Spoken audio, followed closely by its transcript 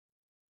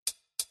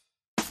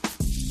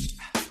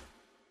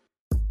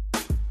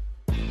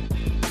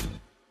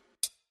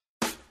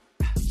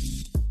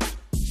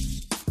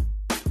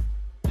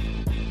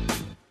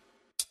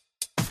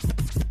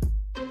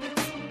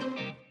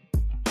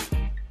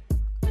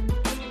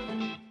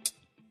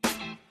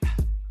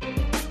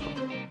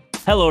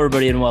Hello,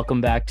 everybody, and welcome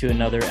back to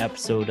another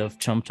episode of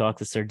Chump Talk.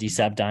 This is our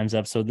DSAB Dimes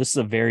episode. This is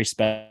a very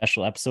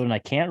special episode, and I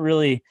can't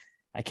really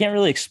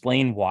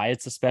explain why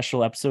it's a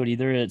special episode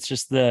either. It's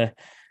just I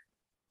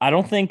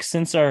don't think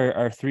since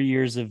our 3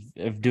 years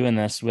of doing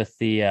this with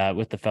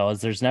the fellas,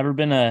 there's never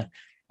been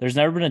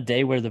a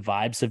day where the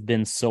vibes have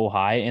been so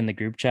high in the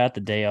group chat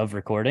the day of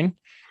recording,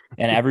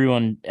 and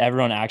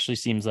everyone actually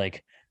seems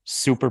like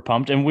super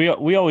pumped, and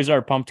we always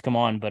are pumped to come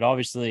on, but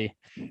obviously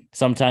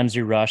sometimes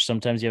you rush,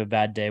 sometimes you have a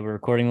bad day. We're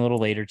recording a little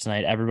later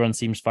tonight. Everyone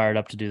seems fired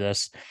up to do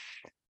this,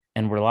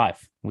 and we're live.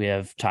 We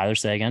have Tyler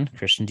Sagan,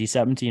 Christian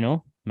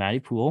DiSabantino, Matty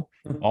Poole.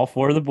 All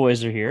four of the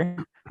boys are here.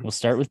 We'll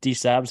start with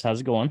DSabs. How's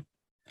it going?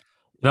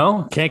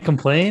 No, can't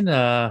complain.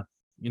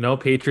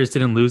 Patriots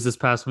didn't lose this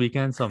past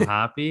weekend, so I'm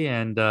happy.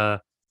 And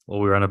we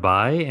were on a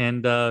bye,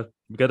 and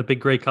we got a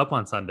big Grey Cup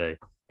on Sunday.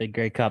 Big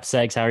Grey Cup.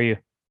 Sags, how are you?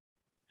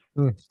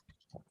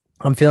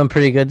 I'm feeling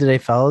pretty good today,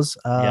 fellas.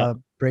 Yeah.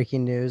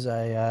 Breaking news,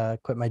 I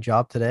quit my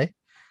job today.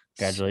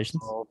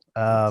 Congratulations.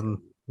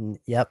 So,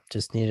 yep,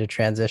 just need a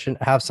transition.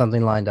 I have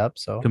something lined up,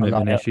 so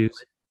Commitment issues.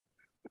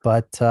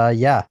 But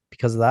yeah,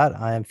 because of that,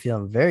 I am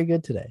feeling very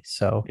good today.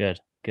 So Good.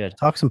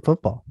 Talk some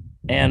football.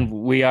 And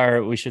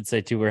we should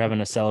say too, we're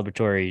having a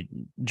celebratory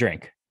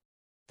drink,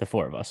 the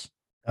four of us.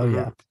 Oh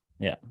yeah.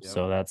 Yeah.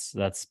 So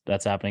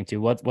that's happening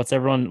too. What's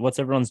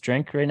everyone's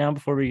drink right now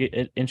before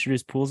we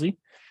introduce Poolsy?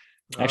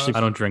 Actually,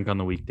 I don't drink on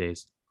the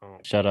weekdays.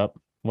 Shut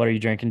up. What are you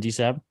drinking,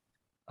 DSAB?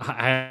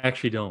 I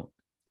actually don't.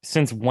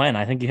 Since when?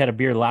 I think you had a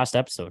beer last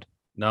episode.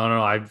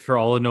 No. For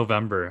all of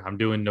November, I'm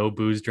doing no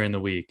booze during the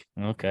week.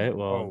 Okay.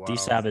 Well, wow.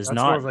 DSAB is That's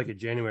not more of like a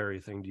January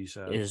thing.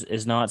 DSAB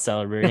is not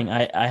celebrating.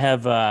 I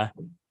have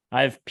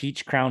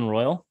peach Crown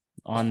Royal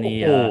on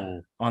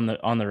the on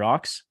the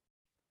rocks,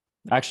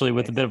 actually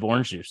with a bit of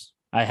orange juice.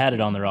 I had it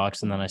on the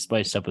rocks and then I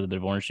spiced up with a bit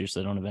of orange juice. So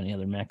I don't have any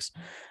other mix.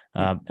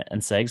 And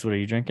Segs, what are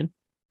you drinking?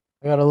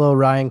 I got a little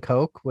Ryan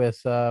Coke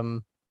with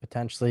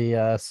potentially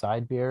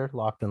side beer,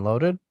 locked and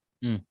loaded.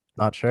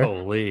 Not sure.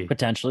 Holy.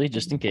 Potentially,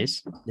 just in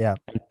case. Yeah.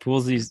 And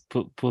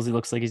Poolsy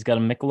looks like he's got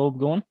a Michelob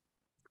going.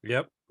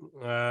 Yep.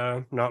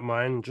 Not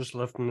mine. Just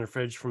left in the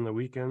fridge from the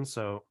weekend.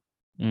 So.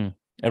 And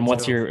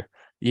what's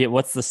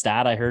the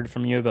stat I heard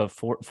from you about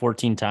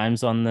 14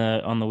 times on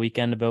the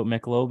weekend about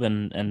Michelob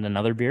and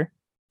another beer?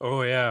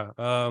 Oh yeah.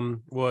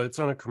 Well, it's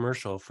on a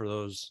commercial for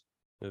those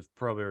who've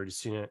probably already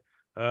seen it.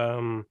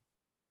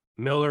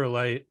 Miller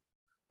Lite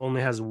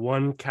only has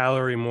 1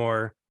 calorie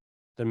more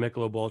than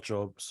Michelob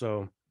Ultra.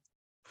 So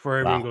before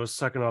everyone goes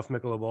sucking off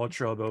Michelob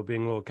Ultra about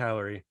being low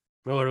calorie,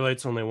 Miller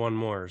Lite's only 1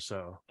 more.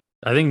 So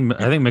I think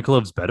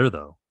Michelob's better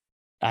though.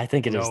 I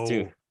think it is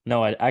too.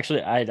 No, I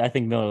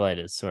think Miller Lite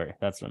is. Sorry,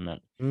 that's what I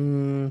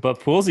meant. But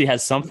Poolsy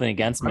has something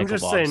against Michelob. I'm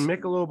just saying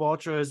Michelob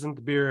Ultra isn't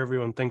the beer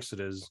everyone thinks it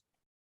is.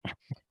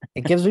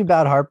 It gives me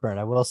bad heartburn.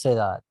 I will say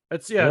that.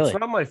 Really? It's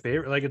not my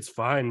favorite. Like, it's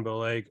fine, but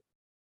like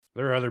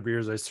there are other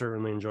beers I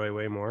certainly enjoy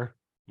way more.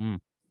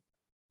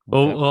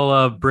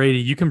 Well, Brady,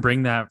 you can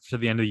bring that to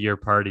the end of the year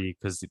party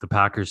because the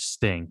Packers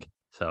stink.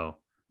 So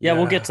yeah,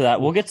 we'll get to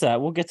that. We'll get to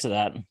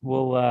that.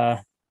 We'll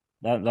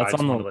that's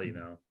on the let you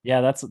know.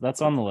 Yeah,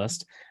 that's on the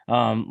list.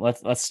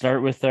 Let's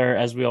start with our,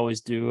 as we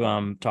always do,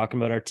 talking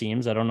about our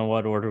teams. I don't know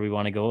what order we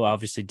want to go.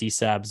 Obviously,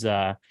 DSAB's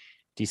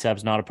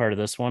not a part of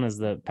this one as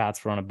the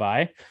Pats were on a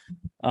bye.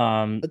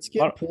 Let's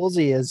get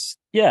Poolsy as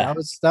yeah.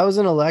 That was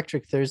an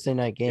electric Thursday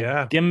night game.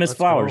 Yeah, give him his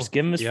flowers.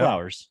 Give him his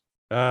flowers.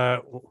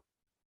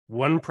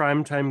 One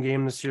primetime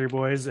game this year,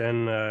 boys,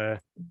 and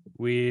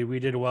we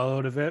did well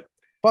out of it.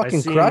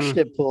 Crushed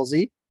it,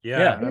 Poolsy.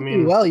 Yeah, I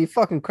mean, well, you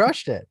fucking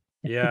crushed it.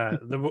 Yeah,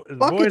 the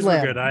boys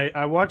were good.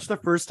 I watched the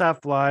first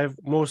half live,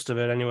 most of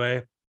it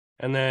anyway,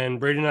 and then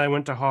Brady and I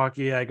went to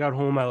hockey. I got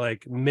home at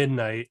like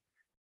midnight,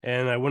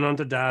 and I went on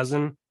to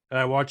DAZN, and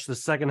I watched the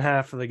second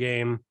half of the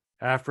game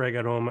after I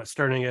got home,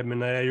 starting at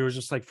midnight. I was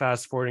just like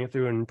fast forwarding it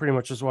through and pretty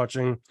much just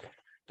watching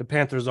the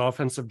Panthers'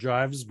 offensive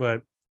drives.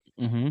 But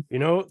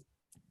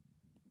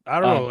I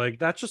don't know, like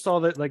that's just all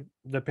that. Like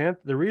the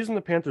reason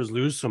the Panthers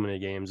lose so many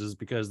games is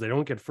because they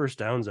don't get first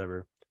downs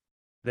ever.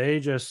 They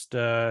just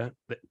I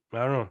don't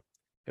know.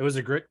 It was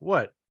a great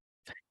what?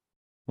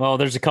 Well,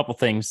 there's a couple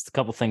things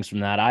from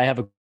that. I have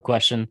a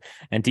question,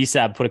 and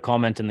DSAB put a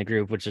comment in the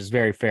group, which is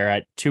very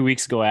fair. 2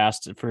 weeks ago, I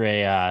asked for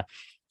a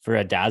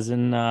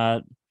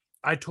DAZN.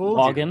 I told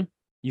login.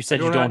 You said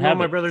you don't have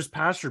my it. brother's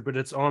password, but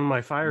it's on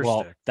my Fire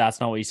Stick.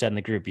 That's not what you said in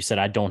the group. You said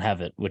I don't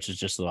have it, which is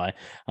just a lie.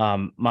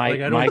 I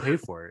don't pay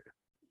for it.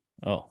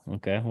 Oh,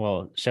 okay.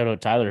 Well, shout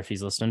out Tyler if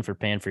he's listening for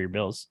paying for your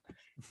bills.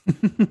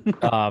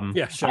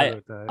 Yeah, shout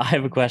out that. I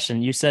have a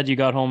question. You said you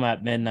got home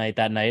at midnight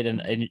that night,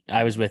 and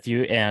I was with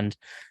you, and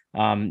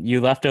you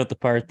left out the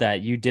part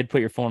that you did put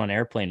your phone on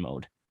airplane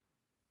mode.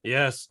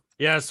 Yes.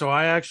 Yeah. So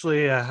I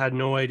actually had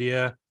no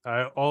idea.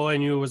 All I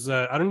knew was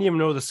I didn't even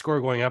know the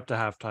score going up to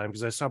halftime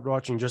because I stopped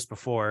watching just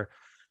before.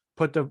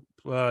 Put the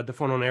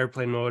phone on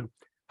airplane mode.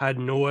 Had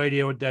no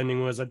idea what the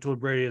ending was. I told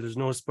Brady there's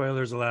no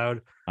spoilers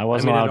allowed. I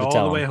wasn't allowed to tell him.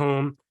 all the way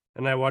home,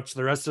 and I watched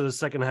the rest of the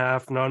second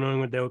half, not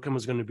knowing what the outcome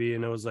was going to be,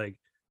 and it was like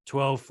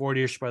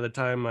 12:40ish by the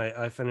time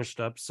I finished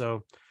up.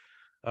 So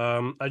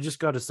I just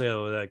got to say,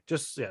 like,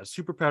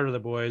 super proud of the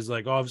boys.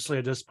 Like, obviously,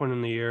 at this point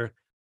in the year,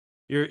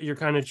 you're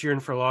kind of cheering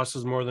for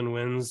losses more than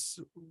wins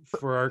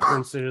for our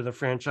current state of the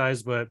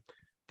franchise. But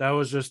it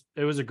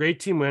was a great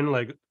team win.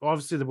 Like,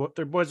 obviously,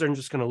 their boys aren't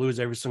just going to lose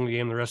every single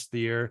game the rest of the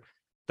year.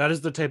 That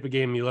is the type of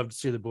game you love to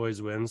see the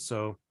boys win.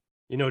 So,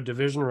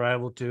 division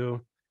rival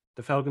too.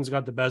 The Falcons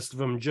got the best of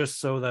them just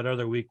so that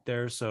other week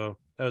there. So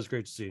that was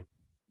great to see.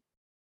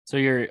 So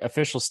your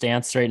official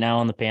stance right now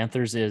on the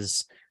Panthers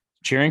is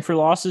cheering for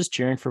losses,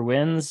 cheering for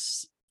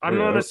wins? I'm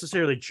not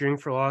necessarily cheering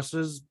for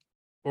losses,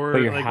 or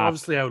like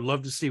obviously I would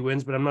love to see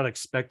wins, but I'm not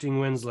expecting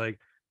wins. Like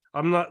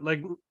I'm not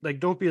like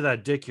don't be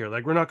that dick here.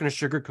 Like we're not going to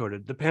sugarcoat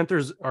it. The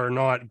Panthers are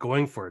not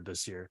going for it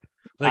this year.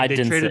 Like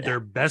they traded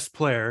their best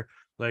player.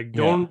 Like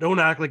don't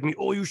act like me.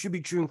 Oh, you should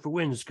be cheering for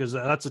wins because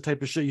that's the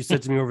type of shit you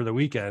said to me over the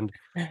weekend.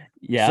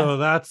 Yeah. So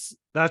that's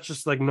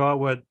just like not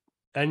what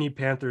any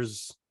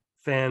Panthers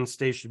fan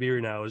state should be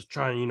right now. Is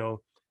trying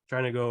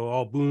to go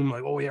all boom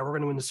like, oh yeah, we're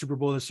going to win the Super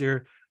Bowl this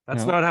year.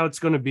 That's not how it's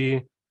going to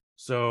be.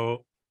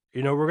 So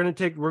we're going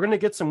to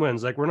get some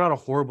wins. Like we're not a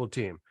horrible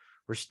team.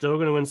 We're still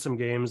going to win some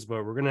games,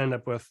 but we're going to end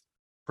up with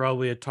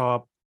probably a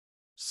top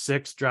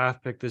 6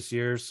 draft pick this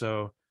year.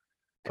 So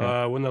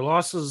when the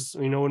losses,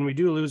 when we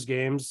do lose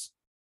games,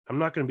 I'm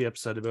not going to be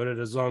upset about it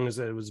as long as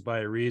it was by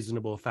a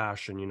reasonable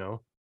fashion,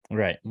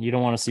 Right. You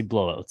don't want to see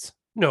blowouts.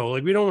 No,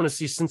 like we don't want to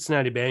see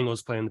Cincinnati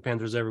Bengals playing the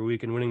Panthers every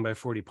week and winning by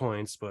 40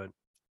 points, but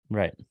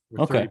right.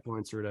 Or 30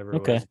 points or whatever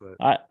it was. But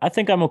I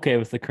think I'm okay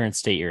with the current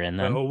state you're in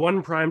then.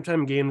 One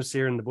primetime game this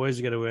year and the boys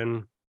get to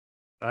win.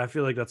 I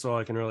feel like that's all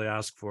I can really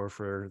ask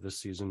for this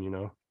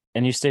season,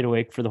 And you stayed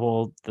awake for the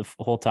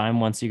whole time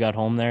once you got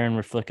home there and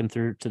were flicking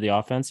through to the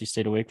offense? You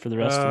stayed awake for the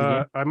rest of the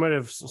game? I might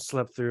have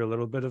slept through a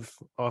little bit of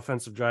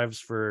offensive drives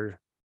for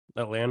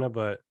Atlanta,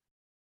 but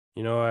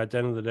at the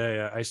end of the day,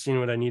 I seen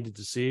what I needed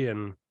to see,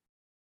 and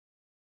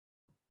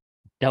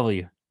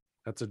W.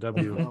 That's a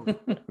W.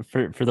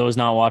 For those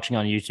not watching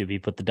on YouTube, he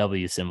put the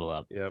W symbol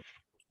up. Yep.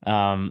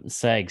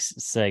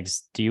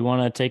 Segs, do you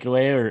want to take it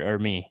away or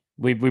me?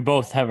 We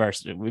both have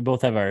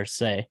our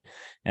say,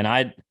 and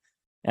I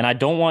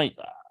don't want.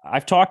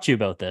 I've talked to you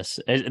about this.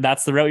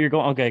 That's the route you're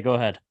going. Okay, go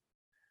ahead.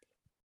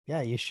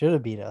 Yeah, you should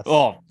have beat us.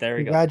 Oh, there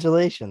we go.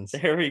 Congratulations.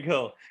 There we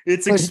go.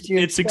 It's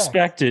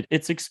expected.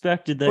 It's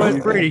expected that.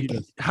 But Brady,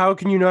 how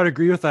can you not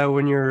agree with that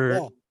when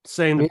you're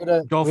saying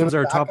the Dolphins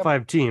are a top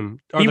 5 team?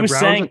 He was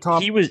saying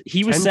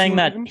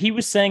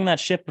that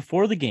shit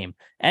before the game.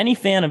 Any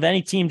fan of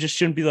any team just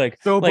shouldn't be like.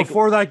 So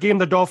before that game,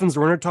 the Dolphins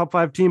weren't a top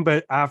 5 team,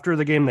 but after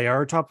the game, they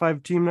are a top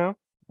 5 team now.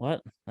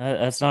 What?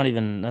 That's not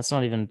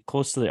even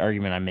close to the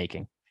argument I'm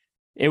making.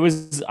 It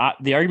was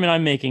the argument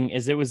I'm making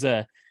is it was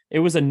a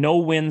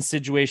no-win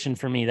situation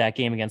for me that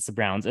game against the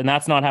Browns, and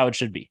that's not how it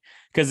should be.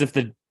 Because if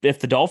the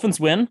Dolphins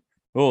win,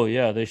 oh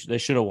yeah, they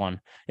should have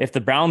won. If the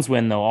Browns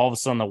win, though, all of a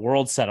sudden the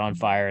world's set on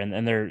fire,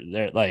 and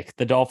they're like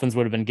the Dolphins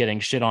would have been getting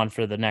shit on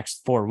for the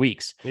next 4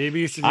 weeks.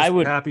 Maybe you should just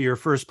be happy you're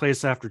first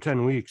place after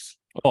 10 weeks.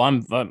 Oh,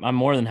 I'm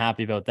more than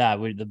happy about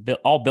that.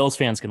 All Bills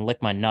fans can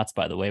lick my nuts.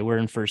 By the way, we're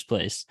in first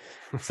place,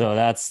 so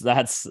that's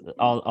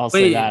I'll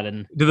say that.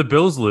 And do the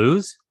Bills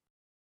lose?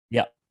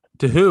 Yeah.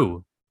 To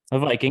who? The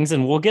Vikings,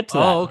 and we'll get to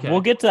that. Okay.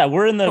 We'll get to that.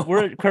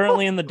 We're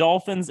currently in the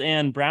Dolphins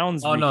and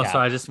Browns. Oh no, so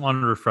I just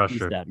wanted to refresh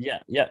her.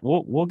 Yeah.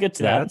 We'll get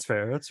to that. That's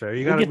fair.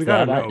 We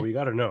gotta know. We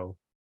gotta know.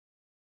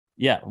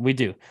 Yeah, we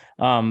do.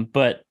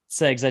 But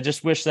Segs, I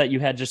just wish that you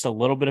had just a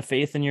little bit of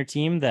faith in your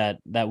team that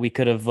we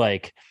could have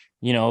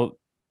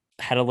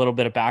had a little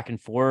bit of back and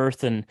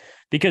forth, and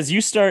because you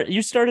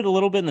started a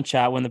little bit in the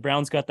chat when the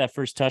Browns got that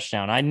first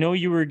touchdown. I know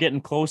you were getting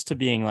close to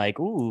being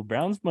like, "Ooh,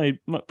 Browns might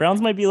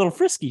be a little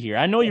frisky here."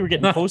 I know you were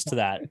getting close to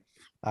that.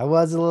 I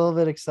was a little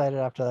bit excited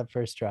after that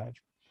first drive,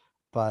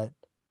 but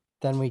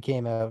then we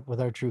came out with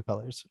our true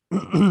colors,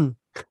 and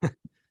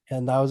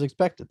that was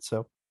expected.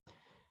 So,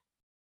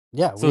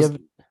 yeah,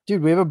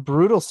 we have a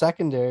brutal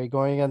secondary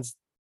going against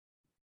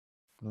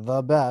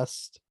the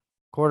best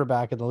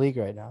quarterback in the league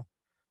right now.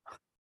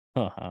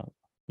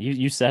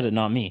 You said it,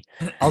 not me.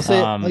 I'll say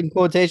in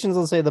quotations.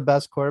 I'll say the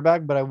best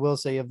quarterback, but I will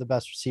say you have the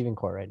best receiving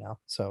core right now.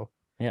 So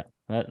yeah,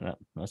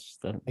 that's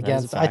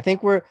against. I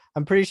think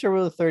I'm pretty sure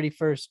we're the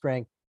 31st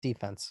ranked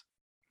defense,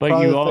 but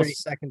probably you the also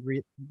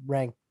 32nd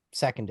ranked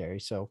secondary.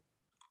 So,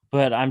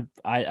 but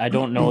I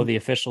don't know the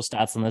official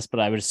stats on this,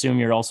 but I would assume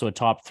you're also a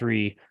top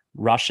 3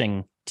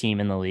 rushing team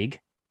in the league,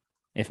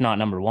 if not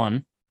number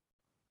 1.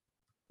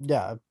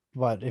 Yeah,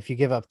 but if you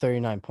give up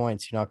 39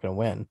 points, you're not going to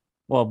win.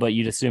 Well, but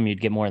you'd assume you'd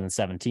get more than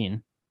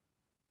 17.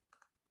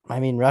 I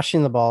mean,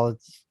 rushing the ball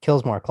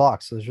kills more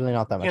clock, so there's really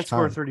not that much time. Can't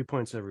score 30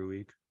 points every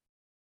week.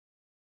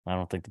 I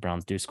don't think the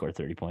Browns do score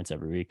 30 points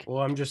every week.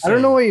 Well, I'm just saying. I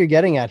don't know what you're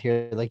getting at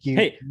here. Like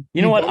you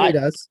know what? I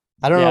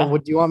don't know.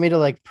 Would you want me to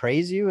like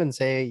praise you and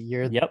say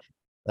you're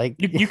like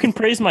you can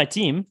praise my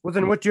team? Well,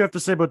 then what do you have to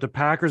say about the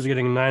Packers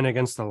getting 9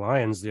 against the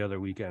Lions the other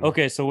weekend?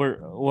 Okay,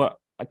 so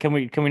can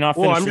we not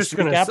finish this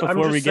recap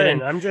before we get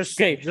in? I'm just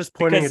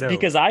pointing it out.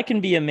 Because I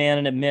can be a man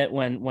and admit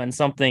when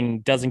something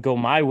doesn't go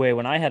my way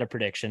when I had a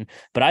prediction,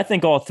 but I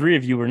think all 3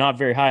 of you were not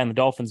very high on the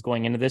Dolphins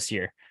going into this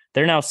year.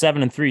 They're now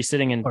 7-3,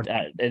 sitting in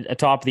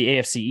atop the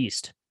AFC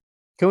East.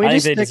 Can we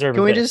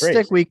just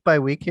stick week by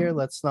week here?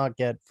 Let's not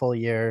get full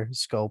year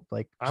scope.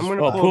 Like I'm going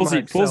to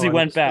Poolsy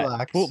went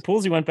back.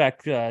 Poolsy went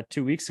back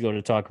 2 weeks ago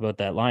to talk about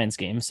that Lions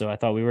game. So I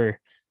thought we were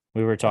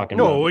talking.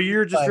 No,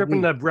 you're just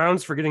ripping the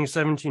Browns for getting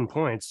 17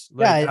 points.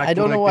 Like, yeah, I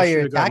don't know why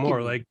you're attacking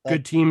more. Like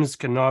good teams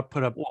cannot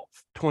put up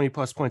 20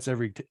 plus points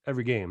every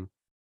game.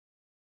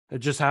 It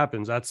just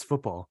happens. That's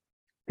football.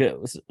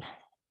 Good.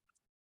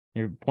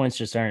 Your points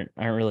just aren't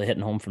really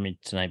hitting home for me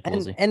tonight,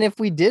 Poolsy. And if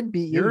we did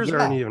beat you,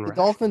 aren't even the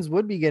Dolphins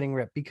would be getting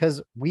ripped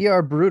because we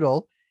are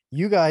brutal.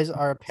 You guys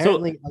are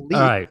apparently elite.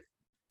 All right.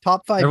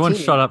 Top 5. Everyone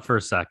shut up for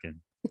a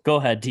second. Go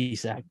ahead,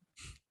 D-Sack.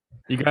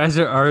 You guys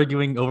are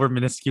arguing over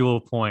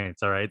minuscule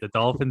points. All right. The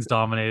Dolphins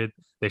dominated.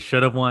 They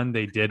should have won.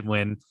 They did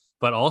win.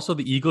 But also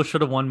the Eagles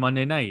should have won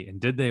Monday night.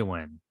 And did they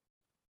win?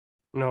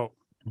 No.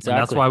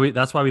 Exactly. And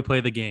that's why we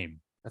play the game.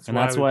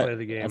 That's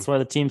why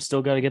the team's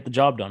still got to get the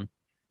job done.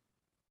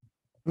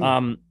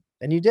 And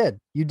you did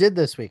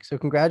this week. So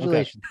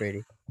congratulations,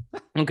 Brady.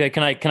 Okay.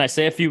 Can I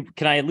say a few,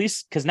 at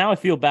least, because now I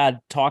feel bad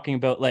talking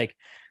about, like,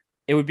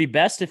 it would be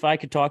best if I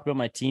could talk about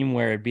my team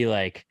where it'd be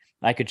like,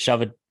 I could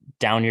shove it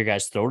down your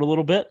guys' throat a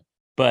little bit,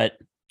 but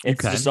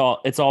it's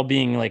all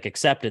being like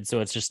accepted. So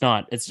it's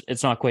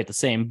not quite the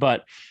same,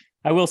 but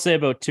I will say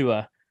about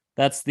Tua,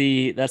 that's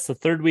the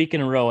third week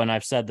in a row. And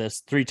I've said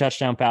this: 3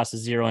 touchdown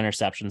passes, 0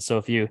 interceptions. So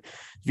if you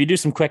do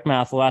some quick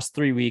math, the last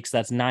 3 weeks,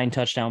 that's 9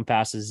 touchdown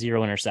passes,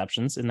 0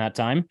 interceptions in that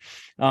time.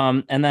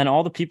 And then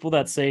all the people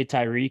that say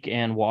Tyreek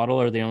and Waddle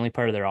are the only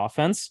part of their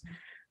offense,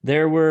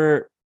 there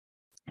were,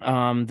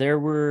 let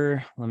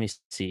me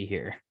see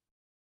here.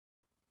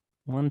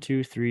 1,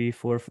 2, 3,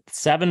 4,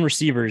 7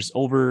 receivers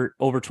over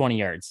 20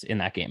 yards in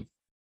that game.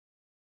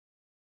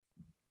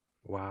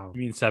 Wow.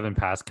 You mean 7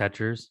 pass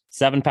catchers?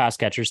 7 pass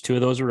catchers. 2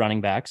 of those were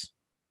running backs.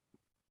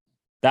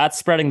 That's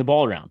spreading the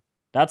ball around.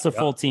 That's a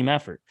full team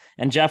effort.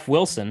 And Jeff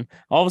Wilson,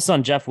 all of a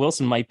sudden, Jeff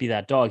Wilson might be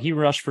that dog. He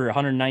rushed for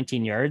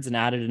 119 yards and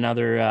added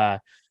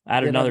another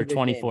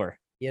 24. Game.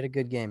 He had a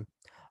good game.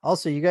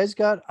 Also, you guys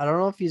got, I don't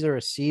know if he's a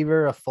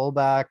receiver, a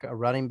fullback, a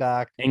running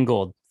back.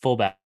 Ingold,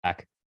 fullback.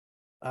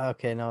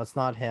 Okay, no, it's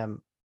not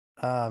him.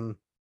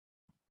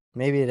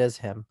 Maybe it is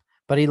him.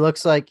 But he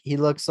looks like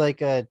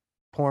a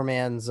poor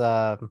man's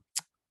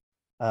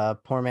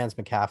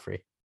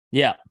McCaffrey.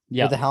 Yeah.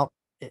 With the help.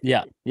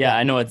 Yeah.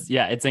 I know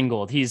it's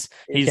Ingold. He's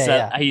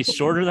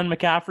shorter than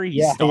McCaffrey.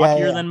 He's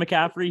stockier than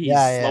McCaffrey. He's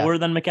slower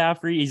than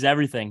McCaffrey. He's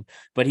everything,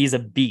 but he's a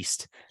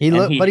beast.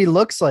 But he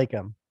looks like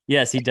him.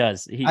 Yes, he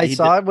does. I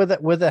saw it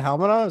with the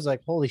helmet on. I was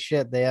like, holy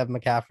shit, they have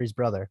McCaffrey's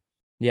brother.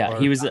 Yeah,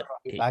 he was.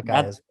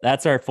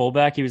 That's our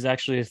fullback. He was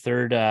actually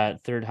third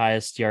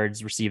highest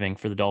yards receiving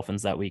for the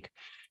Dolphins that week.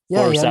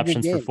 4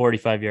 receptions for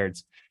 45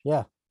 yards.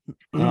 Yeah.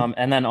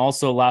 And then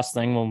also last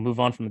thing, we'll move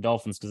on from the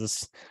Dolphins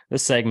because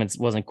this segment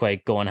wasn't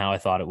quite going how I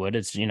thought it would.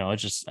 It's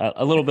it's just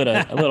a little bit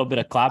of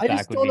clapback. I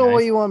just don't know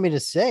what you want me to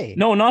say.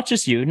 No, not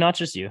just you.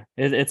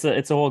 It's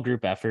a whole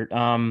group effort.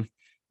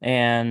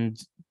 And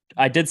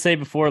I did say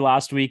before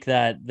last week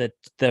that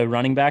the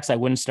running backs, I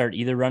wouldn't start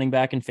either running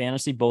back in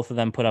fantasy. Both of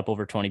them put up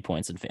over 20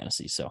 points in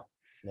fantasy. So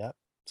yeah.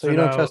 So you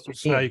don't trust your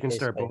team. Now you can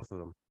start both of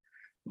them.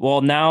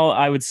 Well, now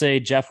I would say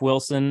Jeff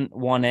Wilson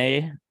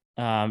 1A,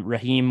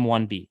 Raheem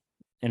 1B.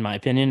 In my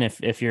opinion,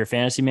 if you're a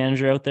fantasy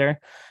manager out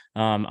there,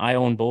 I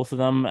own both of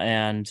them.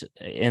 And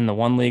in the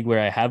one league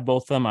where I have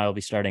both of them, I will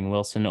be starting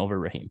Wilson over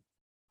Raheem.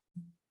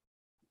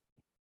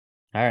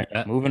 All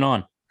right, moving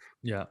on.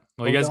 Yeah.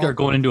 Well, you guys are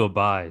going into a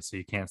bye, so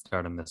you can't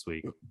start him this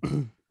week.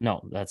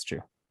 No, that's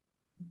true.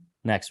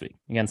 Next week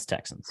against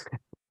Texans,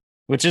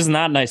 which is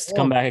not nice to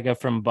come back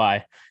from a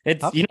bye.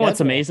 It's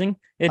what's amazing?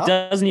 It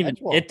doesn't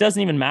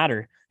even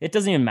matter. It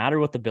doesn't even matter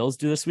what the Bills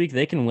do this week.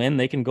 They can win.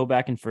 They can go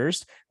back in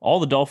first. All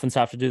the Dolphins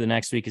have to do the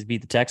next week is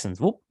beat the Texans.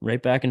 Whoop, right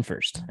back in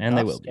first, and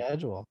they will be.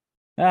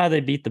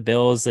 They beat the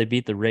Bills. They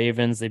beat the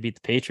Ravens. They beat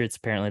the Patriots.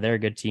 Apparently, they're a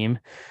good team.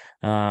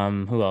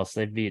 Who else?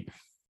 They beat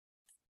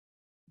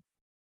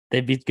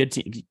good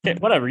teams.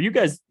 Whatever. You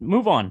guys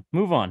move on.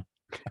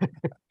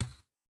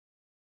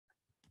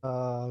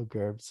 Oh,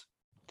 Gerbs.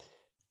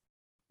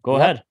 Go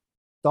ahead.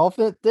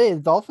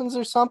 Dolphins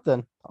are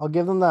something. I'll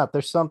give them that.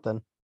 They're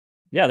something.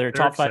 Yeah, they're a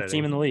top 5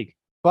 team in the league.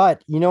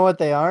 But you know what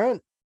they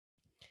aren't?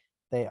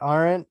 They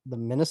aren't the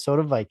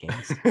Minnesota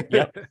Vikings.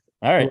 Yep.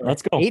 All right,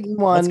 let's go. 8-1.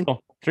 Let's go.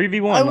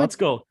 3v1. Let's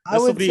go.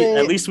 This will be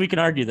at least we can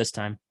argue this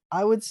time.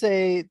 I would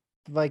say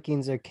the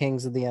Vikings are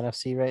kings of the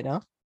NFC right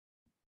now.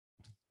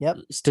 Yep.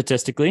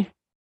 Statistically,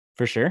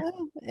 for sure.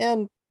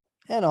 And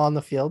on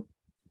the field.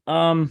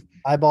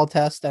 Eyeball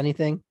test,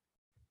 anything.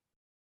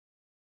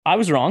 I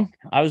was wrong.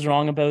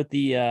 about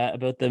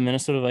the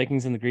Minnesota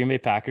Vikings and the Green Bay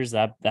Packers.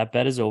 That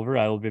bet is over.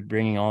 I will be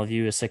bringing all of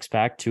you a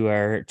 6-pack to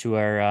our. I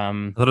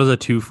thought it was a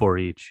 2 for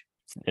each.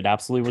 It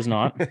absolutely was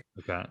not.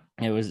 Okay.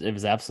 It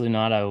was absolutely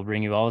not. I will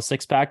bring you all a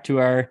 6-pack to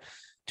our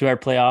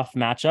playoff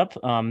matchup.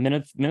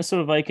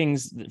 Minnesota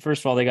Vikings.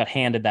 First of all, they got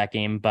handed that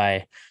game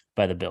by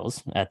the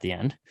Bills at the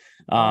end.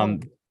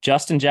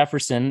 Justin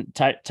Jefferson,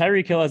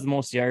 Tyreek Hill has the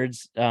most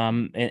yards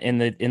in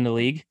the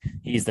league.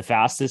 He's the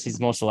fastest. He's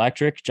the most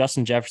electric.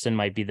 Justin Jefferson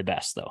might be the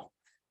best though.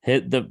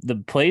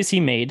 The plays he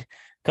made,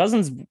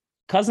 Cousins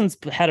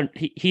had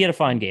he had a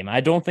fine game.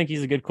 I don't think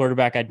he's a good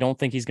quarterback. I don't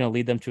think he's going to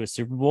lead them to a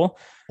Super Bowl.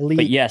 Elite.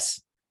 But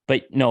yes,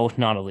 but no,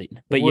 not elite.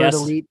 But the word yes,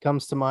 elite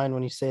comes to mind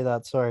when you say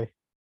that. Sorry,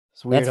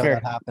 it's weird that's how fair.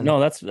 that happened. No,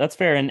 that's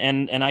fair.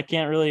 And I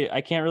can't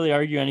really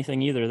argue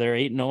anything either. They're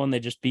 8-0 and they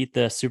just beat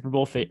the Super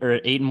Bowl or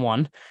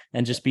 8-1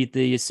 and just beat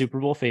the Super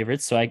Bowl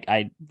favorites. So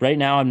I right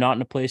now I'm not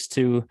in a place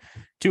to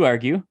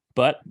argue,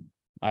 but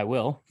I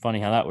will. Funny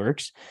how that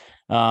works.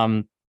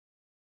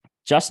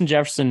 Justin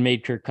Jefferson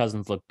made Kirk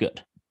Cousins look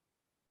good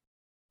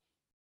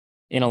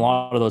in a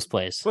lot of those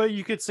plays. Well,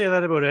 you could say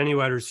that about any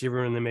wide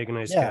receiver when they make a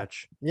nice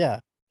catch. Yeah,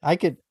 I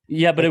could.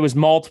 Yeah, but it was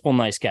multiple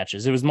nice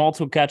catches. It was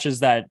multiple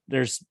catches that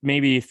there's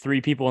maybe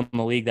 3 people in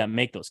the league that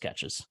make those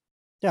catches.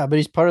 Yeah, but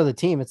he's part of the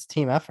team. It's a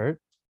team effort.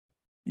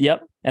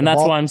 Yep, and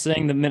that's why I'm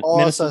saying the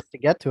Minnesota to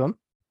get to him.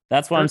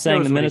 That's why I'm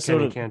saying the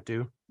Minnesota can't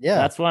do. Yeah,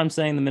 that's why I'm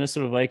saying the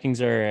Minnesota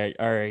Vikings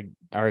are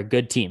a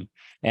good team,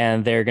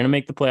 and they're going to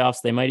make the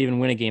playoffs. They might even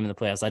win a game in the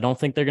playoffs. I don't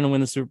think they're going to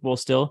win the Super Bowl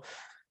still,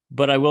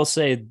 but I will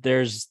say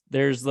there's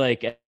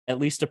like at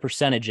least a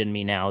percentage in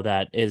me now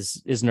that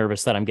is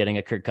nervous that I'm getting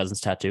a Kirk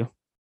Cousins tattoo.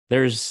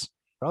 There's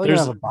probably gonna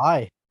have a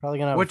bye. Probably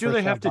gonna have. What do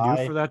they have to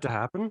do for that to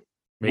happen?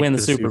 Win the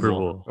Super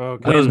Bowl.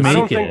 Okay. I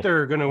don't think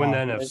they're going to win the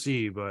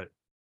NFC, but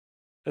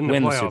in the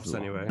playoffs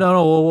anyway.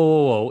 No,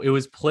 whoa. It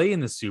was play in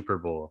the Super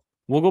Bowl.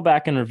 We'll go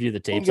back and review the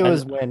tapes. It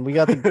was win. We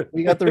got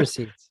the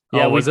receipts.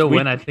 Yeah, was it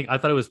win? I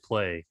thought it was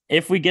play.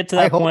 If we get to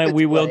that point,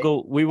 we will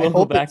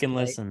go back and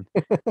listen.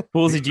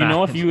 Woolsey, do you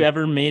know if you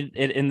ever made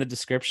it in the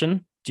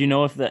description? Do you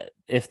know if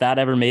that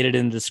ever made it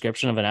in the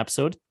description of an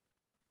episode?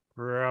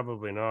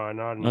 Probably not.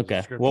 Not in the okay.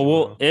 description.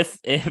 Well,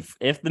 if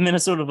the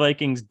Minnesota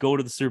Vikings go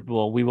to the Super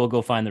Bowl, we will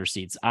go find the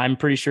receipts. I'm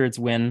pretty sure it's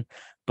win,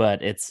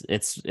 but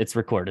it's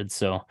recorded,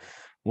 so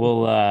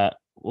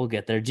we'll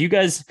get there. Do you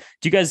guys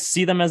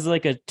see them as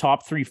like a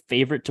top 3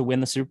 favorite to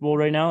win the Super Bowl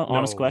right now?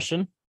 Honest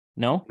question.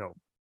 No.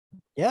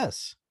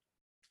 Yes.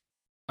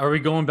 Are we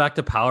going back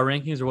to power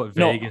rankings or what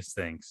Vegas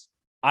thinks?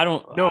 I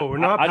don't. No, we're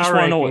not. I just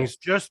want to know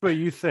just what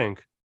you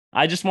think.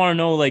 I just want to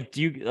know, like,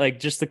 do you like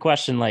just the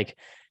question, like,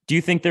 do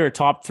you think they're a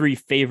top 3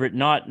 favorite?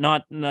 Not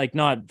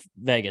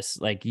Vegas,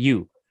 like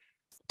you,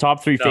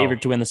 top 3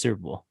 favorite to win the Super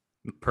Bowl.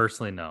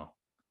 Personally, no.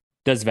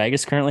 Does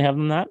Vegas currently have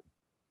them that?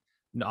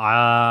 No,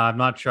 I'm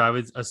not sure. I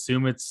would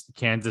assume it's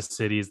Kansas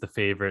City is the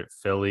favorite,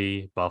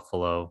 Philly,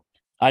 Buffalo.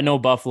 I know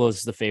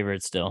Buffalo's the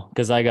favorite still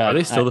because I got. Are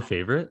they still the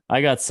favorite?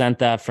 I got sent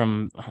that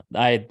from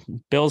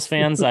Bills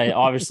fans. I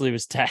obviously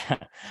was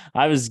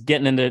I was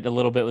getting into it a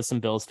little bit with some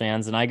Bills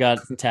fans, and I got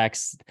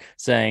texts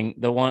saying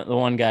the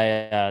one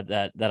guy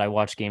that I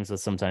watch games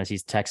with sometimes.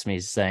 He's texts me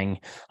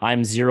saying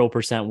I'm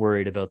 0%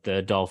 worried about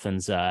the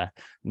Dolphins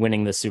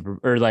winning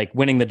the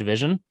winning the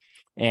division.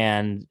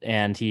 And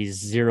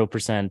he's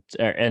 0%,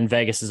 and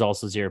Vegas is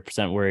also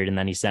 0% worried. And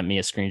then he sent me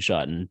a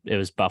screenshot, and it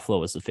was Buffalo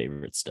was the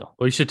favorite still.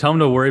 Well, you should tell him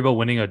to worry about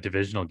winning a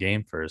divisional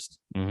game first.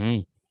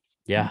 Mm-hmm.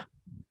 Yeah.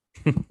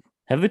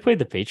 Have they played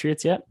the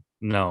Patriots yet?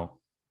 No.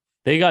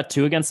 They got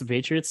 2 against the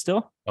Patriots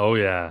still. Oh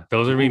yeah,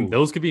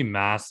 those could be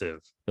massive.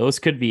 Those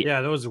could be.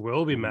 Yeah, those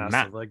will be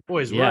massive. Like,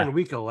 boys, we're in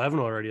week 11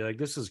 already. Like,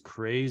 this is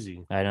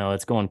crazy. I know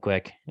it's going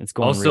quick. It's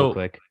going real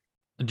quick.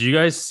 Do you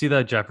guys see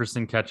that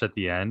Jefferson catch at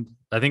the end?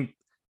 I think.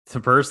 So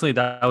personally,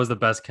 that was the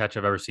best catch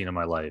I've ever seen in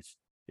my life.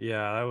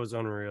 Yeah, that was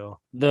unreal.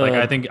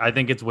 I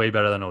think it's way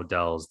better than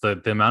Odell's.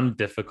 The amount of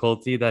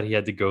difficulty that he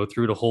had to go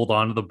through to hold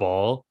on to the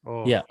ball,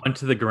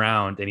 onto the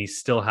ground, and he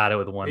still had it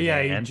with one hand.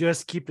 Yeah, he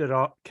just kept it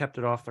off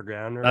the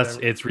ground.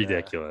 It's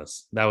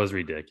ridiculous. That was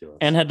ridiculous.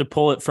 And had to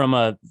pull it from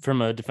a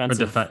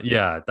defensive.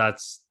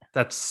 That's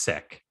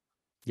sick.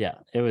 Yeah,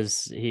 it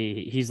was.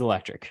 He's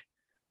electric.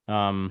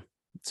 So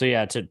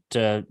yeah, to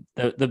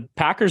the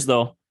Packers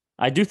though.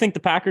 I do think the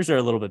Packers are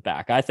a little bit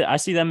back. I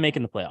see them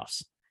making the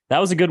playoffs. That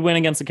was a good win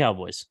against the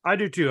Cowboys. I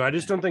do too. I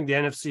just don't think the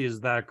NFC is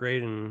that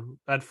great. And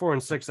at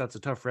 4-6, that's a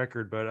tough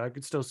record, but I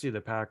could still see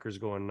the Packers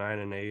going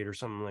 9-8 or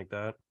something like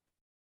that.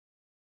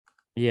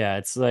 Yeah,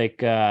 it's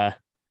like I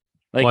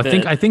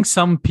think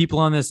some people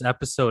on this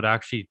episode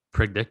actually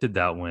predicted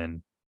that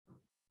win.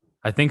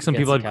 I think some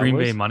people had Green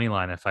Bay money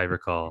line, if I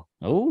recall.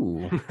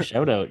 Oh,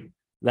 shout out.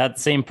 That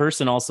same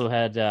person also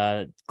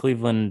had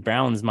Cleveland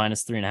Browns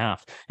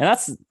 -3.5. And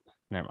that's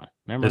Never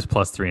mind. It's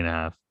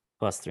 +3.5.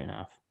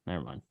 +3.5.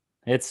 Never mind.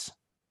 It's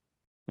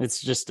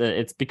just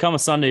it's become a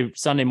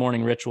Sunday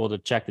morning ritual to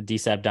check the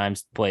DSAB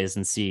Dimes plays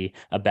and see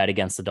a bet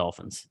against the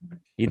Dolphins.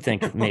 You'd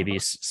think maybe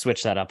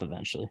switch that up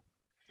eventually.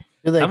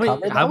 Do they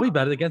have we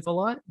betted against a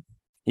lot?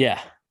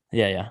 Yeah.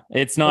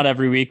 It's not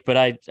every week, but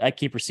I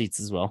keep receipts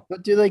as well.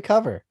 What do they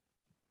cover?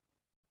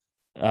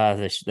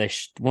 They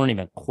weren't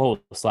even close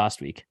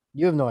last week.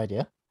 You have no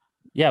idea.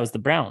 Yeah, it was the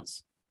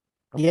Browns.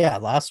 Yeah,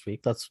 last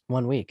week. That's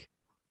 1 week.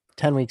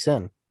 10 weeks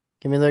in.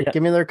 Give me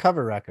their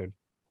cover record.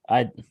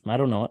 I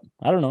don't know it.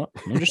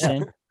 I'm just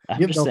saying.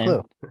 You have no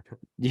clue.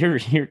 You're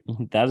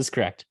that is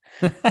correct.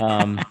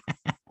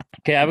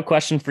 Okay, I have a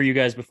question for you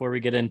guys before we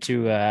get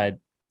into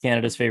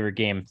Canada's favorite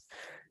game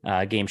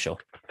show.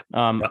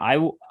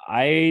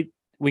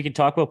 We could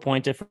talk about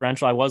point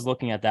differential. I was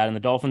looking at that, and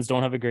the Dolphins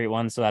don't have a great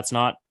one, so that's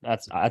not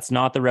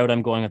the route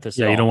I'm going with this.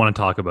 Yeah, you don't want to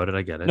talk about it.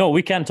 I get it. No,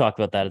 we can talk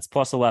about that. It's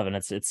plus 11.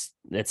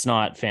 It's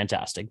not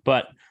fantastic,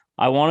 but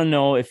I want to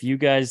know if you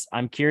guys.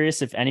 I'm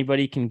curious if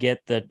anybody can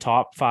get the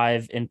top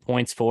 5 in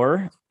points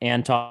for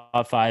and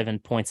top 5 in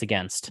points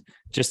against.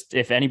 Just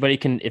if anybody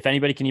can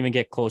even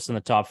get close in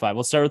the top 5.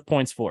 We'll start with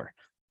points for.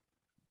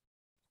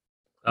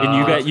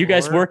 And you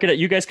guys work it out.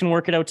 You guys can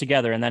work it out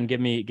together, and then give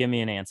me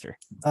an answer.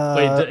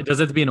 Wait, does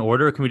it have to be in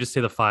order, or can we just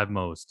say the 5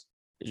 most?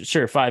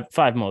 Sure,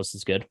 five most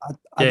is good.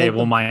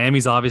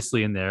 Miami's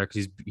obviously in there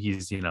because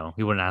he's he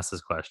wouldn't ask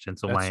this question.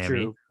 So Miami.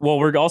 True. Well,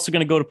 we're also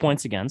going to go to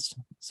points against.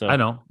 So I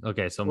know.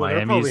 Okay, so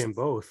Miami's probably in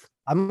both.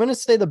 I'm going to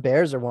say the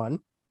Bears are one.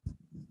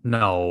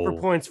 No. For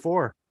points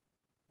for.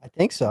 I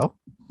think so.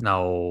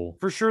 No.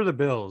 For sure, the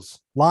Bills.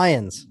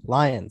 Lions.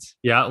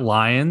 Yeah,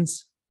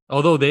 Lions.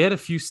 Although they had a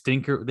few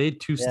stinker, they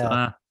had two.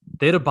 Yeah.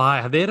 They had a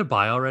bye. Have they had a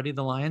bye already?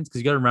 The Lions, because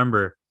you got to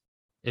remember,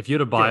 if you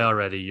had a bye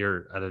already,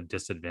 you're at a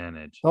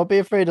disadvantage. Don't be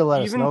afraid to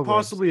let us know. Even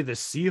possibly the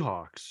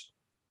Seahawks.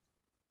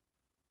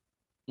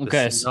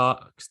 Okay,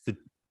 Seahawks,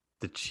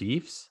 the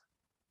Chiefs.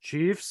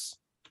 Chiefs.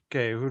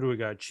 Okay, who do we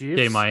got? Chiefs.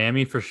 Okay,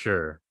 Miami for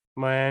sure.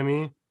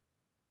 Miami.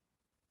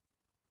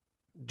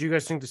 Do you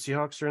guys think the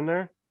Seahawks are in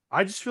there?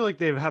 I just feel like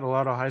they've had a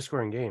lot of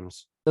high-scoring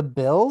games. The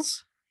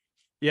Bills.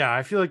 Yeah,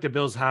 I feel like the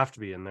Bills have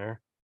to be in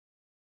there.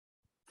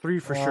 3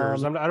 for sure.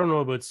 I don't know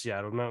about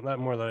Seattle. Not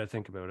more that I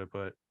think about it,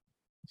 but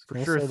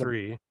for sure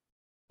 3.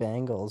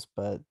 Bengals,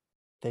 but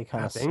they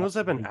kind of Bengals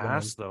have been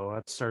ass though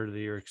at the start of the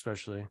year,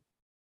 especially.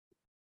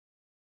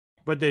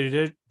 But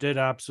they did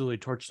absolutely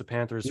torch the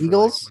Panthers.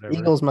 Eagles.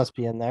 Eagles must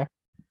be in there.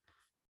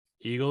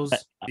 Eagles.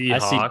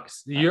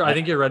 Seahawks. I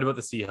think you're right about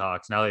the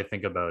Seahawks. Now that I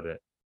think about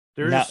it,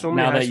 there's just so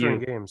many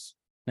high-scoring games.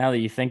 Now that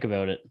you think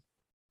about it.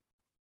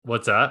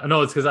 What's that?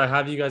 No, it's because I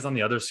have you guys on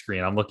the other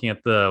screen. I'm looking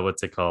at the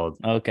what's it called?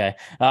 Okay.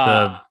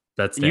 The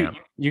bet stamp.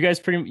 You guys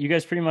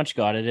pretty much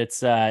got it.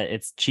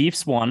 It's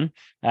Chiefs 1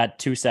 at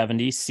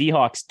 270,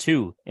 Seahawks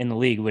 2 in the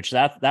league, which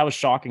that was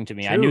shocking to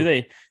me. I knew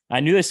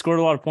they scored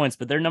a lot of points,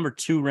 but they're number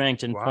 2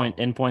 ranked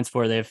in points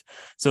for.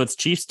 So it's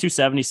Chiefs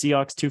 270,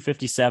 Seahawks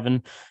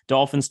 257,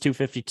 Dolphins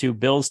 252,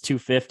 Bills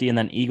 250, and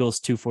then Eagles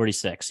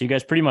 246. So you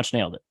guys pretty much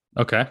nailed it.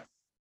 Okay.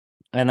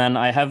 And then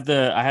I have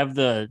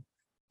the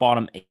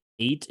bottom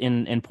 8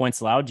 in points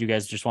allowed. You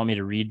guys just want me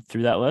to read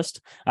through that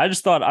list? I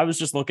just thought I was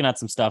just looking at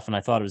some stuff and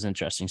I thought it was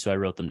interesting, so I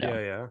wrote them down.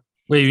 Yeah.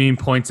 Wait, you mean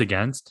points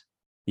against?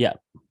 Yeah,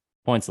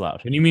 points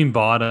allowed. When you mean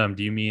bottom,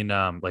 do you mean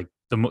like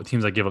the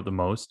teams that give up the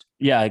most?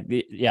 Yeah,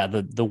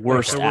 the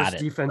worst at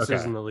it.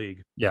 Defenses in the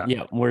league.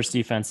 Yeah, worst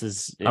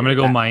defenses. I'm gonna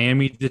go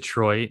Miami,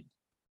 Detroit,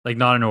 like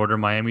not in order.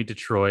 Miami,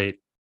 Detroit.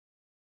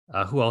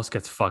 Who else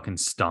gets fucking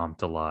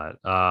stomped a lot?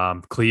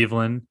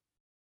 Cleveland.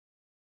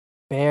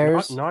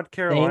 Bears. Not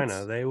Carolina.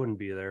 Saints. They wouldn't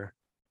be there.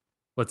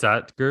 What's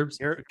that, Gerbs?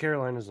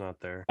 Carolina's not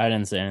there. I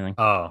didn't say anything.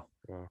 Oh.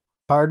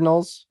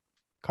 Cardinals.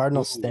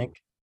 Cardinals stink.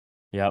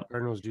 Yep.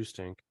 Cardinals do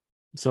stink.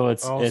 So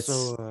it's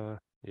also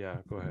yeah,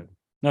 go ahead.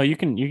 No, you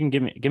can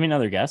give me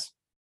another guess.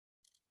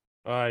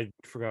 I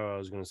forgot what I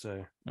was gonna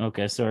say.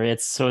 Okay, sorry.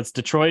 It's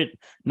Detroit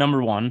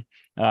number 1.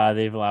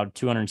 They've allowed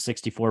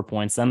 264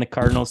 points. Then the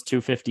Cardinals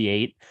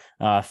 258,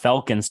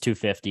 Falcons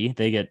 250.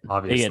 They get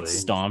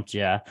stomped,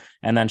 yeah.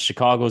 And then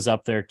Chicago's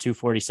up there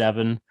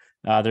 247.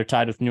 They're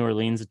tied with New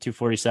Orleans at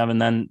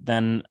 247.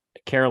 Then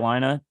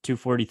Carolina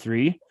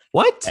 243.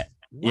 What?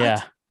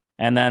 Yeah.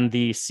 And then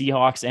the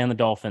Seahawks and the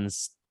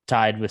Dolphins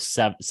tied with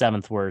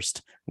 7th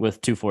worst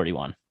with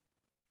 241.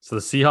 So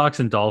the Seahawks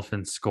and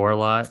Dolphins score a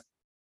lot.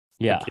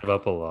 Yeah, give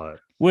up a lot.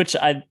 Which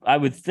I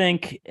would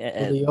think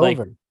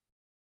over.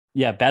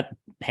 Yeah,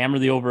 hammer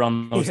the over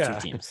on those 2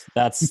 teams.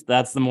 That's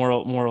the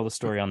moral of the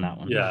story on that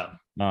one. Yeah.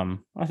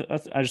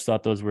 I just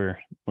thought those were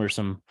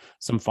some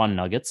fun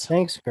nuggets.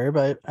 Thanks,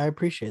 Gerb. I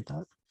appreciate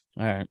that.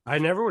 All right. I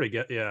never would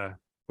have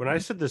when I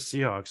said the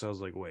Seahawks, I was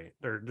like, wait,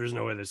 there's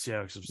no way the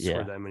Seahawks have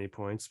scored that many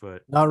points,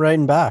 but not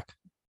writing back.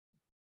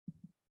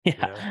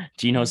 Yeah.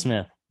 Geno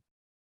Smith.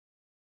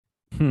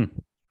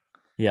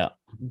 Yeah.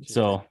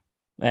 So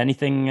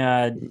anything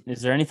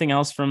is there anything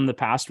else from the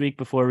past week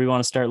before we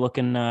want to start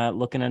looking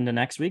into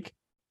next week?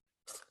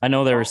 I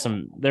know there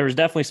was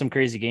definitely some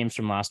crazy games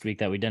from last week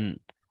that we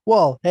didn't.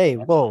 Well, hey,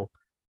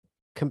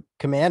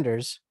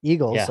 Commanders,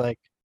 Eagles,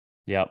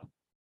 Yep.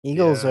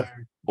 Eagles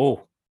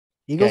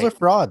are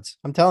frauds.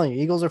 I'm telling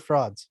you, Eagles are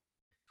frauds.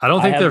 I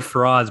don't think they're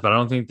frauds, but I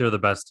don't think they're the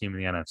best team in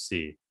the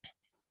NFC.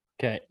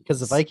 Okay. Because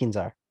the Vikings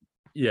are.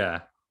 Yeah.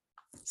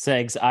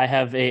 Segs, I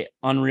have a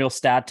unreal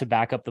stat to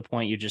back up the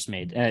point you just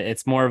made.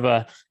 It's more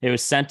of it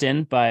was sent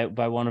in by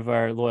one of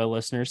our loyal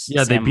listeners.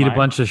 Yeah, they beat a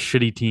bunch of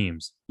shitty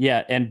teams.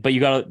 Yeah, but you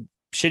got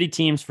shitty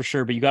teams for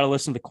sure, but you got to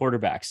listen to the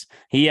quarterbacks.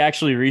 He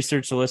actually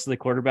researched a list of the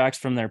quarterbacks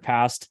from their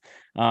past,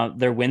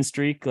 their win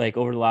streak, like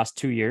over the last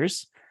 2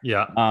 years.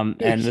 Yeah.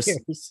 And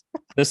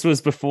this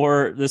was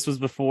before their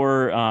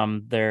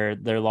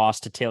loss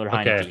to Taylor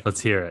Heineke. Okay,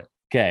 let's hear it.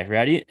 Okay,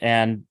 ready?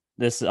 And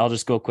I'll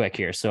just go quick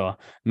here. So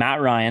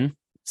Matt Ryan,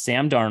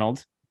 Sam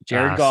Darnold,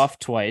 Jared Ass. Goff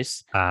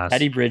twice, Ass.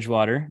 Teddy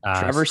Bridgewater, Ass.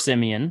 Trevor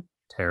Siemian,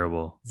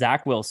 Terrible.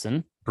 Zach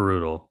Wilson,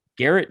 Brutal.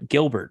 Garrett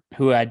Gilbert,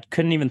 who I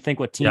couldn't even think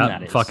what team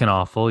that is. Fucking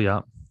awful.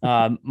 Yeah.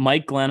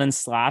 Mike Glennon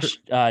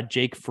 /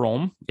 Jake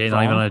Fromm. Yeah,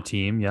 not even on a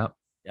team. Yep.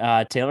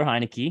 Taylor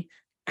Heineke,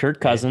 Kirk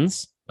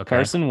Cousins,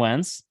 Carson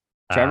Wentz,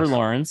 Trevor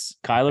Lawrence,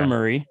 Kyler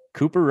Murray,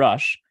 Cooper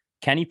Rush,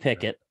 Kenny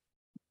Pickett,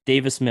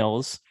 Davis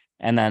Mills,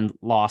 and then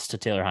lost to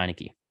Taylor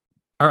Heineke.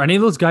 Are any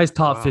of those guys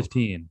top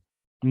 15?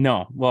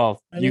 No.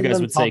 Well, you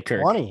guys would say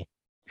Kirk. 20.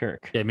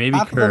 Kirk. Yeah, maybe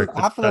Kirk.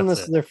 Half of them, this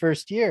is their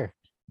first year.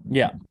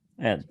 Yeah.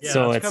 And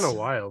so it's kind of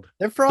wild.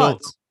 They're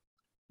frauds.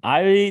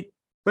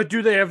 But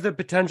do they have the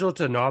potential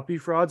to not be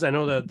frauds? I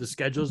know that the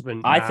schedule's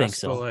been I think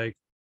so. But like,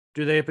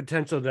 do they have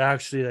potential to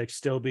actually like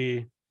still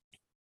be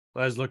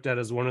as looked at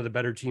as one of the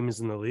better teams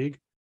in the league?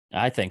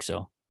 I think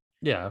so.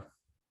 Yeah.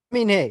 I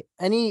mean, hey,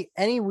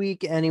 any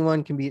week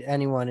anyone can beat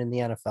anyone in the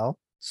NFL.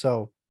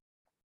 So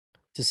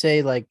to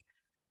say like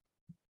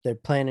they're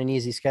playing an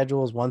easy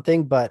schedule is one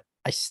thing, but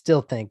I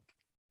still think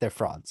they're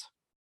frauds.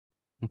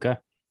 Okay.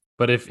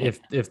 But if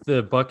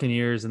the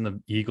Buccaneers and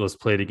the Eagles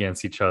played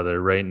against each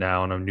other right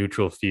now on a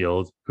neutral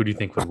field, who do you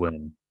think would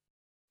win?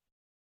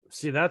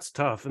 See, that's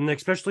tough, and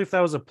especially if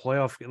that was a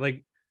playoff.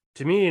 Like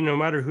to me, no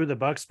matter who the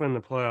Bucs play in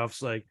the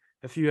playoffs, like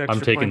a few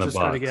extra points just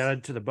got to get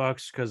added to the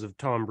Bucs because of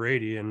Tom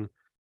Brady and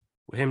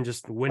him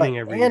just winning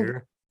every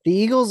year. The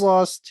Eagles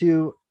lost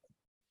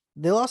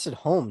at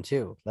home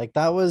too. Like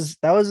that was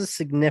a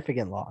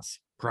significant loss.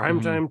 Prime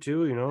time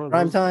too, you know.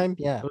 Prime time,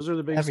 yeah. Those are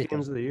the biggest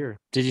games of the year.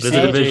 Did you see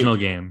a divisional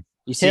game?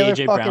 You see Taylor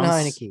AJ fucking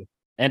Brown's Heineke.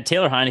 And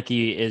Taylor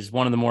Heineke is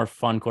one of the more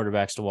fun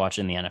quarterbacks to watch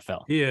in the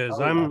NFL. He is.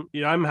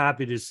 I'm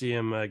happy to see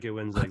him get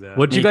wins like that.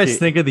 What do you guys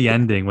think of the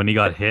ending when he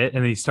got hit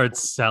and he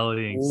starts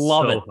selling?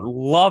 Love it.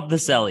 Love the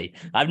Selly.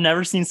 I've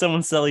never seen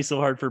someone Selly so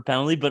hard for a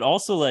penalty, but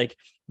also like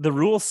the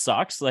rule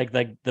sucks. Like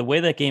the way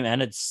that game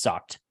ended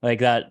sucked. Like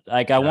that.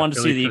 Like I wanted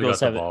to see the Eagles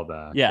have it.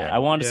 I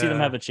wanted to see them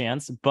have a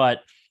chance,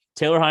 but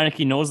Taylor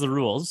Heineke knows the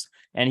rules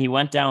and he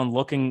went down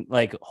looking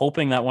like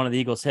hoping that one of the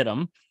Eagles hit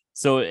him.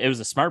 So it was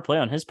a smart play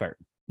on his part.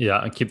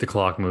 Yeah, and keep the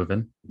clock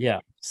moving. Yeah,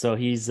 so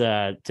he's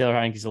Taylor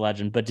Heineke's a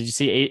legend. But did you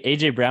see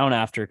AJ Brown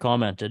after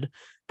commented,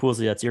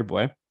 Poolsy, that's your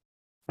boy,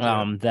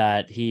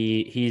 that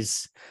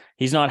he's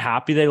not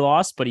happy they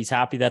lost, but he's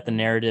happy that the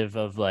narrative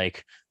of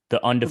like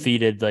the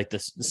undefeated, like the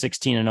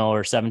 16-0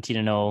 or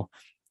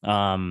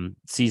 17-0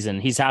 season,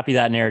 he's happy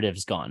that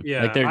narrative's gone.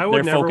 Yeah, like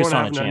they're focused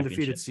on a championship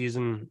undefeated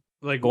season.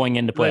 Like going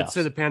into playoffs. Let's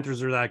say the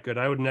Panthers are that good.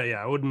 I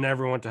would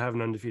never want to have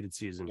an undefeated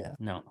season. Yeah.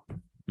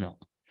 No.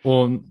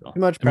 Well, too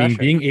much I mean, pressure.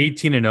 being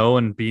 18-0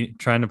 and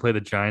trying to play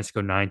the Giants go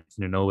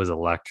 19-0 was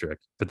electric.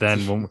 But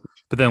then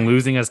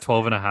losing as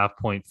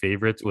 12.5-point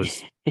favorites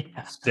was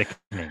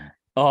sickening.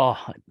 Oh,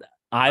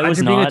 I was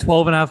being not a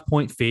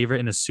 12.5-point favorite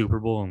in a Super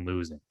Bowl and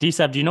losing.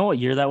 DSAB, do you know what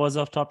year that was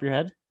off the top of your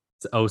head?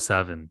 It's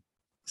 07.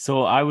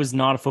 So I was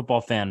not a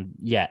football fan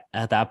yet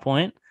at that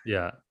point.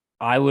 Yeah.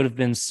 I would have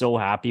been so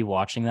happy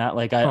watching that.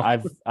 Like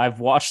I've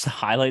watched the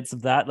highlights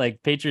of that.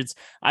 Like Patriots,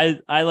 I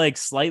like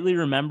slightly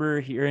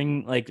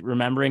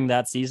remembering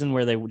that season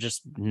where they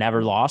just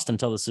never lost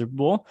until the Super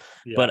Bowl.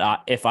 Yeah. But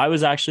if I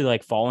was actually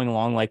like following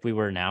along like we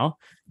were now,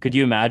 could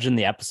you imagine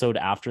the episode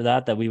after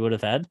that we would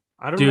have had?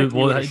 I don't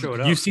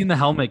know. You've seen the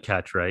helmet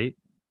catch, right?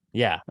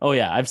 Yeah. Oh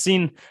yeah. I've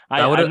seen. I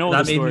know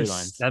the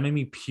storylines. That made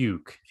me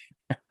puke.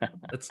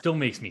 That still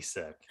makes me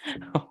sick.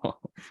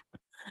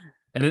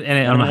 And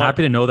I'm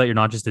happy to know that you're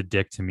not just a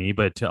dick to me,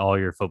 but to all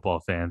your football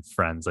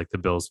friends, like the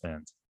Bills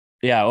fans.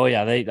 Yeah. Oh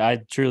yeah.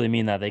 I truly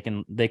mean that. They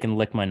can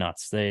lick my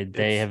nuts.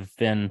 They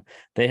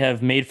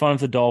have made fun of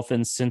the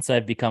Dolphins since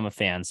I've become a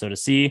fan. So to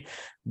see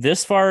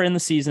this far in the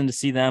season, to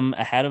see them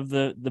ahead of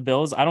the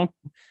Bills,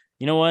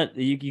 you know what?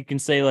 You can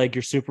say like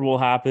your Super Bowl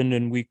happened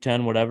in week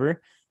 10,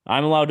 whatever.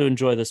 I'm allowed to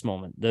enjoy this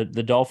moment. The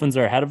Dolphins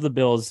are ahead of the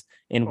Bills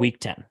in week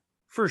 10.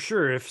 For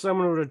sure. If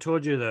someone would have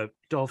told you the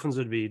Dolphins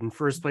would be in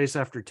first place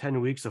after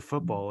 10 weeks of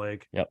football,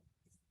 like, yep.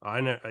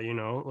 I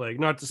know, like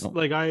not just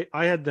like I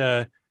had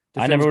the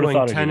I never would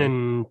have thought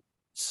 10-7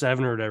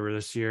 or whatever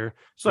this year.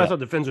 So I thought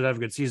the Finns would have a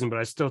good season, but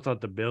I still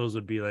thought the Bills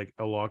would be like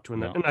a lock to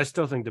win that. And I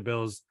still think the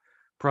Bills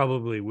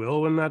probably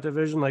will win that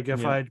division. Like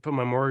if I had put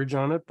my mortgage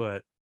on it,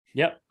 but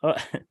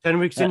 10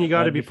 weeks in, you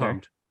got to be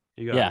pumped.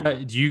 Do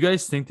you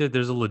guys think that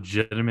there's a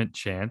legitimate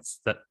chance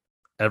that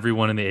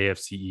everyone in the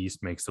AFC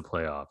East makes the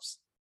playoffs?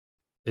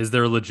 Is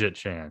there a legit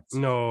chance?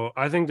 No,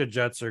 I think the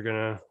Jets are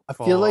gonna. I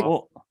feel like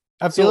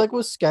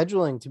with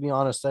scheduling, to be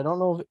honest, I don't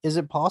know. Is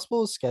it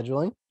possible with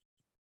scheduling?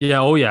 Yeah.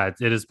 Oh, yeah.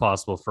 It is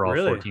possible for all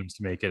four teams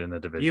to make it in the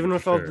division, even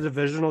without the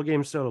divisional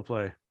game still to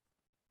play.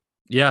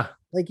 Yeah,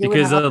 like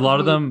because a lot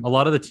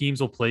of the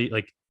teams will play.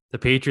 Like the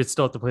Patriots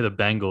still have to play the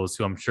Bengals,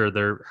 who I'm sure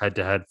they're head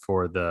to head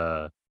for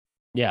the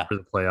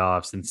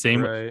playoffs, and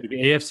same the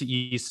AFC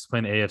East is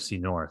playing the AFC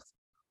North.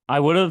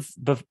 I would have,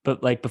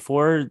 but like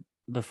before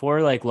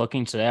like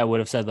looking today, I would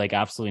have said like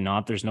absolutely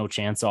not. There's no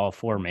chance all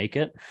four make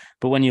it.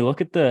 But when you look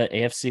at the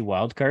AFC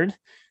wild card,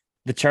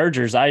 The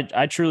Chargers, I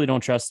truly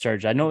don't trust the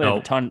Chargers. I know they have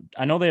a ton.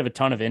 I know they have a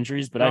ton of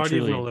injuries, but not I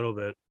truly even a little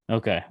bit.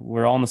 Okay,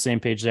 we're all on the same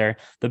page there.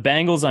 The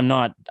Bengals, I'm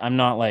not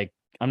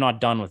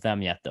done with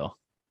them yet, though.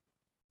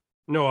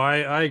 No,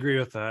 I agree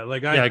with that.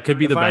 Like, it could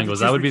be the Bengals.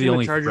 That would be the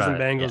only Chargers threat.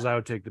 and Bengals. I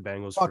would take the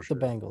Bengals. Fuck for sure.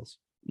 the Bengals.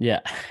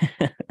 Yeah.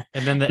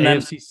 And then the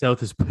AFC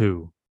South is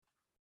poo.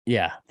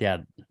 Yeah,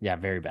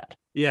 very bad.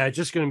 Yeah, it's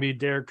just going to be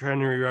Derrick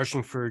Henry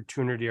rushing for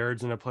 200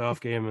 yards in a playoff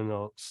game, and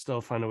they'll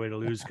still find a way to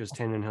lose because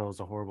Tannehill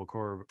is a horrible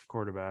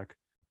quarterback.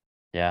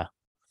 Yeah.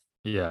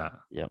 Yep.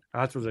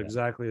 That's what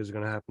exactly is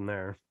going to happen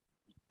there.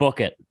 Book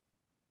it.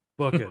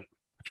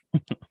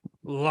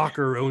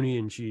 Lockeroni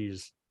and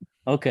cheese.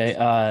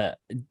 Okay.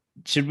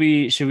 Should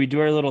we do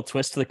our little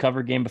twist to the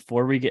cover game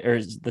before we get, or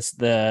is this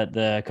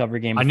the cover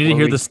game? I need to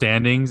hear the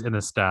standings and the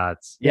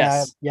stats.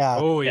 Yes. Yeah.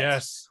 Oh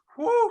yes.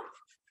 Woo.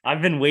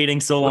 I've been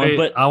waiting so long,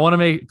 but I want to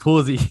make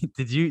Poolsy.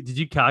 Did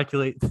you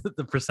calculate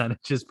the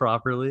percentages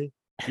properly?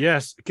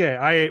 Yes. Okay.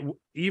 I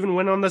even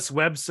went on this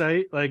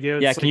website. Like,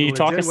 it's can you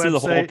talk us through the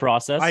whole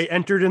process? I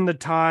entered in the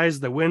ties,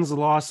 the wins, the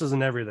losses,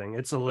 and everything.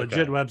 It's a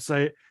legit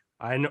website.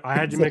 I know. I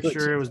had to make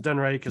sure it was done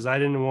right because I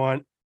didn't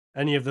want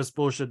any of this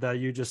bullshit that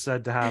you just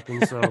said to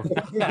happen. So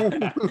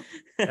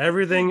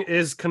everything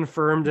is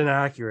confirmed and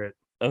accurate.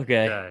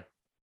 Okay.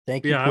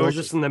 Thank you. Yeah, I was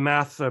just in the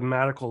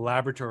mathematical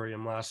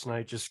laboratorium last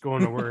night, just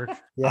going to work.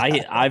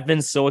 I've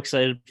been so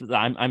excited.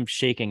 I'm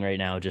shaking right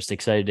now, just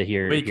excited to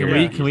hear. Wait,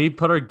 can we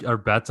put our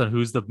bets on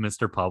who's the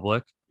Mr.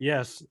 Public?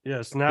 Yes.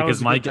 Now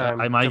because my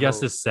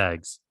guess is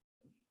Segs.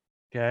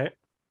 Okay.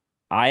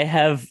 I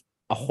have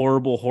a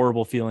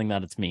horrible feeling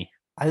that it's me.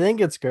 I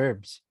think it's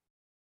Gerbs.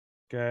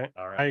 Okay.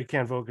 All right. I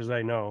can't vote because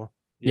I know.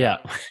 Yeah.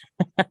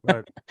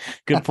 But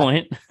good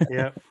point.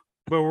 Yeah.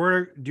 But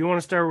do you want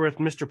to start with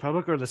Mr.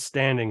 Public or the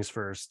standings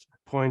first?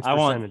 Points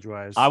percentage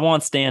wise. I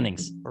want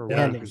standings. Or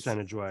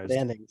percentage wise.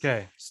 Standings.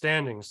 Okay.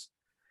 Standings.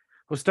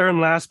 We'll start in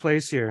last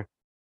place here.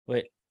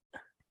 Wait.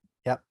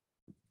 Yep.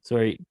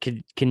 Sorry.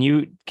 Can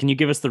you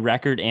give us the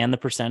record and the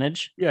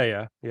percentage?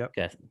 Yeah. Yep.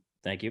 Okay.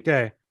 Thank you.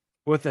 Okay.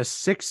 With a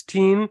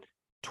 16,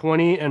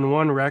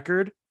 20-1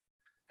 record,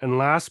 in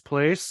last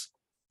place,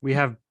 we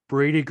have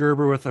Brady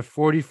Gerber with a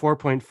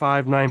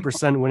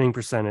 44.59% winning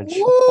percentage.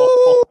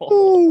 So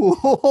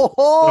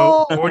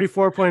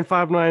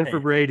 44.59 for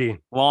Brady.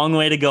 Long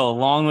way to go.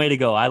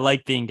 I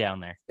like being down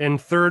there. In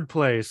third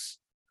place,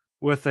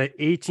 with a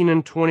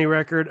 18-20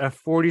 record, a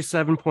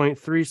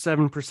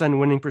 47.37%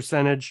 winning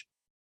percentage,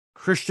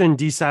 Christian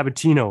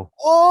DiSabatino.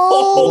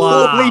 Oh,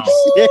 wow.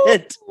 Holy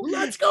shit.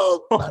 Let's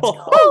go.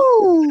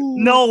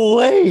 No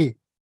way.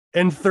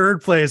 In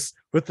third place,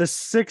 with a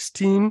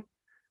 16,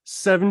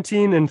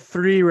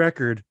 17-3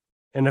 record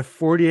and a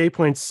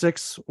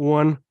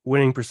 48.61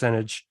 winning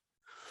percentage.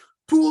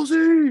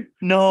 Poolsy!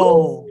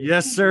 No.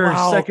 Yes, sir.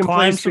 Wow, second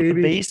place, from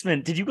baby. The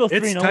basement. Did you go 3-0?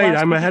 It's tight.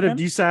 I'm ahead of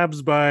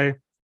D-Sabs by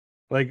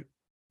like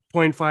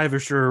 0.5 or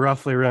sure,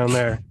 roughly around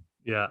there.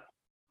 Yeah.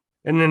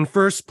 And then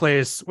first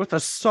place with a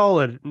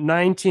solid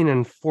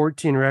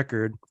 19-14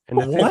 record and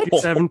a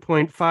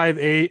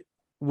 57.58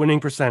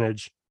 winning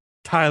percentage.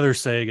 Tyler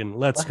Sagan,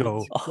 let's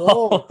go.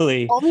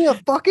 Holy. Call me a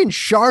fucking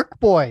shark,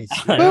 boys.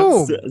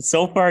 Boom.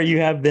 So far you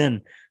have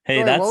been.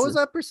 Hey, Sorry, what was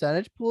that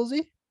percentage,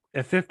 Poolsy?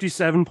 A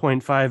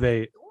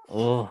 57.58.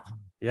 Oh.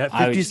 Yeah,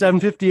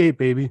 57.58,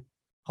 baby.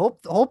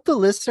 Hope the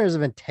listeners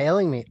have been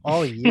tailing me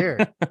all year.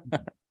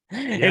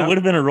 It would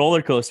have been a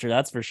roller coaster,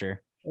 that's for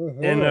sure.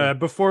 And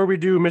before we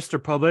do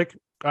Mr. Public,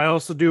 I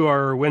also do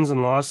our wins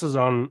and losses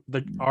on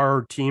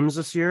our teams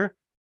this year.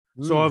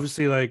 So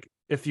obviously, like,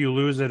 if you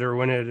lose it or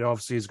win it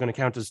obviously is going to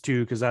count as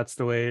 2 because that's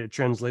the way it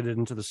translated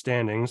into the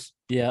standings.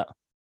 Yeah.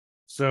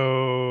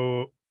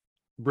 So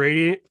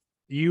Brady,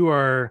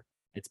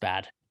 it's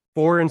bad.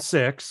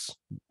 4-6.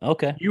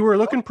 Okay. You were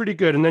looking pretty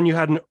good, and then you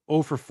had an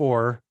 0 for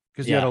 4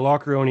 because you had a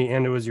Lockeroni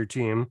and it was your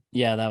team.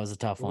 Yeah, that was a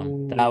tough one.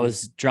 Ooh. That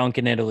was drunk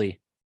in Italy.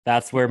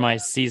 That's where my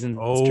season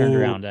turned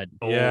around.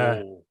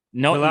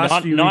 No, the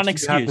last few not an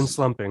excuse. You have been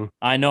slumping.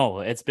 I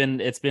know it's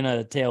been a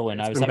tailwind.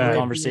 I was having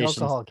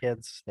conversations. Alcohol,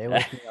 kids, stay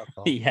away from the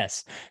alcohol.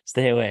 Yes,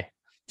 stay away.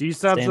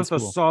 D-Sabs with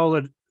a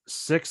solid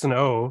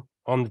 6-0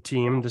 on the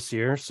team this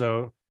year.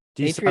 So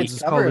D-Sabs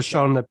is called a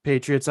shot on the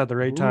Patriots at the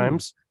right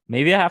times.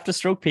 Maybe I have to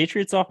stroke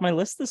Patriots off my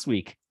list this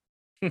week.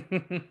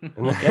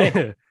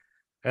 Okay.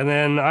 And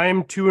then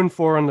I'm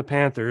 2-4 on the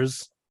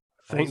Panthers.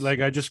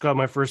 I just got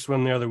my first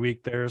win the other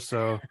week there,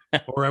 so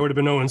or I would have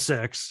been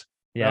 0-6.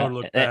 Yeah, that would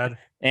look bad.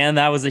 And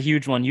that was a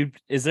huge one.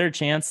 Is there a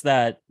chance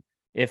that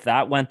if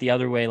that went the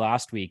other way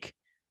last week?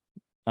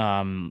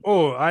 There's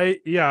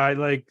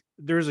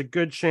a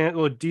good chance.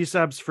 Well,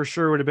 D-Sabs for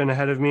sure would have been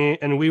ahead of me,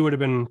 and we would have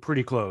been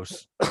pretty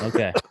close.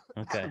 Okay.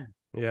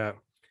 Yeah.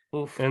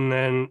 Oof. And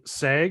then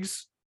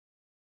Sags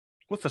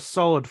with a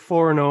solid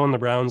 4-0 on the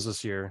Browns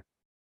this year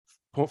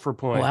for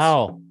points.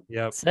 Wow.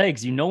 Yep.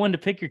 Sags, you know when to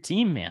pick your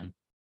team, man.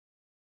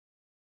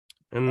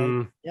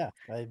 And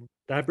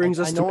that brings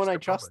us. I know when I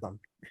trust them.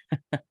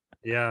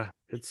 Yeah,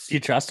 Do you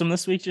trust them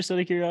this week? Just out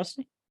of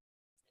curiosity.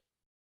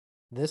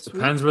 This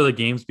depends where the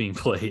game's being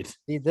played.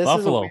 See,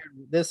 Buffalo.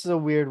 This is a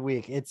weird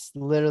week. It's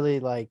literally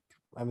like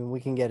I mean, we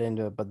can get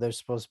into it, but there's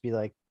supposed to be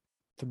like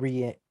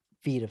 3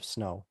 feet of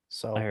snow.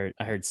 So I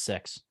heard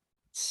 6.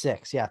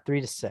 6, yeah,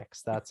 3 to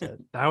 6. That's it.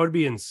 That would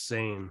be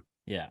insane.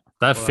 Yeah,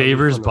 that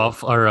favors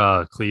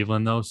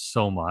Cleveland though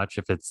so much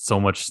if it's so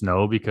much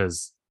snow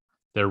because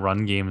their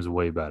run game is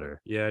way better.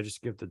 Yeah,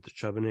 just give it the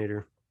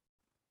Chubbinator.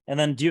 And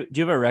then do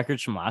you have our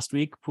records from last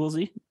week,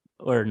 Poolsy,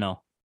 or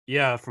no?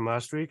 Yeah, from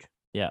last week.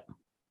 Yeah.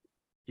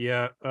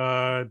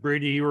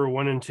 Brady, you were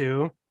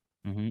 1-2.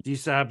 Mm-hmm.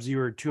 D-Sabs, you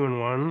were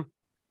 2-1.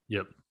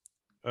 Yep.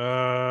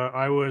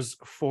 I was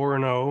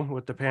 4-0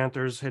 with the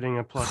Panthers hitting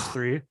a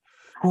 +3.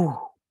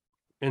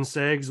 And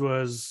Segs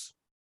was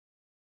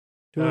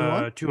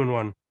 2-1.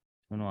 2-1.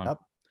 Yep.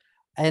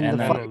 And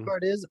the funny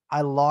part is,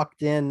 I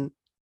locked in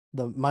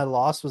my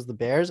loss was the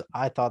Bears.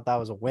 I thought that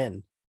was a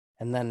win,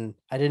 and then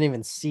I didn't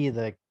even see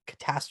the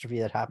catastrophe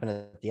that happened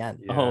at the end.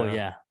 Yeah. Oh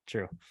yeah,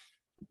 true.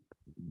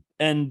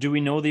 And do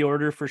we know the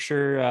order for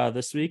sure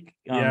this week?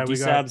 Yeah, we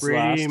got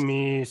Brady,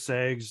 me,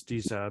 Segs,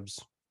 D-Sabs.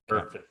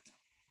 Perfect.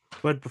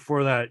 But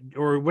before that,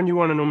 or when do you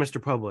want to know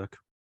Mr. Public?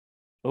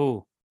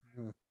 Oh,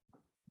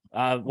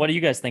 what do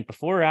you guys think?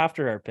 Before or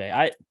after our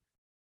pay?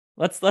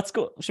 Let's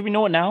go. Should we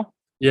know it now?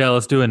 Yeah,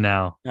 let's do it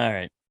now. All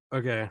right.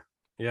 Okay.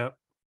 Yep.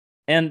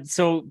 And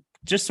so,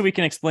 just so we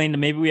can explain to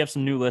maybe we have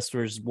some new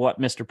listeners what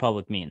Mr.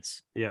 Public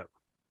means. Yeah.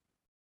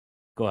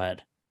 Go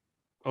ahead.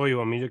 Oh, you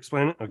want me to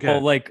explain it? Okay.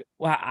 Well, like,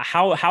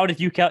 how did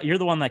you you're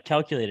the one that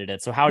calculated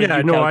it. So how did you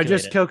calculate I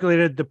just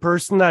calculated the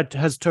person that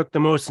has took the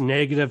most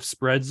negative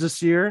spreads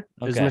this year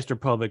is Mr.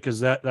 Public,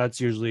 because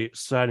that's usually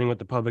siding with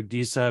the public.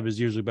 D-Sab is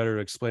usually better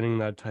at explaining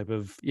that type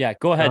of. Yeah,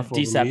 go ahead,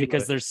 D-Sab,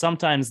 because there's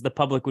sometimes the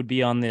public would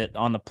be on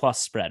the plus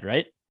spread,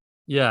 right?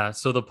 Yeah,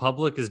 so the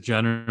public is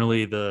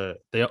generally the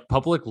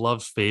public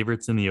loves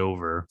favorites in the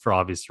over for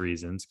obvious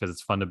reasons because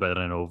it's fun to bet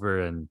on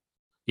over and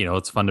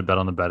it's fun to bet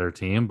on the better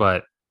team.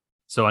 But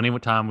so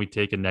anytime we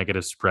take a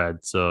negative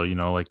spread, so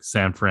like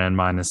San Fran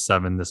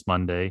 -7 this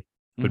Monday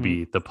would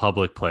be the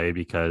public play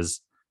because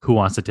who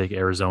wants to take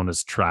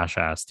Arizona's trash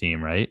ass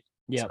team, right?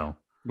 Yeah, so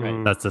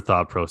right. That's the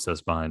thought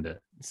process behind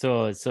it.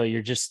 So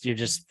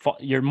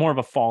you're more of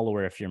a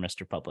follower if you're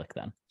Mr. Public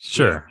then.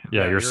 Sure,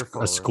 yeah, you're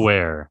a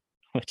square.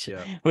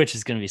 Which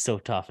is going to be so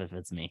tough if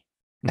it's me.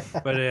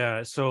 But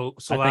yeah, so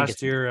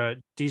last year,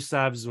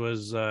 D-Sabs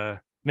was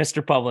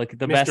Mr. Public,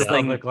 the Mr. best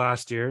Public thing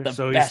last year,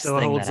 so he still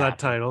holds that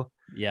title.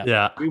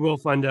 Yeah, we will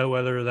find out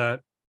whether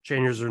that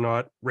changes or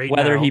not.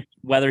 Whether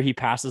he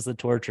passes the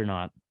torch or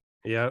not.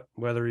 Yeah,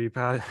 whether he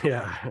pass.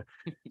 Yeah.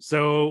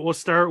 So we'll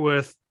start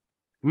with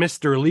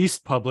Mr.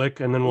 Least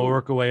Public, and then we'll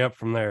work our way up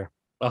from there.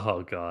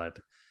 Oh God.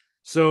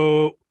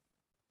 So.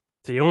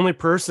 The only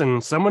person,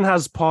 someone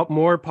has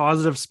more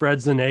positive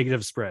spreads than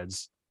negative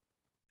spreads,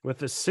 with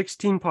a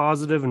 16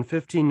 positive and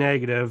 15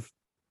 negative,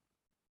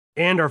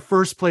 and our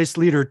first place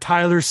leader,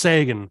 Tyler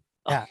Sagan.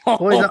 Yeah,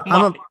 boys,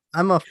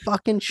 I'm a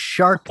fucking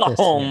shark. This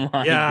yeah,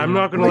 God. I'm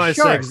not gonna lie,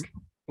 Sags.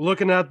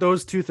 Looking at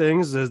those two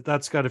things,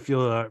 that's got to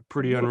feel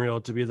pretty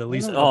unreal to be the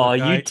least. Oh,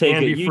 you take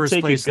a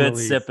good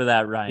sip of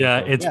that, Ryan. Yeah,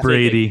 it's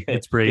Brady.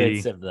 It's Brady.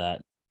 Good sip of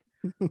that.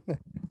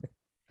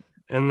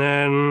 And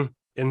then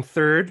in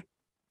third,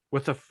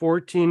 with a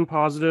 14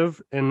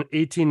 positive and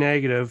 18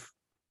 negative,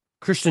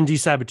 Christian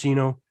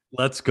DiSabatino.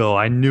 Let's go.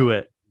 I knew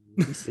it.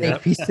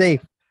 Be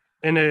safe.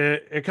 And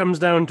it comes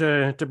down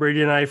to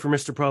Brady and I for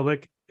Mr.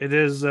 Public. It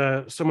is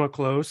somewhat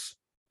close.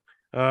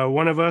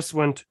 One of us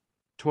went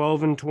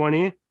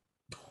 12-20.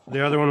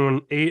 The other one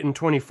went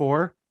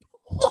 8-24.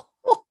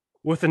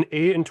 With an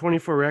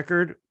 8-24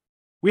 record,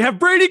 we have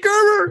Brady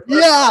Gerber.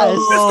 Yes.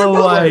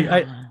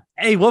 Oh,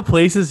 hey, what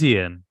place is he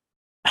in?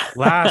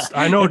 Last.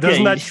 I know.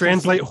 Doesn't that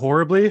translate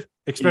horribly?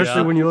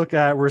 Especially when you look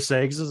at where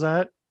Segs is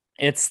at.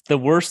 It's the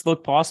worst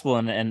look possible,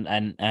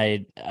 and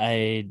I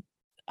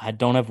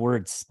don't have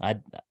words. I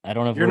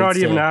don't have. You're not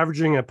even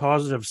averaging a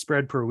positive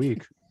spread per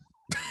week.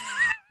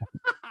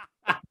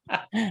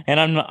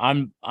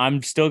 And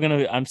I'm still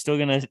gonna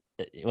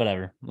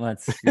whatever.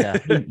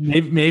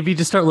 Maybe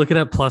just start looking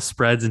at plus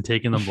spreads and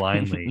taking them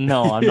blindly.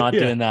 No, I'm not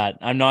doing that.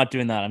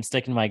 I'm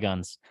sticking to my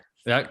guns.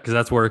 Yeah, because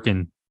that's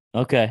working.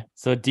 Okay,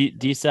 so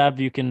D-Sab,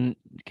 can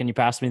you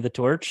pass me the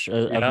torch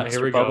of Mr.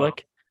 Here we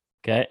Public?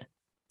 Go. Okay,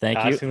 thank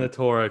you. Passing the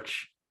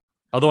torch.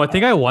 Although I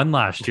think I won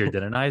last year,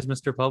 didn't I, as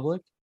Mr.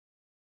 Public?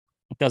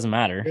 It doesn't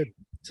matter.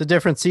 It's a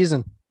different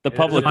season. The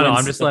public wins.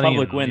 I'm just the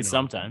public wins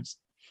sometimes.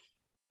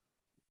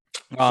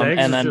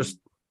 And then just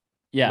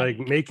like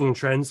making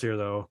trends here,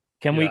 though.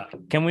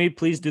 Can we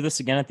please do this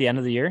again at the end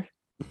of the year?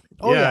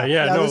 Oh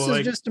yeah. No, this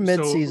is just a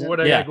mid-season. So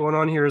what I got going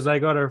on here is I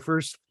got our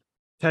first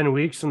 10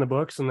 weeks in the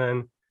books, and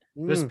then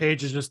this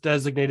page is just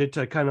designated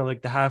to kind of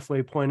like the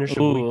halfway point-ish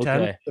of week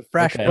 10. The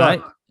fresh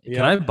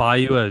Can I buy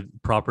you a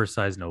proper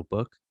size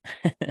notebook?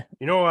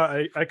 You know,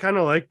 I kind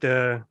of like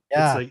it's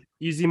like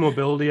easy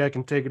mobility. I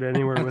can take it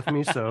anywhere with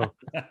me. So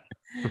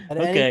at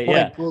any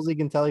point, Poolsy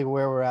can tell you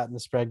where we're at in the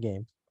spread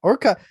game. Or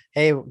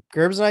hey,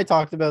 Gerbs and I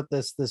talked about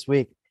this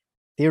week.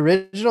 The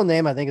original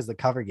name, I think, is the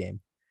cover game.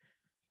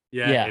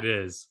 Yeah. It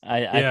is.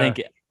 I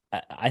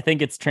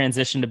think it's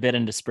transitioned a bit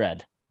into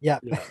spread. Yeah.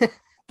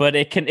 but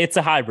it's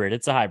a hybrid.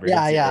 It's a hybrid.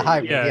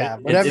 Hybrid. Yeah,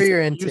 whatever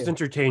you're into. Used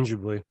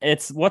interchangeably.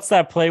 It's what's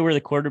that play where the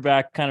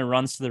quarterback kind of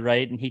runs to the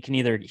right and he can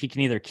either keep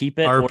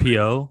it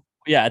RPO.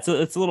 It's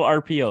a little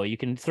RPO. You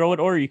can throw it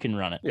or you can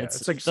run it. Yeah,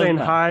 it's like saying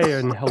hi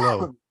and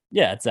hello.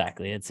 Yeah,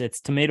 exactly. It's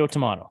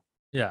tomato.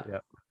 Yeah.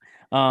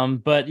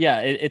 But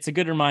yeah, it's a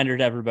good reminder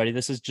to everybody.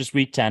 This is just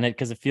week 10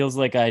 because it feels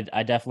like I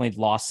definitely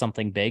lost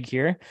something big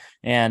here,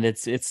 and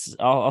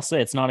I'll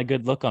say it's not a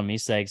good look on me,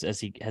 Segs, as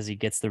he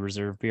gets the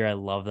reserve beer. I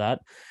love that.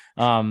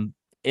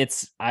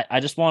 I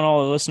just want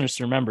all the listeners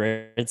to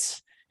remember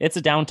it's a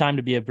downtime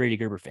to be a Brady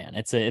Gerber fan.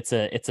 It's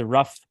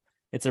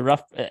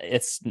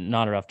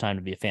not a rough time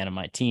to be a fan of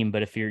my team,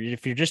 but if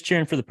you're just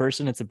cheering for the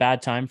person, it's a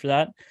bad time for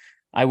that.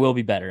 I will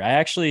be better.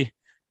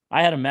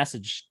 I had a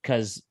message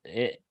because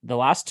the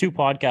last 2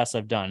 podcasts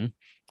I've done,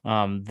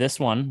 this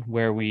one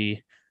where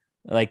we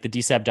like the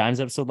DSAP Dimes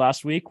episode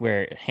last week,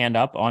 where hand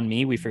up on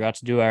me, we forgot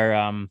to do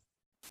our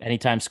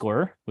anytime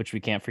scorer, which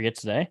we can't forget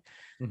today.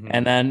 Mm-hmm.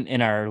 And then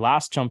in our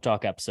last Chump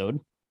Talk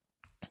episode,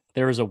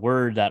 there was a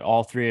word that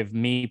all 3 of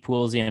me,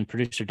 Poolsy, and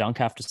producer Dunk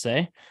have to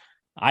say.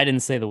 I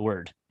didn't say the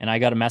word, and I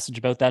got a message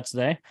about that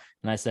today.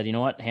 And I said, you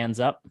know what? Hands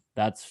up.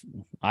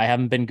 I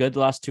haven't been good the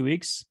last 2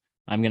 weeks.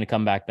 I'm going to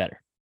come back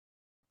better.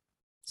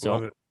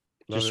 So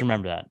just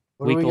remember that.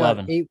 Week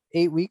 11.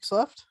 8 weeks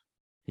left?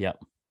 Yep.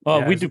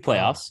 Oh, we do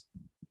playoffs.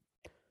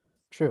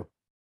 True.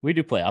 We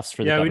do playoffs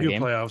for the cover game. Yeah, we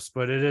do playoffs,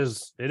 but it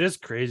is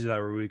crazy that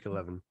we're week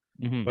 11.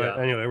 Mm-hmm. But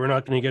anyway, we're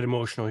not going to get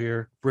emotional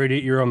here. Brady,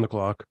 you're on the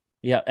clock.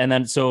 Yeah, and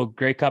then so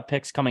Grey Cup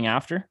picks coming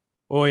after?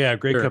 Oh, yeah,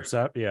 Grey Cup's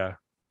up, yeah.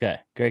 Okay,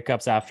 Grey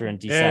Cup's after, and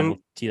D7 will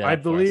tee that I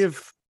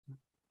believe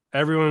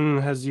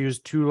everyone has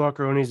used 2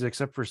 Lockeronis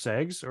except for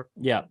Segs.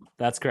 Yeah,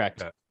 that's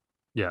correct.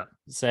 Yeah.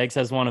 Segs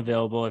has one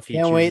available if he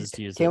chooses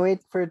to use it. Can't wait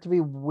for it to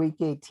be week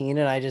 18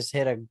 and I just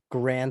hit a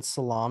grand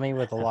salami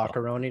with a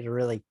Lockeroni to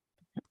really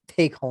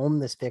take home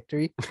this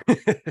victory.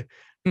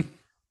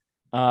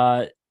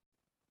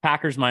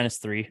 Packers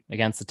 -3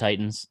 against the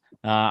Titans.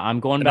 I'm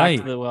going back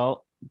to the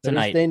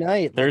tonight.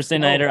 Thursday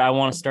nighter. I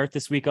want to start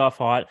this week off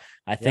hot.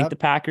 I think the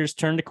Packers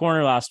turned a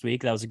corner last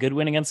week. That was a good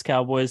win against the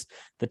Cowboys.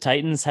 The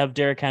Titans have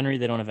Derrick Henry.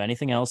 They don't have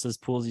anything else, as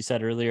Poolsy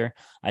said earlier.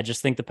 I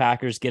just think the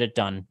Packers get it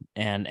done,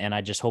 and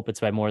I just hope it's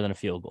by more than a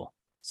field goal.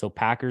 So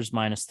Packers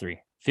 -3.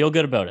 Feel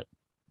good about it.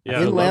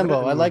 Yeah, in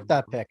Lambeau. I like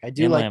that pick. I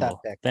do like that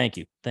pick. Thank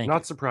you.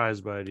 Not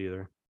surprised by it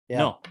either. Yeah.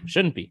 No,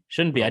 shouldn't be.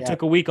 I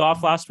took a week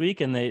off last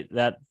week, and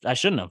I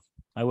shouldn't have.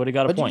 I would have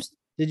got a point.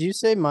 Did you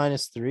say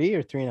 -3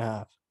 or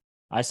 3.5?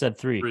 I said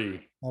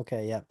 3.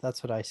 Okay, yeah,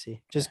 that's what I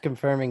see. Just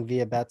confirming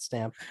via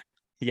BetStamp.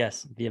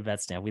 Yes, via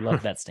BetStamp. We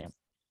love BetStamp.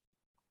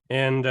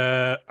 And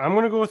I'm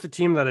going to go with a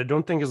team that I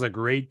don't think is a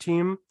great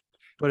team,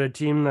 but a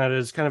team that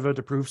is kind of out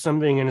to prove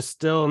something and is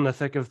still in the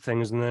thick of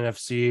things in the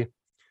NFC.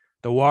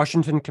 The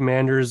Washington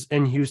Commanders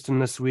in Houston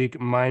this week,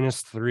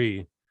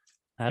 -3.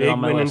 Big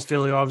win in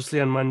Philly, obviously,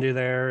 on Monday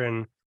there.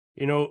 And,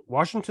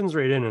 Washington's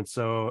right in it,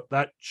 so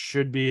that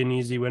should be an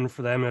easy win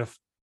for them if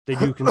they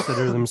do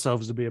consider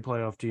themselves to be a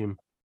playoff team.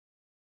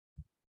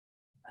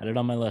 Had it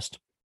on my list.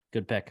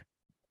 Good pick.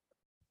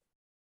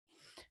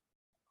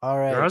 All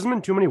right. There hasn't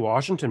been too many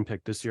Washington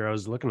picked this year. I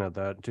was looking at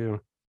that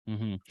too.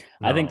 Mm-hmm.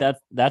 No. I think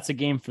that's a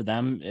game for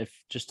them. If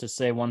just to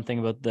say one thing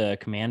about the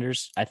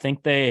Commanders, I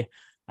think the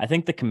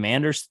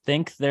Commanders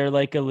think they're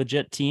like a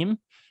legit team,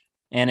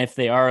 and if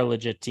they are a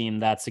legit team,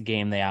 that's a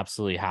game they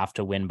absolutely have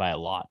to win by a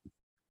lot.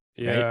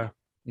 Yeah, right?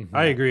 Mm-hmm.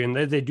 I agree, and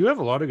they do have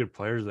a lot of good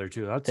players there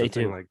too. That's the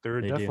thing. Like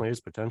there definitely is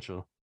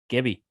potential.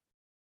 Gibby.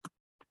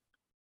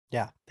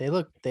 Yeah, they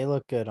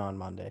look good on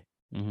Monday.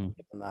 Mm-hmm.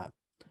 Given that.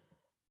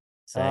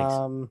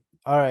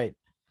 All right.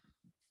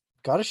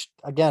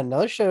 Again,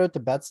 another shout out to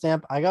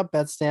BetStamp. I got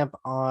BetStamp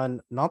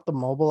on not the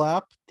mobile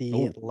app,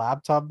 the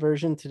laptop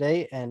version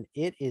today, and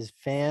it is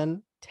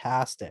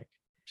fantastic.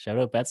 Shout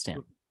out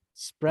BetStamp.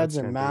 Spreads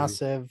are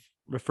massive.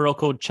 Referral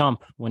code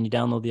CHUMP when you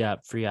download the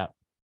app, free app.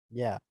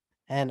 Yeah.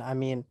 And I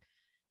mean,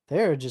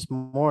 there are just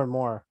more and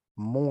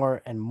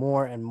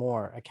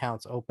more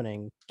accounts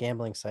opening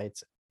gambling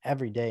sites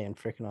every day in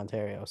freaking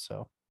Ontario.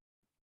 So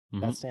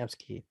BetStamp's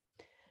key.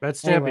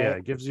 BetStamp,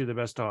 it gives you the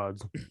best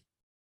odds.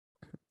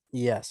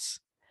 Yes.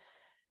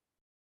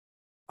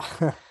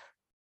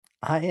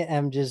 I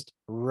am just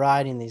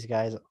riding these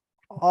guys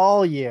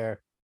all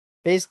year.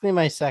 Basically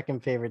my second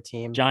favorite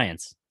team.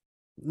 Giants.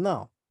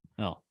 No.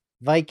 Oh.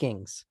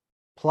 Vikings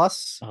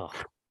plus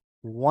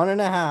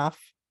 1.5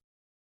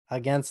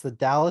 against the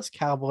Dallas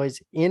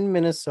Cowboys in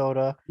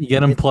Minnesota. You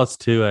get them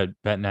 +2 at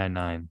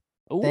Bet99.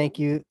 Thank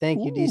you,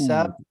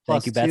 DSAP.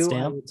 Thank you,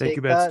 BetStamp. Thank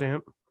you,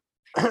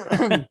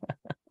 BetStamp.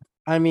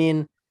 I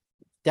mean,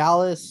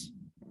 Dallas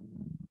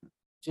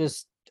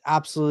just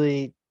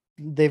absolutely,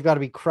 they've got to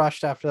be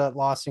crushed after that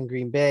loss in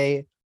Green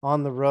Bay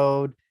on the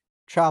road,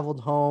 traveled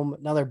home.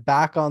 Now they're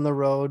back on the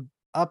road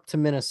up to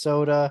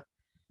Minnesota.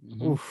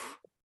 Mm-hmm. Oof.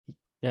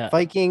 Yeah.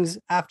 Vikings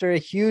after a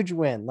huge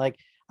win. Like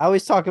I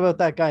always talk about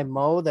that guy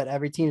Mo that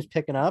every team's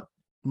picking up.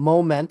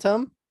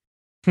 Momentum.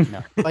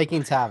 No.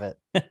 Vikings have it.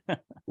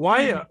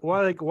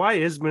 Why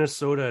is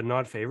Minnesota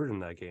not favored in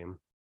that game?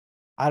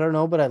 I don't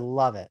know, but I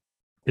love it.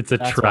 It's a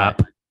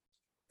trap.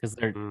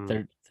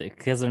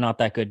 Because they're not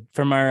that good.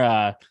 From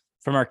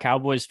our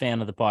Cowboys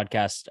fan of the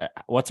podcast,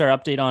 what's our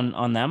update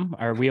on them?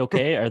 Are we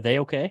okay? Are they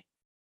okay?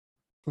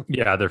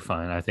 Yeah, they're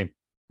fine. I think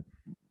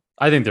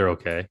they're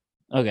okay.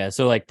 Okay,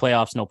 so like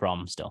playoffs, no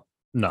problem still.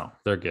 No,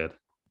 they're good.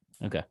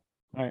 Okay.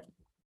 All right.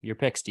 Your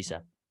picks,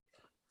 DSAP.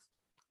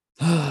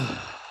 I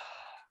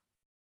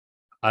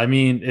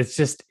mean, it's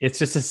just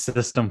a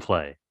system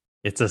play.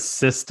 It's a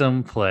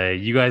system play.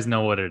 You guys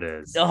know what it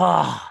is.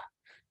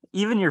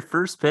 Even your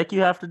first pick,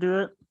 you have to do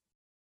it?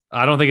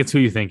 I don't think it's who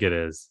you think it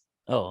is.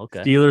 Oh, okay.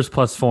 Steelers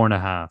plus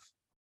 4.5.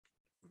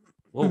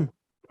 Whoa.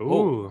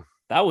 Ooh.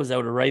 That was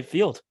out of right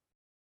field.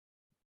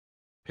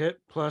 Pitt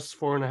plus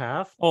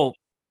 4.5. Oh,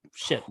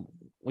 shit.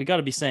 We got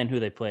to be saying who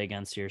they play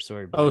against here.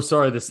 Sorry. Oh,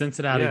 sorry. The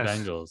Cincinnati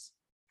Bengals.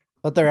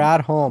 But they're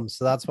at home,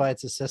 so that's why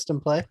it's a system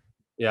play.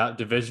 Yeah,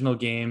 divisional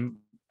game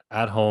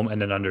at home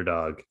and an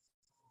underdog.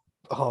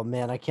 Oh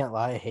man, I can't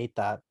lie. I hate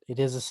that. It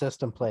is a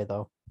system play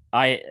though.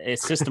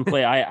 It's system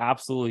play. I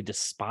absolutely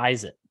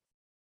despise it.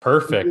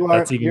 Perfect.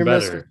 That's even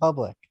better. Mr.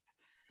 Public.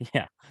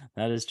 Yeah,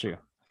 that is true.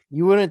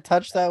 You wouldn't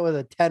touch that with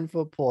a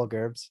 10-foot pole,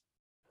 Gerbs.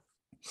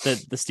 The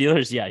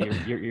Steelers, yeah,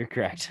 you're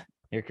correct.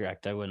 You're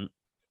correct. I wouldn't.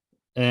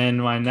 And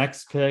my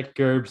next pick,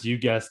 Gerbs, you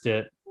guessed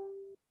it.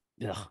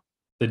 Ugh.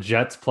 The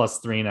Jets plus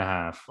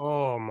 3.5.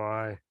 Oh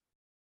my.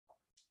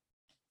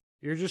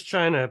 You're just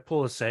trying to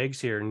pull a Sags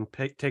here and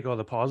take all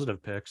the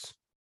positive picks.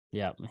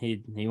 Yeah,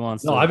 he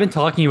wants. No, I've been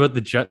talking about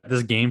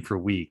this game for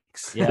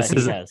weeks. Yeah,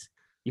 he has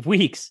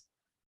weeks.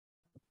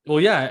 Well,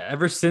 yeah,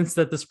 ever since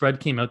that the spread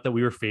came out that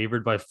we were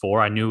favored by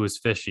 4, I knew it was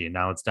fishy, and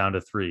now it's down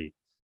to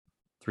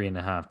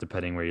 3.5,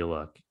 depending where you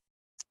look.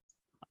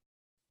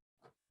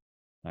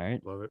 All right,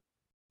 love it.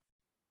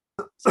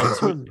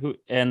 Segs,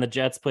 and the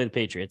Jets play the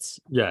Patriots.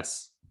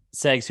 Yes.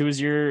 Segs, who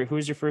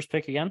was your first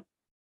pick again?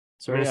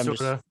 Sorry,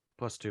 Minnesota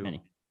plus 2.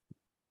 Minnie.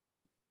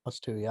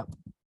 +2, yep.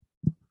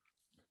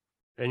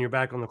 And you're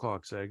back on the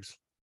clock, Segs.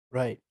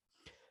 Right.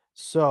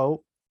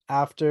 So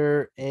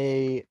after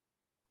a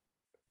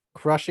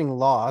crushing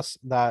loss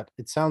that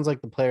it sounds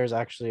like the players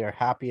actually are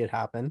happy it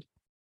happened,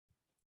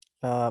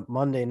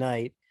 Monday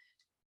night,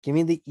 give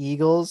me the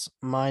Eagles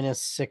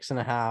minus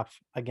 6.5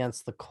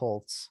 against the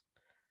Colts.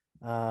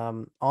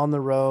 On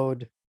the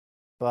road,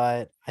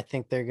 but I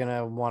think they're going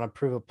to want to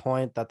prove a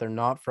point that they're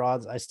not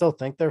frauds. I still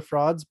think they're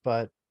frauds,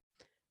 but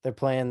they're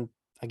playing,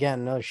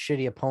 again, another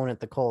shitty opponent,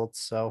 the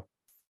Colts. So,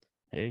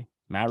 hey,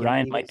 Matt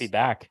Ryan might be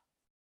back.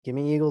 Give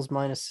me Eagles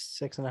minus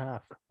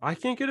 6.5. I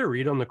can't get a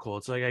read on the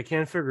Colts. Like, I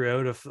can't figure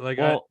out if, like,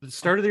 at the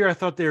start of the year, I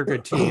thought they were a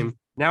good team.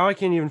 Now I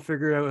can't even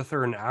figure out if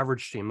they're an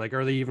average team. Like,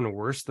 are they even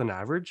worse than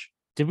average?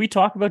 Did we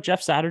talk about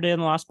Jeff Saturday in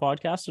the last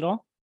podcast at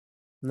all?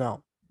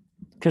 No.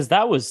 Because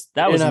that was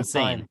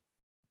insane.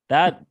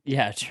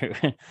 Yeah, true.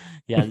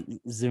 Yeah,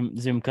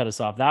 Zoom cut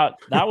us off.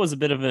 That was a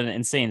bit of an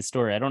insane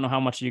story. I don't know how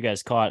much you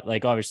guys caught.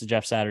 Like, obviously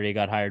Jeff Saturday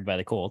got hired by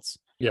the Colts.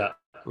 Yeah.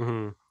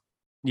 Mm-hmm.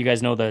 You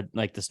guys know the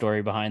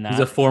story behind that. He's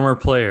a former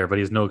player, but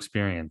he has no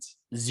experience.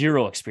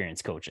 Zero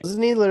experience coaching.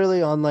 Wasn't he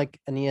literally on like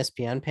an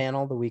ESPN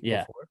panel the week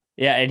before?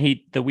 Yeah, and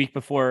the week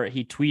before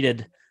he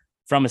tweeted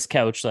from his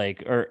couch,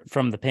 like, or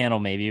from the panel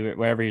maybe,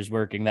 wherever he was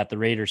working, that the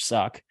Raiders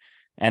suck.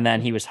 And then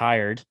he was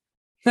hired.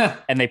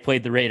 And they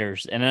played the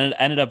Raiders and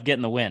ended up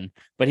getting the win.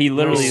 But he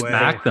literally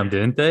smacked them,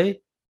 didn't they?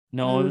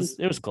 No, it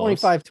was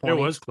close. 25-20. It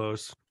was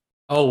close.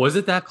 Oh, was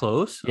it that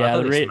close? Yeah,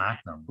 the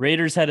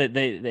Raiders had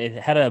they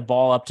had a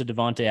ball up to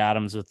Devontae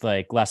Adams with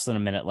like less than a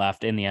minute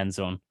left in the end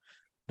zone.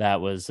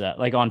 That was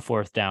like on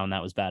 4th down.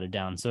 That was batted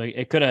down. So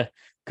it could have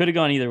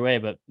gone either way.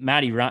 But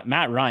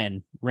Matt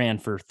Ryan ran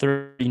for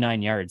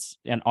 39 yards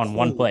and on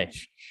one play.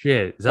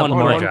 Shit, is that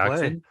Lamar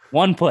Jackson?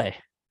 One play.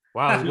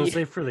 Wow, I was gonna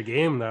say for the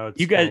game though,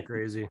 it's kind of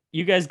crazy.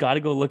 You guys got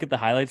to go look at the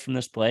highlights from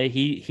this play.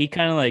 He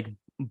kind of like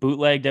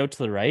bootlegged out to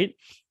the right,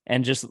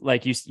 and just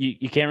like you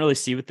can't really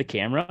see with the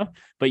camera,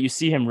 but you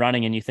see him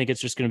running, and you think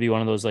it's just going to be one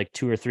of those like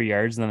 2 or 3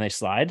 yards, and then they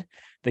slide.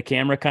 The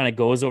camera kind of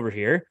goes over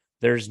here.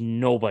 There's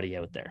nobody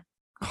out there.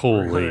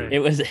 Holy! It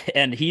was,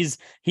 and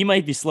he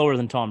might be slower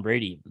than Tom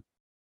Brady.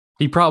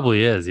 He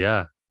probably is.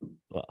 Yeah.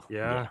 Well,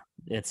 yeah.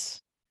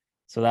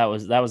 So that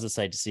was a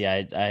sight to see.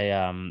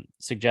 I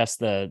suggest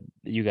that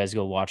you guys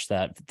go watch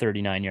that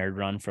 39-yard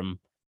run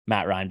from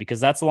Matt Ryan, because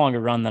that's a longer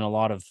run than a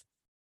lot of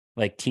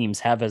like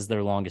teams have as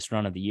their longest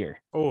run of the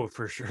year. Oh,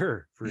 for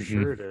sure. For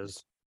sure it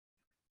is.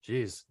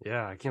 Jeez.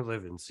 Yeah. I can't believe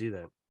I didn't see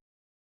that.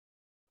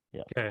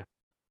 Yeah. Okay.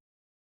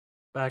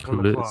 Back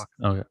on the clock.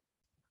 Okay.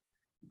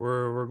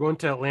 We're going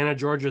to Atlanta,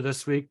 Georgia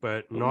this week,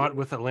 but not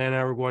with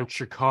Atlanta. We're going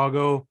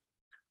Chicago.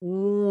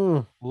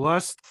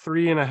 Plus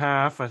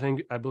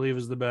 3.5, I believe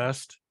is the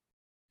best.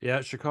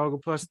 Yeah, Chicago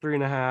plus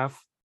 3.5.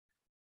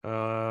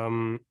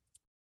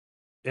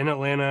 In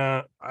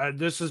Atlanta,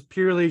 this is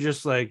purely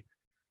just like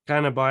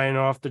kind of buying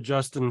off the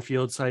Justin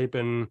Fields hype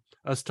and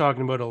us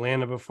talking about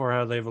Atlanta before,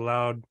 how they've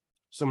allowed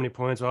so many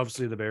points.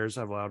 Obviously, the Bears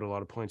have allowed a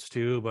lot of points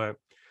too, but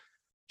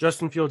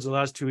Justin Fields the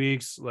last 2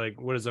 weeks, like,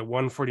 what is it,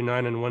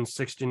 149 and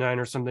 169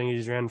 or something?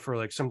 He's ran for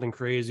like something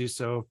crazy.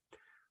 So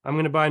I'm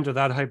going to buy into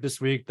that hype this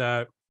week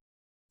that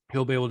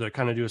he'll be able to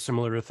kind of do a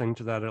similar thing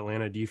to that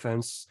Atlanta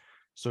defense.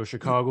 So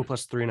Chicago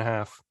plus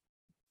 3.5.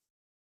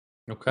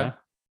 Okay.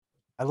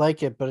 I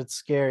like it, but it's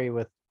scary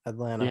with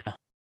Atlanta. Yeah.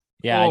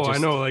 Yeah. I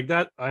know. Like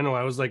that. I know.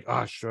 I was like,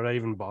 should I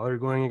even bother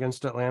going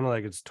against Atlanta?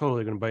 Like, it's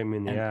totally going to bite me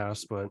in the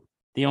ass. But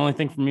the only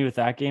thing for me with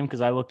that game,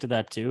 because I looked at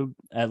that too,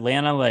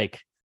 Atlanta,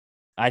 like,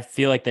 I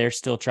feel like they're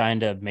still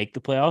trying to make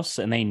the playoffs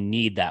and they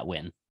need that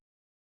win.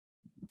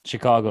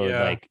 Chicago,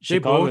 they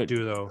both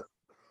do though.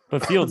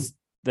 But Fields,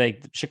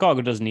 like,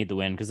 Chicago doesn't need the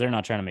win because they're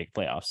not trying to make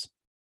playoffs.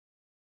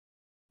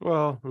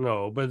 Well,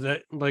 no, but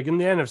that, like, in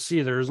the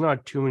NFC, there's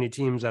not too many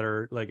teams that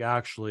are like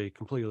actually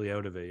completely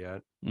out of it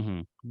yet.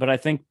 Mm-hmm. But I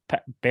think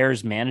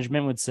Bears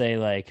management would say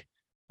like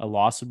a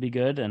loss would be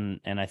good,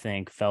 and I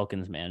think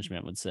Falcons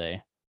management would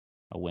say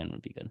a win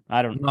would be good.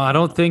 I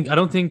don't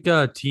think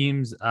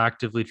teams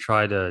actively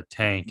try to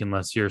tank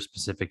unless you're a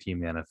specific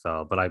team in the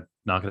NFL. But I'm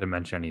not going to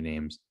mention any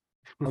names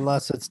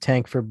unless it's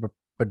tank for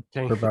Bedard.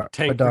 Tank for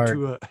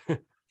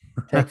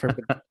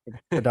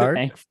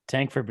Bedard.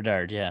 Tank for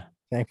Bedard. Yeah.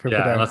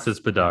 Bedard. Unless it's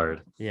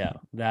Bedard. Yeah,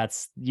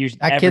 that's usually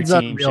that kid's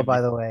unreal.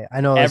 By the way,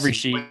 I know every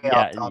sheet.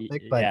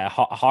 Topic, but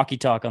hockey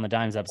talk on the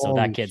Dimes episode.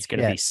 That kid's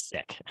gonna be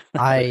sick.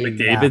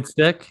 McDavid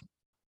sick.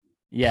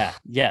 Yeah.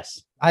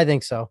 Yes. I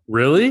think so.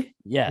 Really?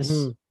 Yes.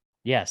 Mm-hmm.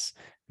 Yes.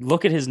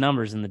 Look at his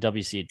numbers in the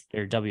WC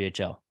or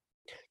WHL.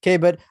 Okay,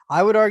 but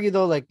I would argue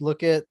though, like,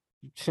 look at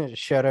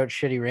shout out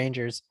shitty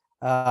Rangers.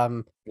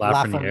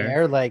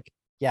 Lafreniere, like,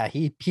 yeah,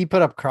 he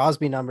put up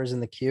Crosby numbers in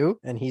the queue,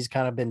 and he's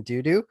kind of been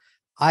doo-doo.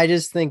 I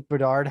just think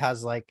Bedard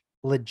has like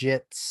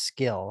legit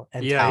skill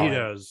and talent.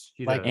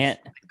 He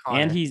does.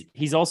 And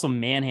he's also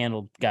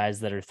manhandled guys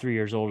that are 3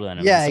 years older than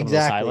him. Yeah, some exactly.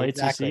 Of those highlights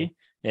exactly. You see,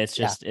 it's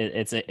just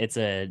it's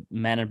a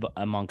man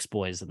amongst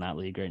boys in that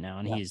league right now,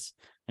 and he's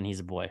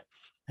a boy.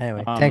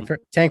 Anyway,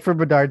 tank for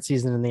Bedard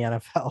season in the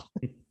NFL.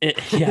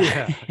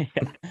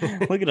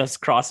 Look at us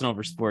crossing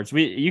over sports.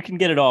 You can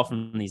get it all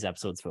from these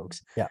episodes,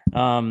 folks. Yeah.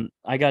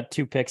 I got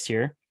 2 picks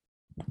here.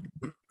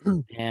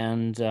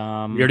 And you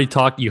already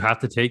talked. You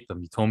have to take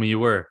them. You told me you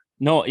were.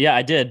 No, yeah,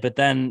 I did. But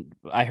then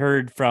I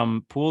heard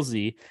from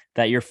Poolsy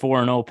that you're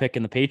 4-0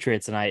 picking the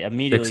Patriots, and I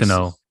immediately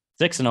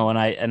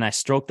 6-0, and I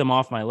stroked them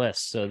off my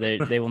list. So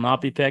they will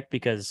not be picked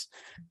because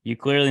you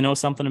clearly know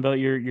something about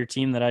your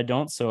team that I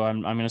don't. So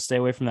I'm going to stay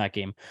away from that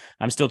game.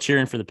 I'm still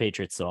cheering for the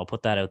Patriots, so I'll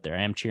put that out there.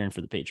 I am cheering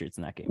for the Patriots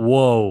in that game.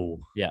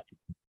 Whoa. Yeah,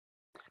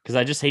 because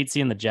I just hate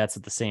seeing the Jets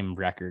at the same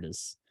record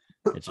as.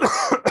 It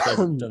just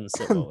doesn't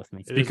sit well with me.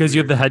 It's because you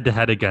have the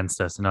head-to-head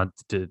against us and not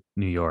to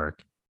New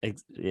York.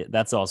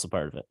 That's also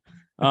part of it.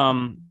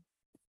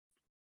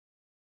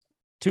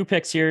 2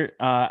 picks here.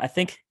 I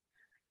think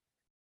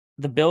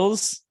the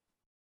Bills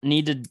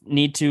need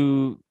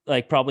to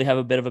like probably have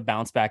a bit of a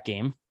bounce back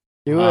game.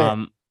 Do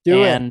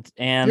it.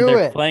 And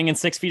they're playing in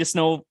 6 feet of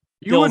snow.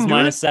 Bills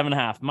minus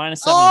 7.5.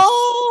 -7.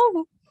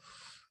 Oh!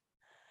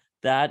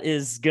 That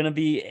is gonna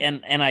be,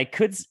 and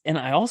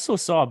I also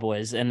saw,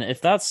 boys, and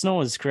if that snow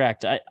is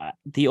correct,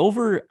 the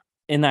over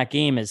in that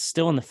game is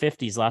still in the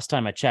 50s last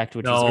time I checked,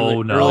 which was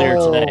earlier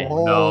today.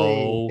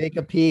 No, take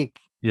a peek.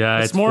 Yeah,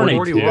 this morning.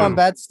 42 on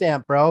bet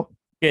stamp, bro.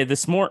 Okay,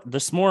 this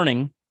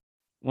morning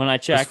when I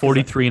checked,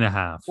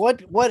 43.5.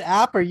 What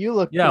app are you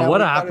looking at? Yeah,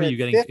 what app are you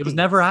getting? 50. It was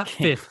never at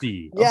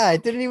 50. Yeah,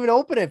 it didn't even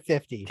open at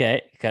 50.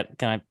 Okay,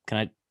 can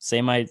I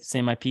say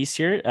my piece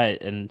here?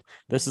 And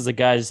this is a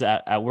guy's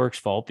at work's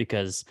fault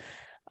because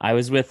I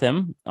was with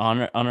him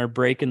on our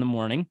break in the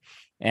morning,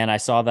 and I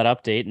saw that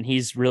update. And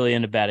he's really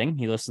into betting.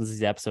 He listens to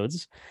these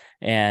episodes,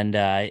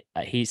 and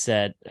he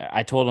said,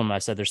 I told him, I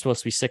said there's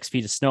supposed to be 6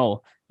 feet of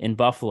snow in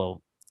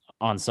Buffalo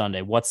on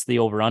Sunday. What's the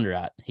over under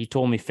at? He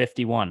told me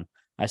 51.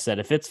 I said,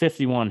 if it's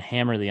 51,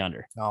 hammer the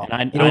under. Oh,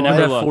 and I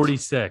never looked.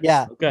 46.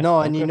 Yeah. Okay.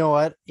 No, and you know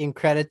what? In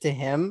credit to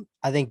him,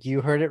 I think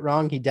you heard it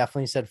wrong. He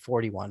definitely said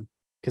 41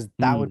 because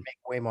that would make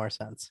way more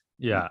sense.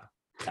 Yeah.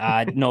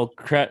 No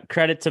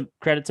credit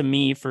to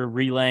me for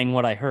relaying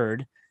what I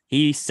heard.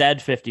 He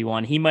said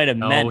 51. He might have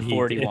meant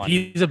 41. If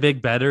he's a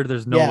big bettor,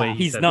 there's no way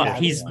he's not.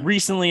 He's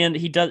recently in.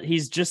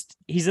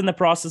 He's in the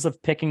process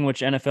of picking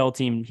which NFL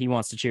team he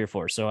wants to cheer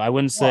for. So I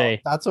wouldn't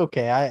say that's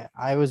okay.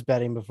 I was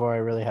betting before I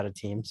really had a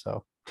team.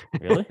 So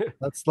really,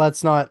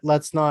 let's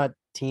not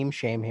team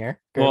shame here.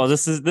 Well,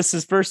 this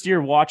is first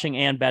year watching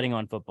and betting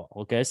on football.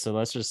 Okay, so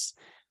let's just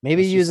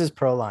maybe use his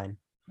pro line.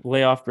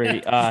 Lay off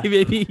Brady.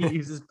 Maybe he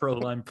uses Pro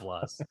Line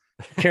Plus.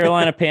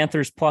 Carolina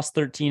Panthers plus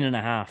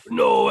 13.5.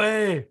 No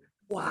way.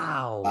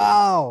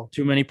 Wow.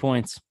 Too many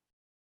points.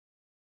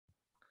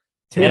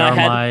 And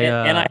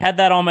I had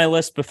that on my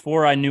list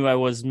before I knew I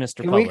was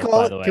Mr. Public,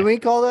 can we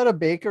call that a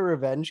Baker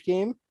revenge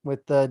game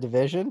with the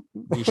division?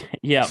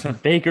 Yeah,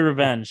 Baker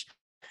revenge.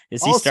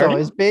 Is he also,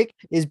 starting?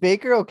 Is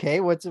Baker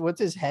okay? What's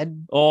his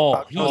head?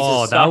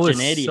 That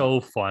was so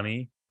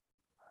funny.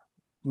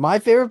 My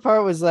favorite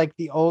part was like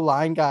the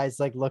O-line guys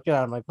like looking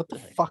at him like, what the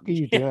fuck are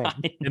you doing?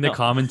 And the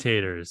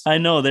commentators. I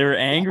know, they were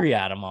angry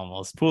at him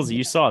almost. Poolsy,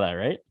 you saw that,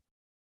 right?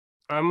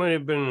 I might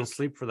have been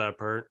asleep for that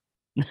part.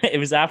 It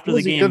was after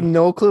the game. You have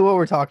no clue what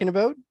we're talking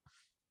about?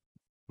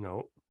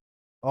 No.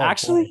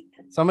 Actually,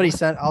 Somebody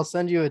sent. I'll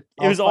send you it.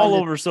 It was all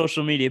over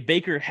social media.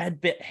 Baker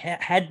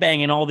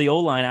headbanging all the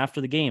O-line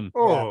after the game.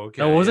 Oh,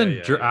 okay. No, it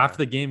wasn't after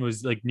the game. It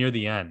was like near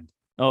the end.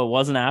 Oh, it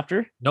wasn't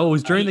after? No, it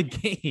was during the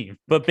game.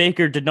 But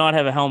Baker did not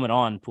have a helmet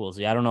on,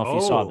 Poolsy. I don't know if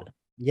you saw that.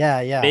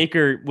 Yeah.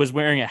 Baker was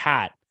wearing a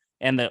hat,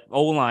 and the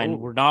O-line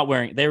were not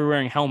wearing. They were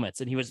wearing helmets,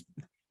 and he was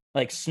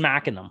like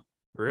smacking them.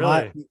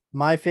 Really?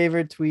 My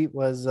favorite tweet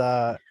was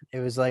it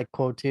was like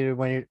quoted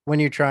when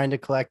you're trying to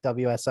collect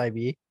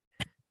WSIB.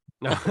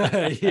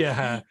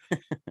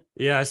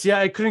 Yeah. See,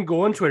 I couldn't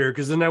go on Twitter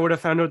because then I would have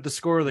found out the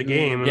score of the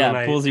game. And Yeah,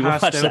 Poolsy,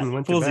 watch that.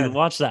 Poolsy,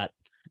 watch that.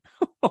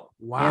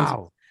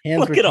 Wow. Hands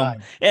Look at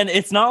him. And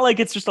it's not like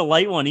it's just a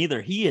light one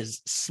either. He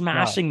is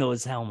smashing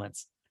those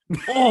helmets.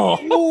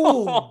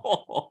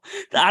 Oh,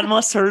 that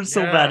must hurt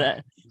so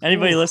bad.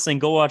 Anybody listening,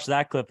 go watch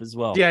that clip as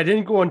well. Yeah, I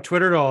didn't go on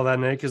Twitter all that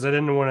night because I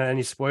didn't want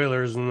any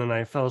spoilers, and then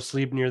I fell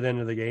asleep near the end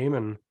of the game.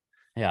 And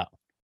it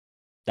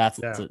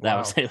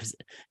was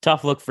a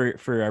tough look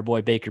for our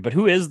boy Baker. But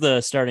who is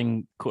the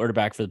starting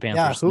quarterback for the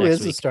Panthers? Yeah, who is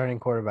the starting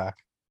quarterback?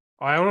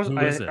 I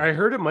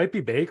heard it might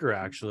be Baker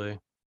actually.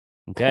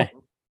 Okay,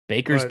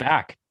 Baker's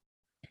back.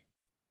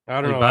 I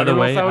don't know. By the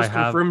way, if that was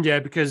confirmed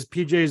yet because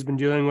PJ has been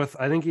dealing with.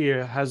 I think he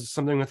has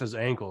something with his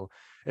ankle.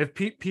 If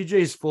PJ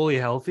is fully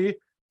healthy,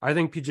 I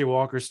think PJ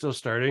Walker's still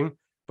starting,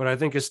 but I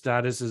think his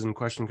status is in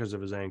question because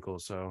of his ankle.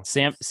 So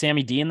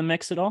Sammy D in the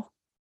mix at all?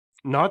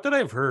 Not that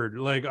I've heard.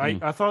 Like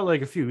I thought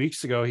like a few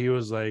weeks ago he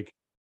was like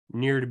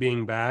near to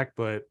being back,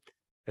 but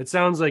it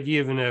sounds like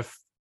even if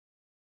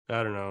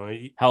I don't know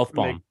health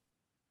bomb.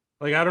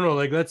 Like I don't know.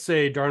 Like let's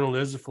say Darnold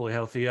is fully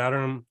healthy. I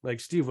don't like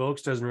Steve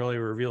Wilkes doesn't really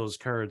reveal his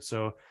cards,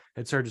 so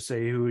it's hard to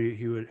say who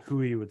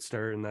he would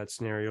start in that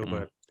scenario.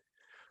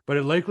 But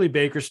it likely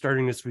Baker's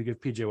starting this week if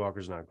PJ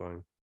Walker's not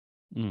going.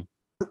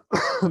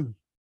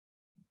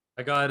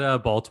 I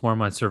got Baltimore on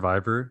my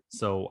Survivor,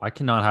 so I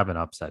cannot have an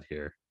upset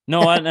here.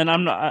 No, and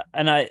I'm not,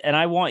 and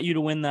I want you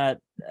to win that.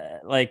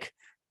 Like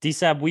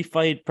DSAB, we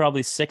fight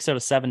probably 6 out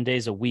of 7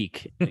 days a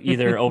week,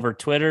 either over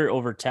Twitter,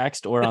 over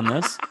text, or on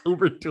this.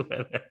 Over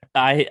Twitter.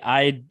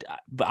 I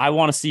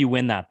want to see you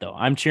win that though.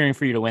 I'm cheering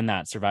for you to win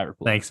that Survivor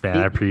pool. Thanks, man.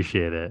 I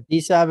appreciate it.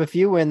 DSAB, if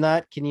you win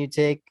that, can you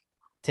take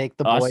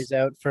the boys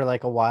out for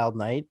like a wild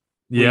night?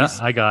 Please? Yeah,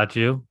 I got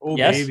you. Oh,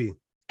 yes? Baby.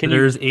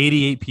 There's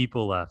 88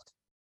 people left.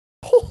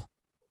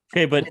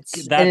 Okay, but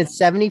it's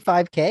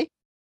 75K?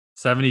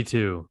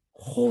 72.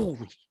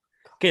 Holy.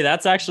 Okay,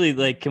 that's actually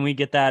like, can we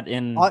get that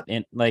in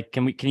like,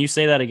 can you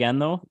say that again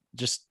though?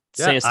 Just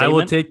say a statement. I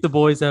will take the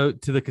boys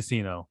out to the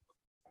casino.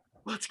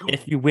 Let's go.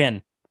 If you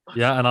win.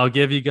 Yeah, and I'll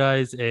give you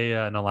guys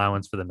an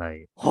allowance for the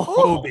night.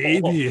 Oh,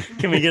 baby.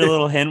 Can we get a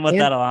little hint what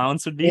that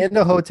allowance would be? And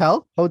the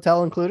hotel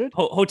included?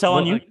 Hotel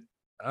on you?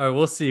 All right,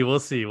 we'll see.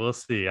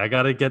 I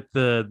got to get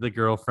the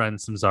girlfriend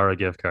some Zara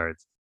gift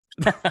cards.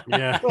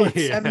 Yeah. Oh, it's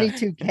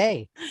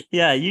 72K.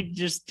 Yeah, you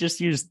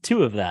just use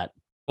 2 of that.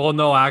 Well,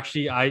 no,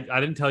 actually, I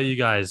didn't tell you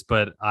guys,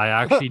 but I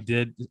actually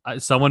did.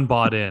 Someone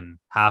bought in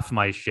half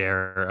my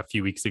share a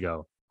few weeks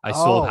ago. I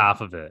sold half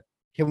of it.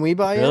 Can we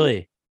buy it?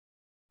 Really?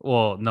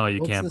 Well, no,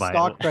 you can't buy it.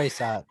 What's the stock price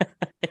at?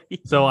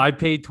 So I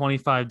paid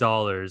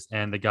 $25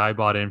 and the guy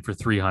bought in for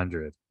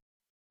 $300.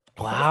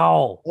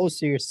 Wow. Oh,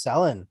 so you're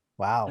selling.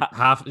 Wow.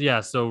 Half.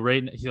 Yeah. So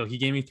he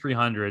gave me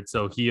 300.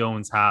 So he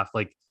owns half.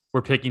 Like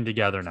we're picking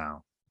together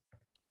now.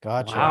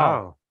 Gotcha.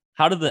 Wow.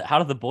 How do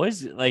the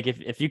boys like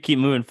if you keep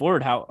moving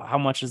forward, how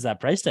much is that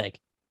price tag?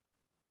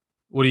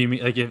 What do you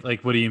mean?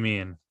 What do you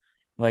mean?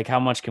 Like how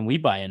much can we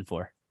buy in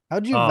for?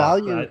 How'd you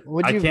value?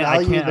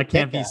 I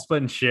can't be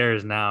splitting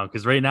shares now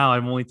because right now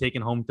I'm only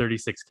taking home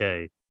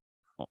 36K.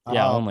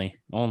 Yeah,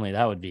 only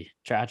that would be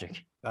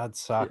tragic. That'd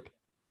suck.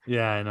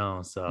 Yeah, I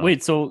know. So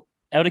wait, so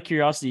out of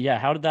curiosity,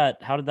 how did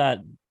that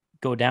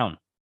go down?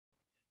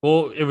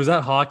 Well, it was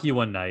at hockey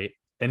one night,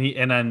 and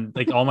then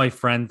like all my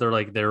friends, they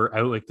were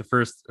out like the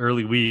first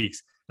early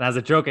weeks, and as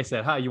a joke, I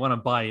said, "Hi, you want to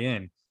buy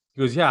in?"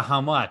 He goes, "Yeah, how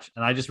much?"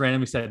 And I just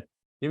randomly said,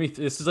 "Give me."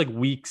 This is like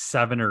week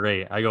 7 or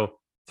 8. I go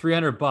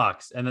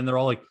 $300, and then they're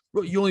all like,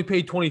 "You only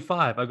paid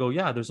 25." I go,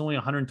 "Yeah, there's only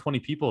 120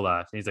 people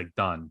left." And he's like,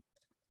 "Done."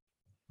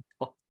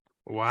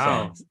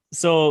 Wow.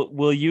 So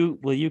will you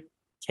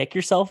kick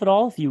yourself at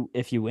all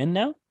if you win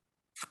now?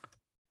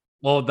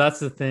 Well, that's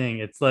the thing.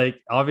 It's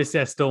like obviously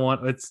I still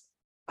want.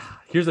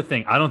 Here's the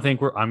thing. I don't think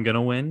I'm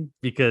gonna win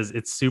because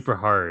it's super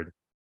hard.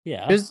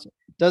 Yeah.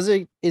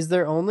 Is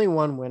there only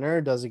one winner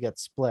or does it get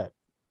split?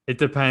 It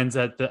depends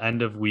at the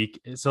end of week.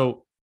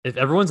 So if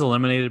everyone's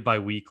eliminated by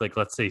week, like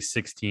let's say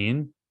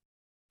 16,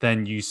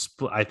 then you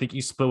split. I think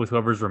you split with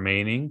whoever's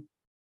remaining.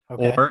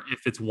 Okay. Or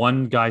if it's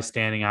one guy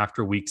standing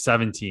after week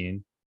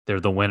 17, they're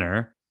the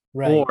winner.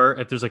 Right. Or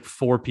if there's like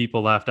 4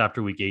 people left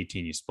after week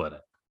 18, you split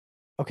it.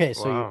 Okay,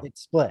 so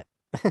it's split.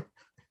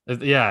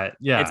 Yeah,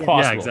 it's possible.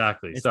 Yeah,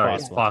 exactly. It's possible.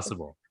 It's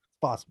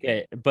possible.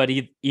 Okay, but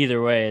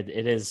either way,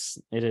 it is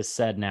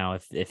said now.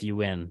 If you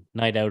win,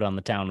 night out on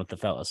the town with the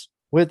fellas.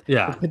 With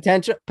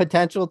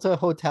potential to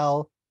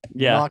hotel.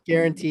 Yeah, not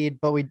guaranteed,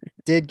 but we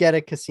did get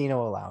a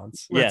casino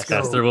allowance. Yes,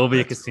 there will be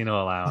a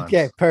casino allowance.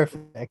 Okay,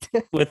 perfect.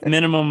 With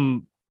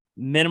minimum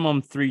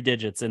minimum 3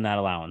 digits in that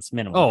allowance.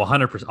 Minimum. Oh,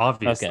 100%.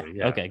 Obviously. Okay.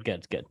 Yeah. Okay.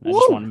 Good. I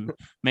just want to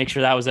make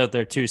sure that was out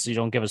there too, so you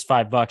don't give us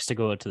 $5 to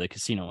go to the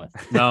casino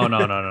with.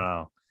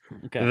 No.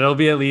 Okay. There'll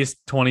be at least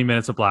 20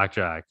 minutes of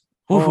blackjack.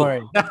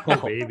 Oh,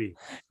 baby.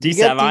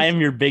 DSAB, I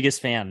am your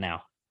biggest fan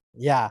now.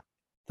 Yeah.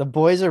 The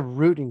boys are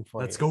rooting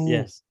for Let's you. go.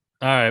 Yes.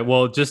 All right.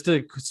 Well, just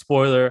a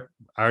spoiler.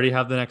 I already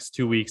have the next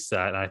 2 weeks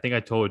set, and I think I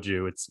told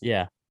you it's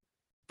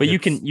But you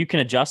can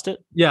adjust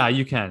it. Yeah,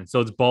 you can. So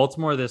it's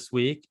Baltimore this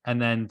week,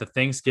 and then the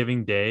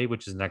Thanksgiving Day,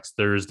 which is next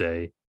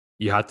Thursday,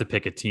 you have to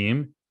pick a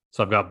team.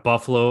 So I've got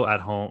Buffalo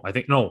at home.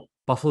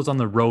 Buffalo's on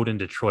the road in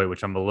Detroit,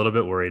 which I'm a little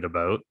bit worried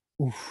about.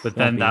 Oof, but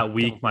then that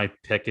week, my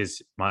pick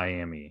is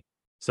Miami.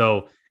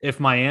 So if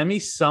Miami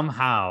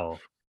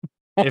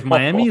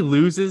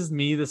loses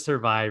me the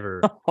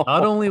Survivor,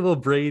 not only will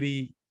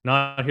Brady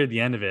not hear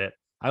the end of it,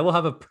 I will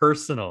have a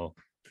personal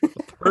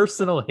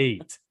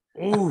hate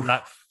for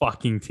that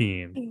fucking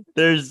team.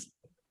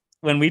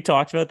 When we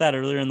talked about that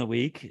earlier in the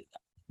week,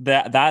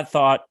 that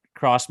thought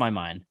crossed my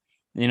mind.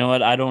 You know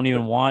what? I don't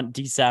even want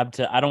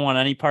DSAB I don't want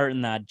any part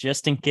in that,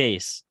 just in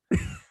case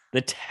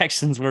the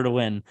Texans were to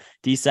win.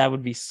 DSAB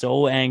would be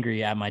so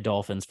angry at my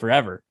Dolphins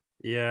forever.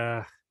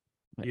 Yeah.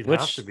 You'd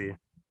have to be.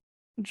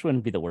 Which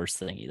wouldn't be the worst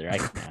thing either. I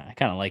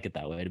kind of like it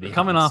that way. To be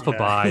coming off a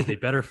bye,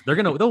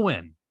 they'll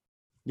win.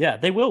 Yeah,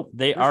 they will.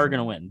 They are going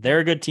to win. They're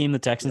a good team. The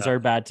Texans are a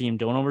bad team.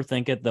 Don't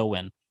overthink it. They'll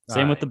win.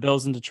 Same with the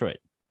Bills in Detroit.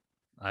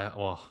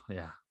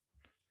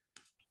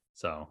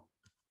 So,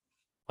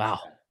 wow,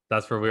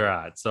 that's where we're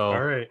at. So,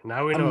 all right,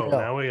 now we know.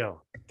 Now we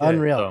know. Okay.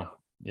 Unreal.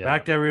 So,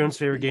 back to everyone's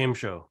favorite game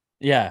show.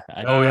 Yeah.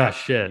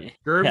 Shit.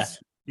 Gerbs,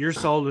 you're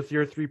solid with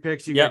your 3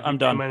 picks. I'm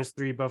done.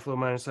 -3, Buffalo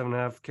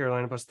 -7.5,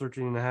 Carolina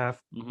 +13.5.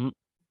 Mm-hmm.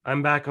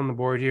 I'm back on the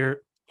board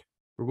here.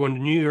 We're going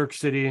to New York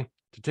City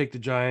to take the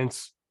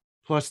Giants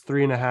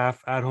 +3.5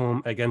 at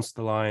home against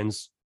the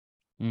Lions.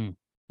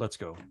 Let's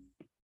go.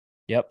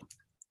 Yep.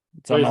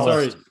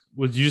 Sorry,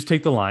 would you just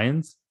take the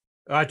Lions?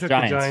 I took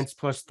the Giants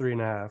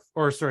 +3.5,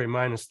 or sorry,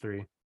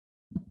 -3.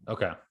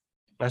 Okay.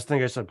 I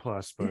think I said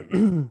plus, but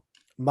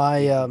my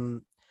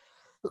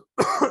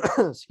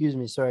excuse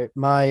me, sorry.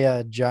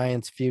 My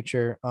Giants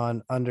future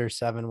on under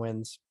 7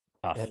 wins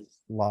is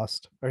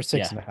lost, or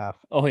 6.5.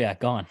 Oh yeah,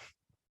 gone.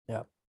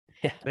 Yeah.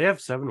 Yeah. They have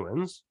 7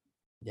 wins.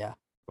 Yeah.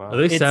 Wow. Are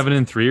they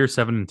 7-3 or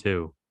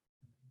 7-2?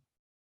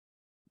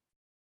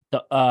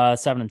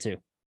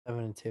 7-2.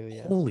 7-2.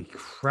 Yeah. Holy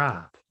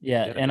crap.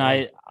 Yeah, and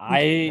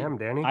Damn,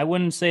 Danny. I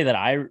wouldn't say that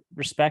I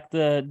respect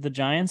the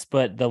Giants,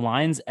 but the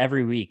lines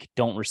every week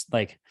don't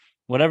like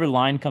whatever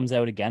line comes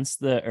out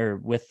against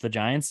with the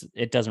Giants,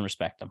 it doesn't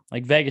respect them.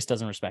 Like Vegas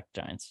doesn't respect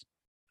the Giants.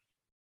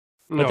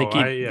 But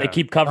they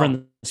keep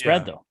covering the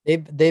spread though.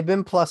 They've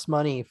been plus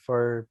money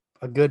for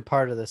a good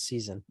part of the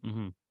season.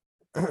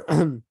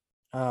 Mm-hmm.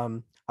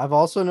 I've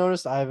also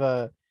noticed I have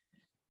a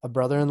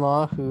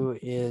brother-in-law who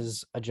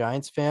is a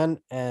Giants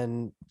fan,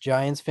 and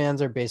Giants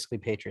fans are basically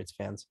Patriots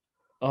fans.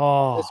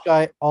 Oh,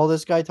 all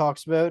this guy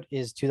talks about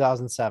is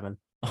 2007.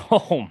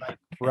 Oh my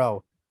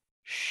bro,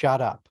 shut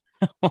up.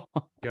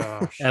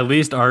 Gosh. At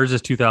least ours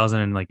is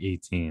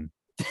 2018.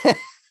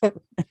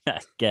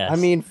 I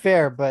mean,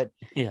 fair, but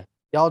yeah,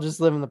 y'all just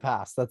live in the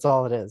past. That's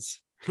all it is.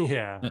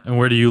 Yeah. And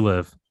where do you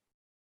live?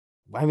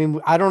 I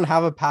mean, I don't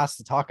have a past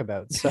to talk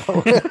about, so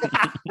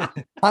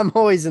I'm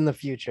always in the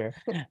future.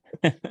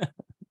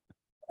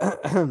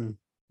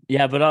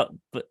 Yeah, but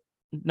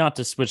not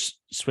to switch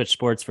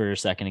sports for a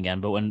second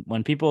again, but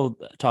when people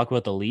talk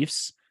about the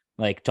Leafs,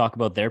 like talk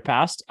about their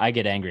past, I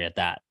get angry at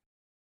that.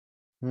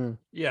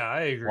 Yeah,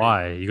 I agree.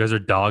 Why? You guys are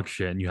dog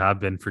shit, and you have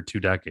been for 2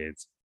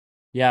 decades.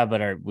 Yeah,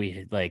 but are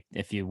we like,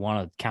 if you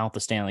want to count the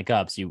Stanley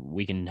Cups,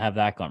 we can have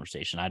that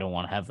conversation. I don't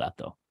want to have that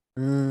though.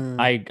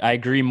 I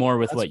agree more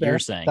with what you're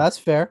saying. That's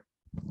fair.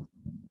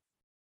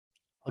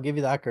 I'll give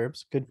you that,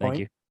 Gerbs. Good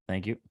point.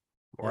 Thank you.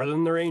 More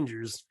than the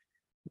Rangers.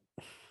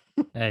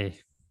 Hey,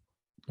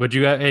 but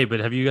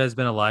have you guys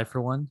been alive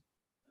for one?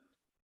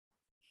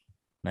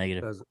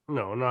 Negative.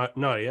 No, not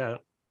yet.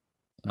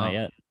 Not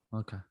yet.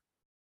 Okay.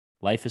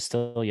 Life is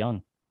still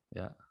young.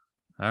 Yeah.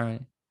 All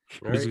right.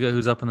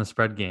 Who's up in the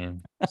spread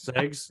game?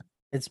 Segs.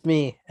 It's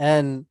me.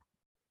 And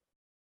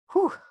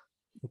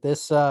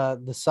this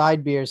the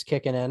side beer's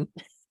kicking in.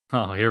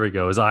 Oh, here we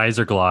go. His eyes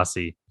are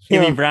glossy.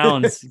 Give me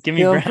Browns. Give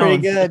me Browns. Pretty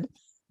good.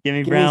 Give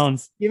me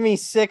Browns. Give me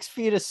 6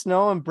 feet of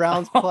snow and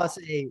Browns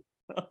 +8.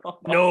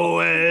 No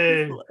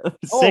way.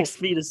 6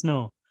 feet of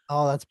snow.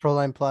 Oh, that's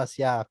Proline Plus.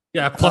 Yeah.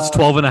 Yeah, plus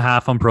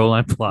 12.5 on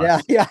Proline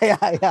Plus. Yeah.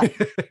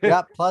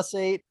 Yeah,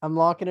 +8. I'm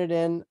locking it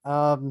in.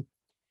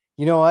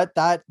 You know what?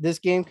 This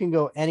game can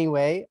go any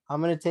way. I'm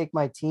gonna take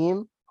my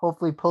team,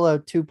 hopefully pull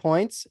out 2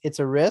 points. It's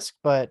a risk,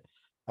 but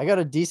I got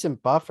a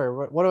decent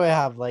buffer. What do I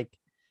have? Like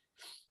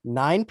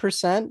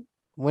 9%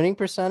 winning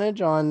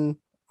percentage on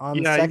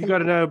yeah, you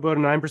got about a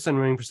 9%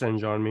 winning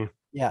percentage on me.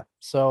 Yeah.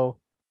 So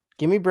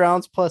give me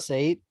Browns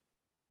 +8.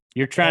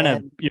 You're trying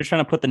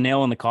to put the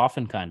nail in the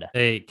coffin, kind of.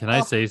 Hey, can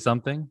I say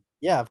something?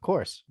 Yeah, of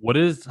course. What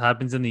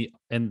happens and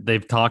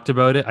they've talked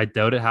about it. I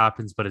doubt it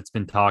happens, but it's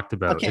been talked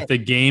about. Okay. If the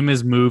game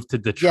is moved to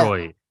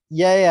Detroit,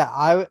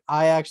 I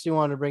actually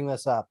wanted to bring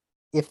this up.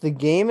 If the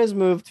game is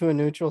moved to a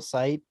neutral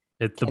site,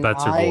 the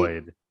bets are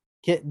void.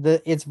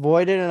 It's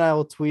voided, and I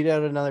will tweet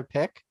out another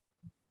pick.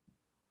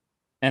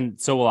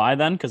 And so will I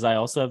then, because I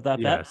also have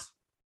that bet.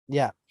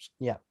 Yeah.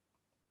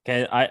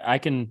 Okay,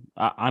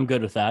 I'm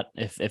good with that.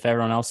 If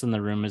everyone else in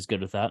the room is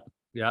good with that.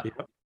 Yeah.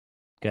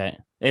 Okay.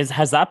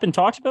 Has that been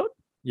talked about?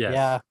 Yes.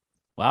 Yeah.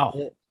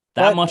 Wow.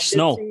 That much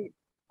snow.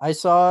 I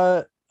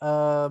saw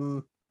a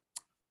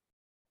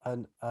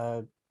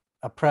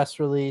press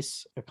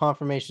release, a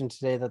confirmation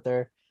today that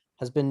there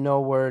has been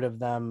no word of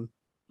them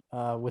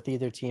with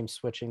either team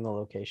switching the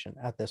location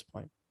at this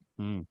point.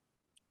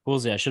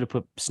 Woolsey, I should have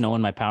put snow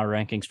in my power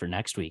rankings for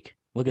next week.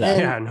 Look at that.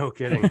 Yeah, no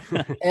kidding.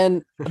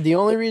 And the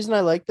only reason I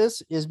like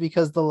this is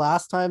because the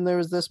last time there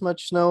was this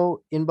much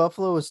snow in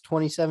Buffalo was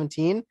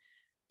 2017.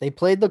 They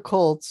played the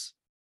Colts.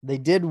 They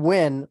did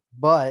win,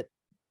 but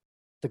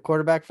the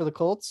quarterback for the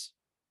Colts,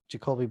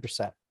 Jacoby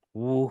Brissett.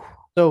 Ooh.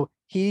 So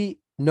he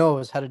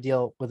knows how to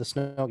deal with a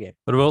snow game.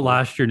 What about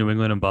last year, New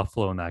England and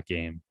Buffalo in that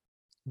game?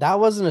 That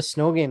wasn't a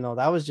snow game though.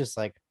 That was just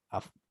like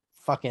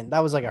that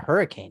was like a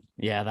hurricane.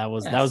 Yeah, that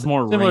was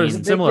more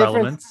similar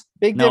elements.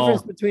 Big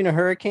difference between a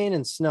hurricane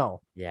and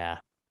snow. Yeah.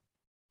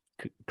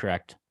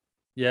 Correct.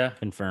 Yeah.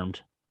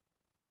 Confirmed.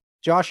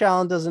 Josh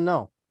Allen doesn't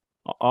know.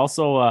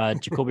 Also,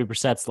 Jacoby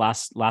Brissett's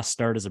last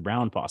start as a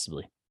Brown,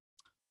 possibly.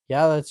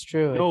 Yeah, that's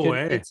true. No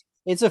way.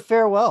 It's a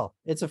farewell.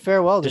 It's a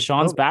farewell.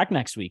 Deshaun's back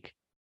next week.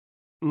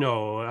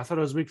 No, I thought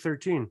it was week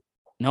 13.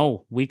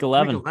 No, week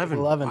 11. Week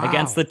 11. Wow.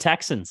 Against the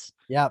Texans.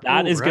 Yeah.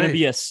 That is going to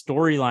be a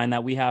storyline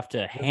that we have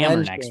to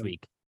hammer next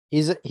week.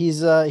 He's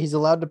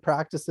allowed to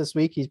practice this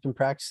week. He's been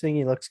practicing.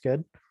 He looks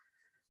good.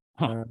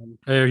 Huh.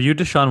 Are you a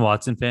Deshaun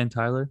Watson fan,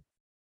 Tyler?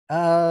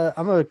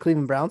 I'm a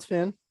Cleveland Browns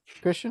fan,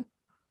 Christian.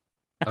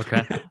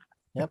 Okay.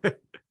 Yep.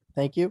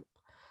 Thank you.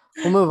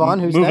 We'll move on.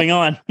 Moving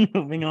on.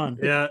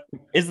 Yeah.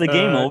 Is the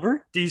game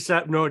over?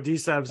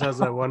 DSABs has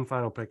that one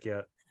final pick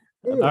yet.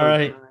 All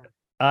right.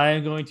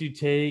 I'm going to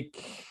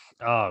take.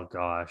 Oh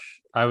gosh,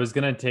 I was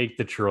gonna take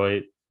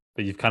Detroit,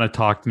 but you've kind of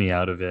talked me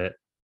out of it.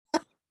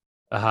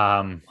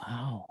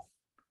 Wow.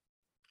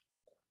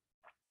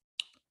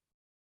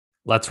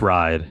 Let's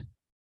ride.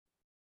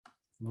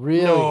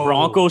 Really? No.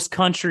 Broncos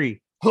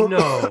country.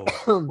 No.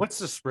 What's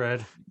the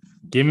spread?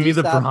 Give me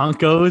the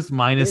Broncos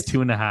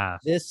 -2.5.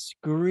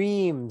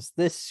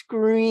 This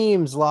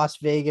screams Las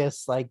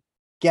Vegas, like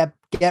get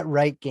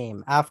right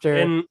game after.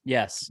 And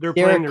yes, they're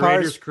playing the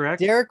Raiders,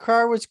 correct? Derek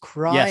Carr was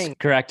crying. Yes,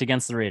 correct,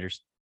 against the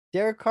Raiders.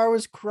 Derek Carr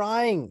was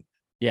crying.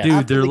 Yeah,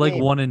 dude, they're like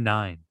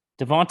 1-9.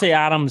 Devontae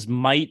Adams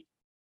might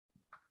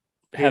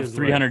have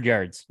 300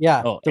 yards.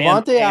 Yeah,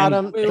 Devontae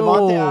Adams for you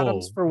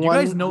one. You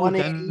guys know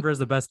Denver is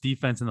the best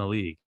defense in the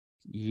league.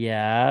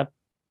 Yeah,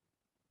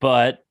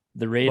 but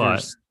the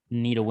Raiders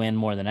need a win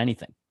more than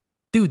anything.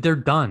 Dude, they're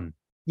done.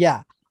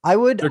 Yeah, I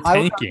would. They're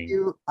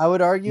tanking. I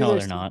would argue no, their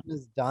they're not.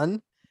 Is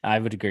done. I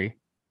would agree.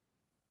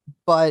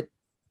 But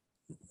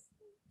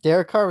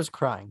Derek Carr was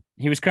crying.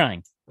 He was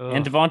crying.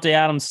 And Devontae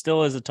Adams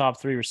still is a top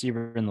 3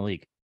 receiver in the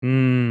league.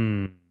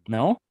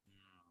 No?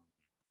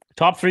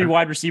 Top 3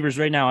 wide receivers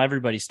right now,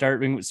 everybody.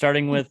 Starting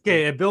with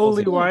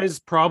ability-wise,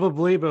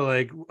 probably, but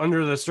like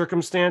under the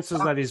circumstances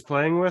that he's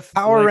playing with.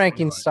 Power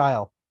ranking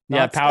style.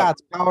 Yeah,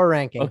 power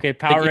ranking. Okay,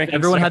 power ranking.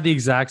 Everyone had the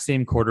exact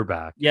same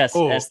quarterback. Yes,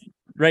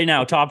 right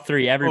now, top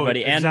 3,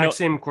 everybody. And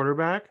same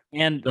quarterback?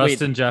 And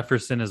Justin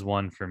Jefferson is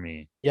one for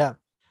me. Yeah.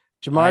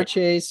 Jamar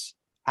Chase.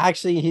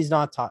 Actually, he's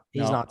not top.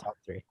 He's not top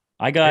 3.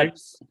 I got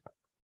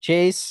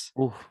Chase,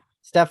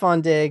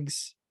 Stephon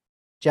Diggs,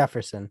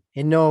 Jefferson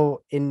in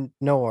no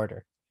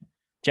order.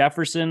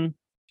 Jefferson,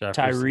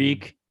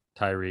 Tyreek,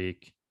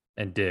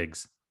 and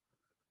Diggs.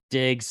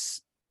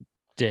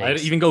 I'd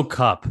even go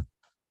Cup.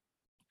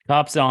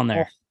 Cup's on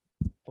there.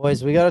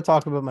 Boys, we got to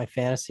talk about my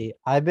fantasy.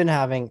 I've been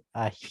having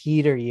a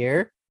heater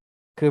year.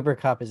 Cooper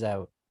Kupp is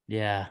out.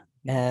 Yeah.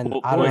 And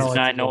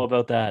I know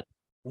about that.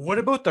 What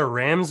about the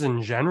Rams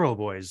in general,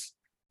 boys?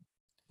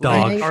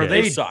 Are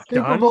they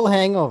Super Bowl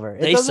hangover?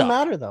 It doesn't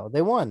matter though.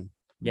 They won.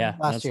 Yeah,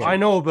 last year. I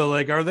know, but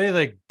like, are they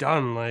like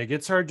done? Like,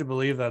 it's hard to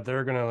believe that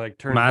they're gonna like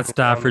turn. Matt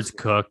Stafford's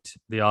cooked.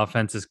 The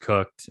offense is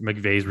cooked.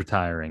 McVay's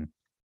retiring.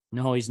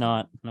 No, he's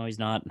not.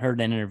 Heard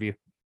an interview.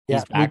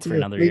 He's back for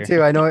another year. Me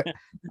too. I know it.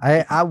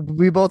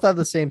 we both have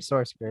the same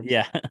source group.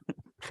 Yeah.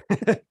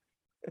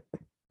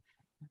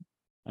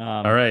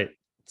 All right.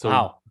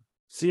 So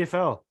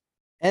CFL.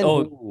 And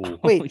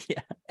wait, yeah.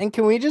 And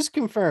can we just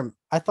confirm?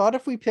 I thought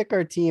if we pick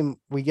our team,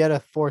 we get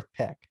a 4th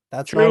pick.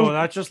 That's true. No,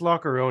 that's just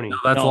Lockeroni. No,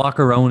 that's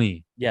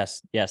Lockeroni.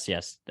 Yes.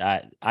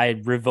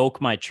 I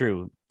revoke my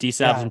true.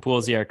 D-Sabs and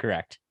Poolsy are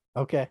correct.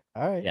 Okay.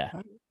 All right. Yeah.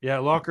 Yeah,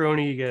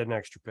 Lockeroni, you get an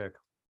extra pick.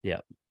 Yeah.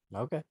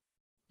 Okay.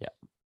 Yeah.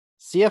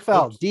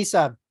 CFL,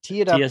 D-Sab,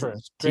 tee it up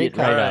first. Great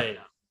right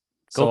up.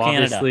 So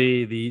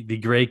obviously the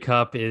Grey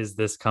Cup is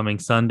this coming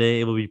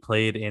Sunday. It will be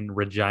played in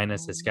Regina,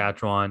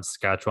 Saskatchewan.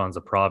 Saskatchewan's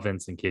a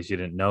province, in case you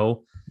didn't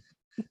know.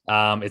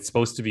 It's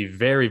supposed to be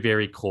very,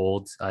 very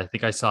cold. I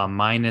think I saw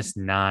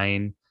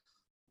 -9.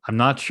 I'm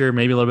not sure,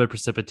 maybe a little bit of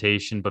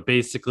precipitation, but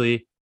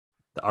basically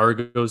The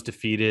Argos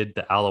defeated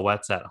the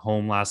Alouettes at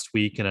home last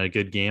week in a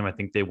good game. I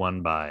think they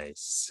won by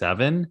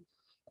 7.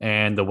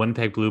 And the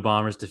Winnipeg Blue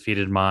Bombers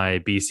defeated my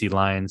BC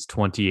Lions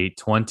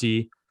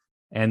 28-20.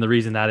 And the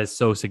reason that is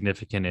so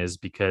significant is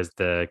because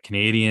the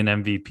Canadian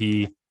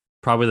MVP,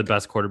 probably the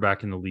best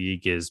quarterback in the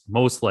league, is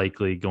most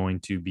likely going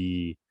to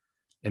be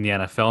in the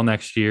NFL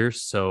next year.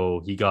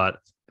 So he got,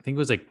 I think it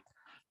was like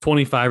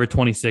 25 or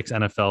 26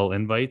 NFL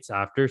invites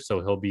after. So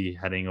he'll be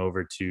heading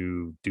over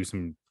to do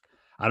some,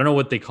 I don't know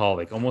what they call,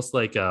 like almost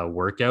like a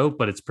workout,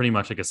 but it's pretty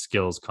much like a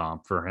skills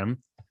comp for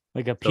him.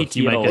 Like a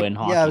PTO in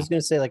hockey. Yeah, I was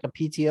going to say like a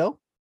PTO.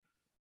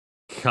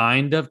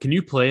 Kind of. Can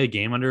you play a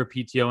game under a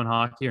PTO in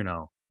hockey or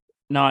no?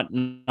 Not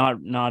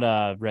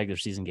a regular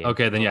season game.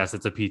 Okay, then yes,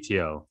 it's a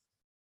PTO.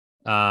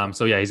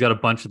 So yeah, he's got a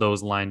bunch of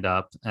those lined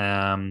up.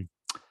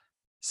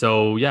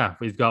 So yeah,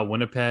 we've got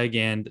Winnipeg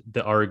and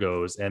the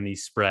Argos, and the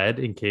spread,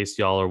 in case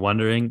y'all are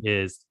wondering,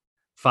 is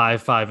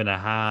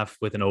 5.5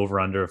 with an over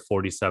under of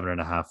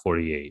 47.5,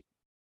 48.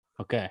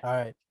 Okay. All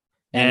right.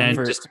 And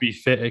just to be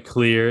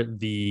clear,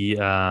 the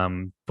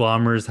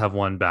Bombers have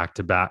won back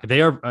to back.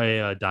 They are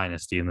a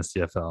dynasty in the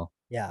CFL.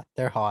 Yeah,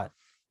 they're hot.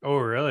 Oh,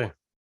 really?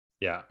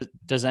 Yeah.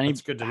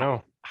 That's good to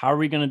know. How are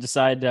we going to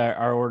decide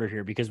our order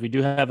here? Because we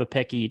do have a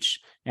pick each,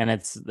 and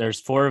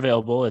there's 4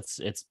 available. It's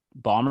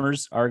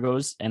Bombers,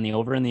 Argos, and the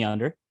over and the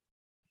under.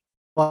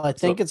 Well, I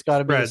think it's got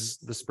to be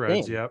the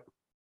spreads. game. Yep.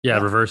 Yeah,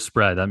 reverse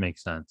spread. That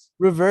makes sense.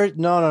 Reverse?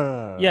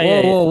 No.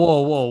 Yeah.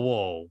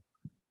 Whoa.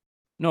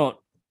 No,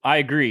 I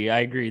agree.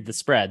 The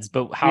spreads,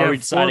 but how are we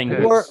deciding?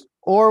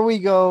 Or we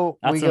go.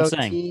 That's we what go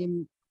I'm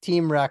saying.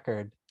 team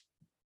record.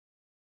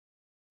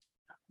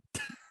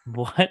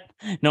 What?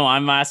 No,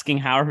 I'm asking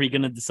how are we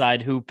going to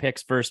decide who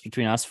picks first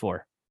between us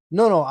 4?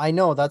 No, I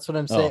know. That's what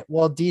I'm saying.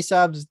 Well,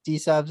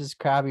 D-Sabs is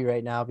crabby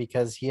right now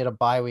because he had a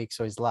bye week,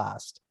 so he's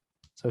last.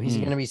 So he's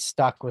going to be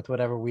stuck with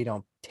whatever we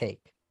don't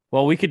take.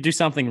 Well, we could do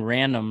something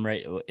random,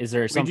 right? Is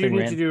there something? We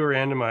do need to do a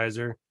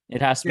randomizer.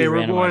 It has to be a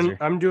randomizer.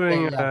 I'm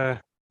doing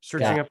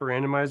searching up a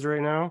randomizer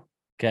right now.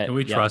 Okay. Can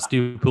we trust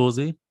you,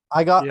 Poolsy?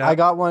 I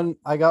got one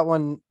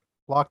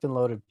locked and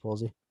loaded,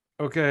 Poolsy.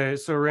 Okay,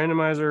 so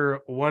randomizer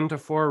 1 to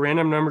 4,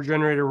 random number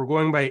generator. We're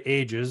going by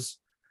ages.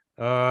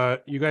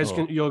 You guys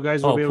will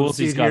be able to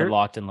see it got here. It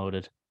locked and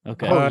loaded.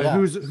 Okay.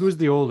 Who's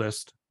the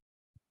oldest?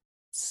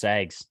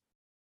 Sags.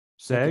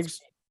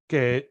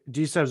 Okay,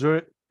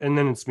 D-Sabs, and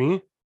then it's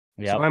me.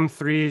 Yeah. So I'm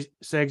 3.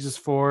 Sags is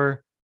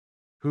 4.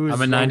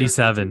 I'm a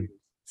 97.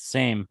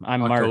 Same.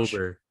 I'm October.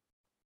 March.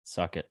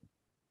 Suck it.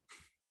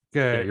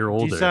 Okay, yeah, you're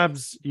older.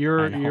 D-Sabs,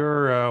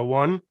 you're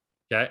 1.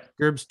 Okay.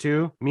 Gerbs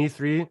 2. Me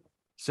 3.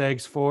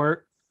 Sags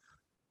 4.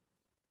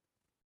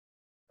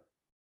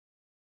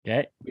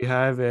 Okay. We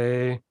have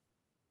a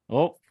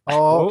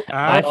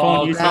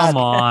iPhone users. Come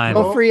on.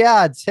 No free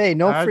ads. Hey,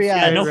 no free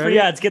ads. Yeah, no free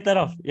ads. Get that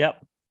off.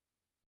 Yep.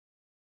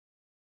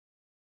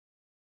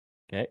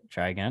 Okay,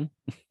 try again.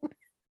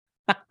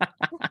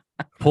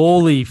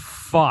 Holy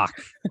fuck.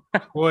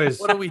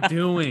 Boys, what are we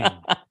doing?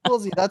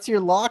 Poolsy, that's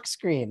your lock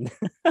screen.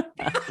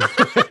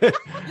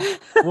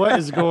 What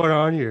is going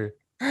on here?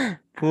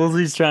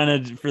 Poolsy's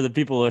trying to, for the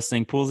people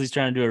listening, Poolsy's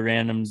trying to do a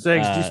random.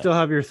 Sags, do you still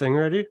have your thing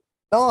ready?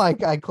 No,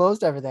 I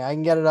closed everything. I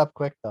can get it up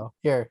quick though.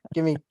 Here,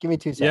 give me 2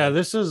 seconds. Yeah,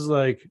 this is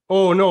like,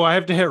 oh no, I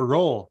have to hit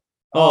roll.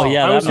 Oh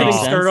yeah, I was hitting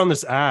start on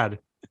this ad.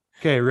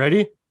 Okay,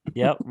 ready?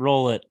 Yep,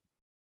 roll it.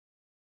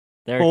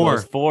 There 4. It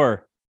goes.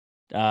 4.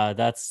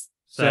 That's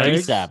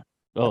D-Sab.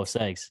 Oh,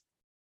 Sags.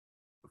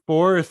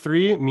 4 or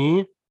 3,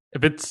 me.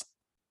 If it's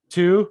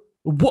 2.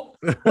 What?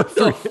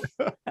 3.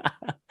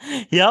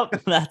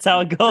 Yep, that's how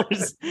it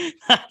goes.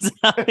 That's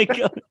how it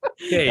goes.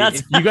 Okay,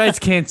 you guys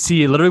can't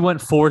see. It literally went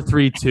 4,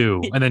 3,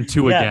 2, and then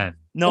 2 again.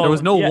 No, there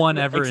was no 1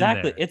 ever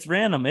exactly. in there. It's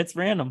random. It's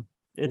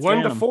 1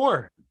 random. to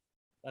 4.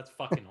 That's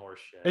fucking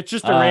horseshit. It's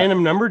just a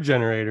random number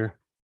generator.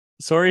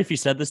 Sorry if you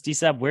said this,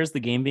 D-Sab. Where's the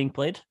game being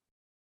played?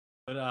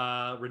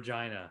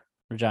 Regina,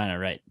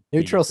 right?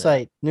 Neutral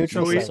site.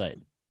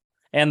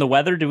 And the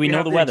weather? Do we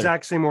know the weather?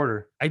 Exact same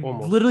order. I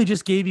literally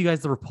just gave you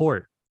guys the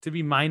report. To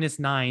be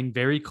 -9,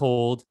 very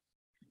cold.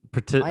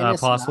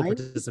 Possible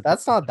participation.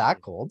 That's not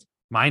that cold.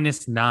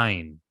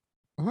 -9.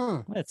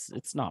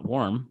 It's not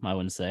warm. I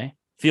wouldn't say.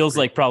 Feels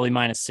like probably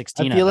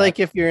 -16. I feel like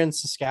if you're in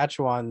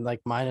Saskatchewan,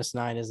 like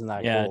 -9 isn't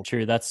that cold. Yeah,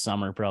 true. That's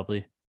summer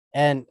probably.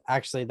 And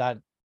actually,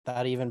 that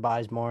even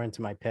buys more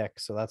into my pick,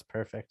 so that's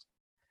perfect.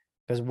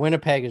 Because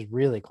Winnipeg is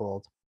really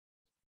cold.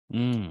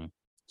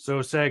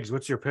 So Sags,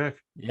 what's your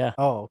pick? Yeah.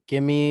 Oh,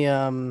 give me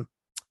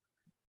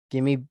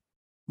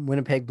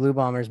Winnipeg Blue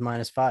Bombers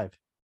 -5.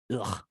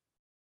 Ugh.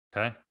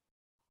 Okay.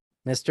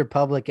 Mr.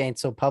 Public ain't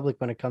so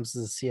public when it comes to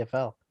the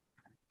CFL.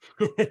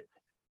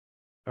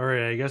 All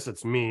right, I guess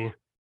it's me.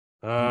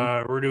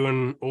 We're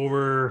doing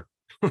over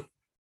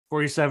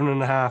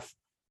 47.5.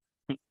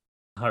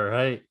 All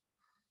right.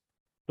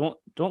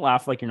 Don't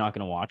laugh like you're not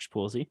going to watch,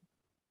 Poolsy.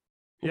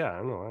 Yeah,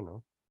 I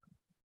know.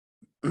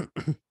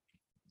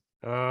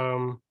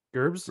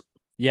 Gerbs?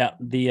 Yeah,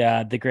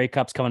 the Grey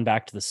Cup's coming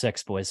back to the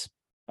 6, boys.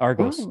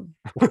 Argos.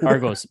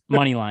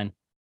 Money line.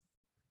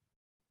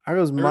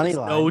 Argos money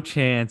line. No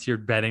chance you're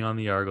betting on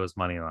the Argos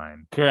money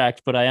line.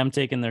 Correct, but I am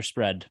taking their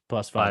spread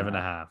plus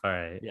 5.5. All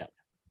right. Yeah.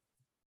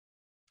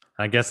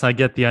 I guess I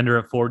get the under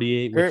at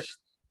 48, which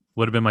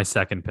would have been my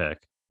second pick.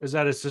 Is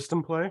that a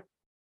system play?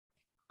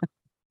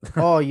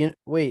 Oh,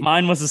 wait.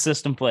 Mine was a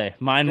system play.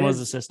 Was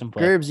a system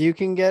play. Gerbs, you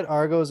can get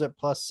Argos at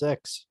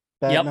 +6.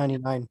 Bet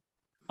 99.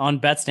 On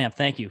BetStamp,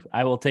 thank you.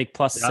 I will take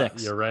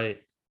 +6. You're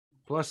right.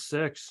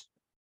 +6.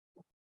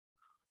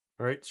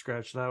 All right,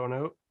 scratch that one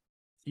out.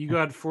 You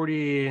got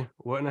 40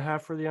 what and a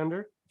half for the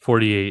under?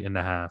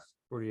 48.5.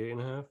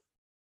 48.5.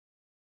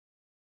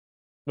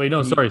 Wait,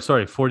 no,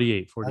 sorry.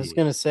 48. I was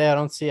gonna say I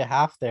don't see a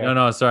half there.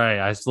 No, sorry.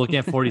 I was looking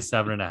at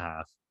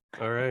 47.5.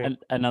 All right.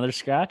 Another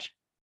scratch.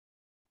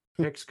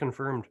 Picks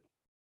confirmed.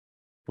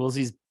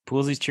 Poolsy's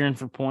cheering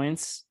for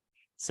points.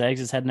 Sags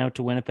is heading out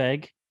to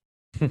Winnipeg.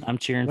 I'm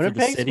cheering for the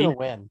Winnipeg's city. gonna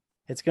win.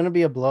 It's gonna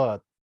be a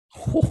blowout.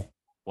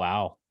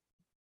 Wow.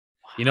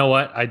 You know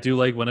what? I do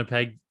like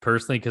Winnipeg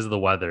personally because of the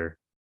weather.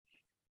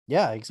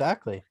 Yeah,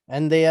 exactly.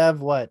 And they have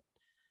what?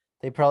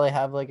 They probably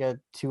have like a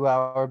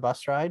 2-hour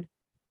bus ride.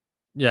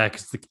 Yeah,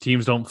 because the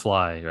teams don't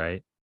fly,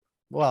 right?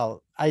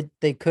 Well,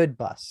 they could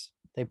bus.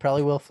 They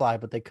probably will fly,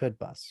 but they could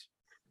bus.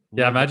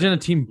 Yeah, imagine a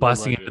team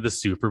busing into the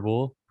Super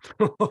Bowl.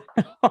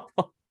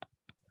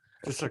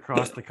 Just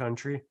across the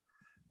country.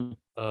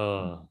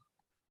 Oh,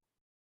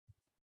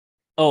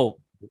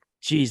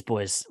 geez,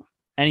 boys.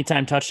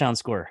 Anytime touchdown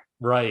score.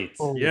 Right.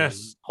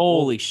 Yes.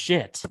 Holy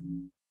shit.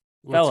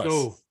 Let's Fellas.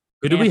 go.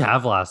 Who did we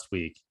have last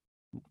week?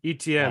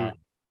 ETN.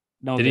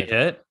 No. Did he good.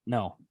 hit?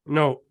 No.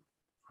 No.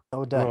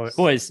 No doubt.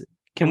 Boys,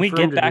 can we get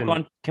Confirmed it back in.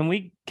 on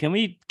can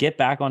we get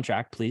back on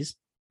track, please?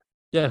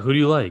 Yeah, who do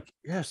you like?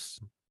 Yes.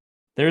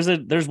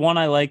 There's one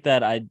I like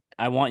that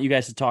I want you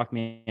guys to talk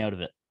me out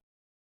of it.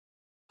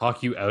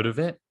 Talk you out of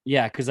it?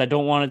 Yeah, because I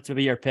don't want it to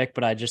be your pick,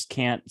 but I just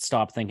can't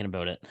stop thinking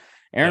about it.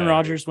 Aaron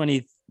Rodgers, when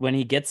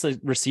he gets a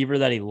receiver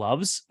that he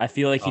loves, I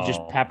feel like he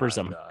just peppers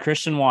him. God.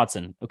 Christian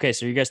Watson. Okay,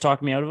 so you guys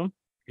talking me out of him?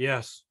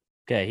 Yes.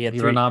 Okay, he had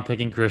You're not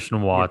picking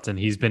Christian Watson.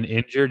 He's been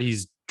injured.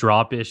 He's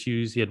drop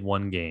issues. He had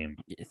one game.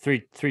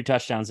 three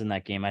touchdowns in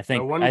that game. I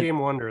think A one-game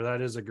wonder.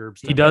 That is a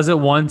Gerbs. He does it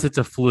once, it's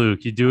a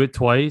fluke. You do it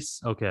twice,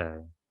 okay.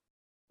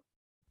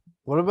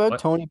 What about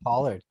Tony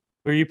Pollard?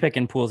 Who are you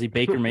picking, Poolsy?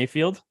 Baker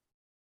Mayfield?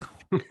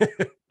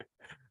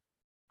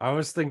 I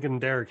was thinking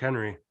Derrick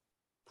Henry.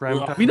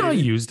 Have we not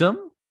used him?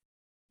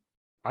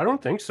 I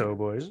don't think so,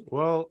 boys.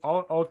 Well,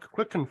 I'll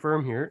quick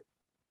confirm here.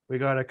 We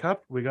got a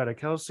Cup, we got a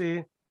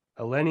Kelsey,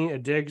 a Lenny, a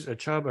Diggs, a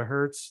Chubb, a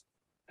Hurts,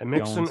 a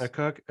Mixon, Jones. a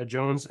Cook, a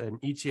Jones, an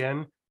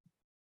ETN.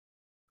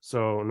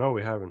 So no,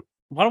 we haven't.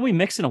 Why don't we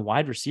mix in a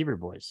wide receiver,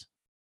 boys?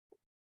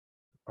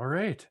 All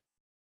right.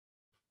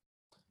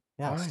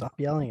 Yeah, Fine. stop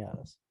yelling at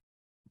us.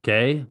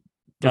 Okay.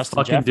 Let's Justin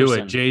fucking do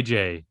it. Jefferson.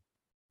 JJ.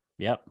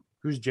 Yep.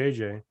 Who's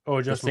JJ?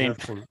 Oh, Justin same.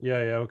 Jefferson. Yeah,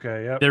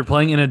 okay, yeah. They're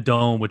playing in a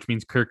dome, which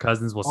means Kirk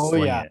Cousins will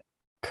sling it.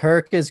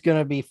 Kirk is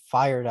gonna be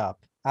fired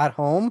up at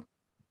home.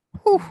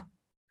 Whew. All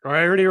right,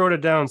 I already wrote it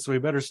down, so we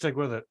better stick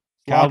with it.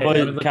 Look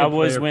at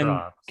Cowboys player win.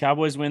 props.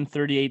 Cowboys win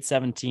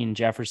 38-17.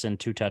 Jefferson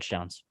 2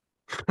 touchdowns.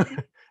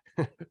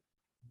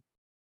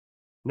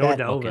 No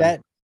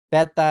Delvin.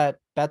 Bet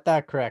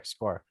that correct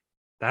score.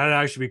 That'd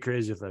actually be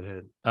crazy if that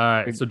hit. All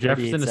right. So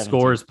Jefferson to 38-17.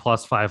 score is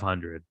plus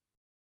 500.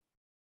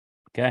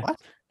 Okay. What?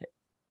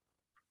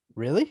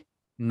 Really?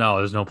 No,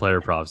 there's no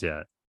player props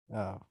yet.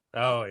 Oh,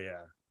 Oh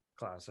yeah.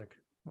 Classic.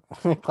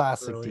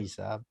 classic Really?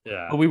 D-Sab.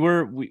 Yeah. But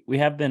we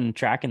have been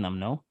tracking them,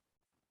 no?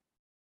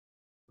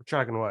 We're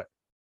tracking what?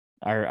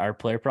 Our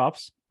player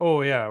props.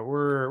 Oh yeah,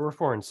 we're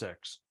 4 and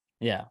 6.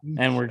 Yeah.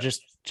 And we're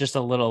just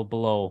a little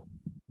below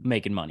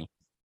making money.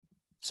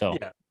 So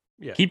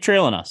Yeah. keep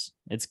trailing us.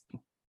 It's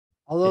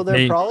Although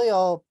They- they're probably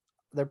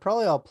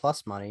all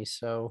plus money,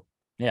 so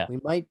Yeah.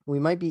 we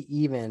might be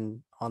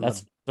even on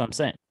that's the what I'm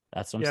saying.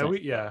 That's what I'm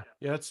saying. Yeah,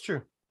 that's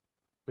true.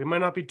 We might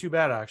not be too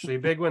bad actually. A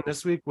big win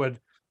this week would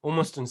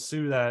almost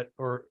ensue that,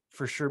 or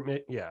for sure.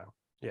 Yeah.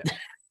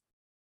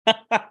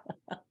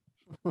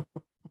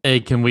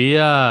 Hey, can we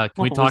What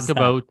was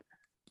that?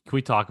 can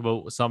we talk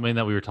about something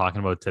that we were talking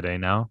about today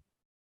now?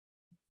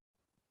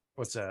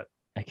 What's that?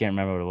 I can't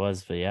remember what it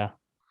was, but yeah.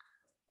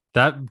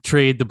 That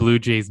trade the Blue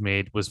Jays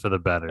made was for the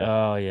better.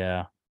 Oh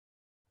yeah.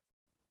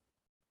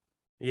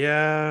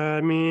 Yeah,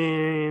 I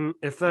mean,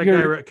 if that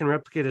guy can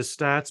replicate his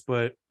stats,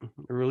 but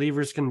the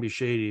relievers can be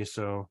shady.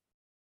 So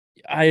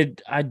I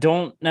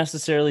don't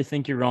necessarily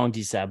think you're wrong,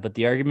 DSAB, but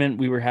the argument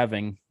we were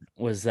having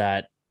was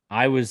that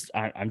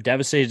I'm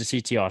devastated to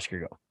see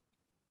Teoscar go.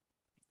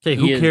 Okay,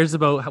 He who is- cares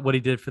about what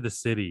he did for the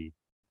city?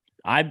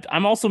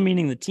 I'm also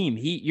meaning the team.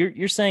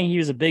 You're saying he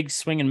was a big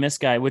swing and miss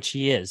guy, which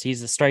he is.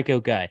 He's a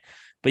strikeout guy,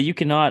 but you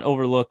cannot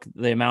overlook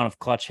the amount of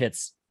clutch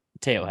hits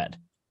Teo had.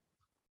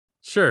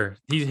 Sure,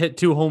 he hit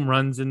 2 home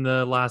runs in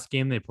the last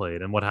game they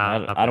played, and what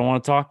happened? I don't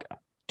want to talk.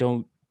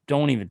 Don't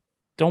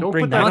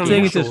bring put that. I'm on not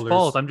saying your it's his shoulders.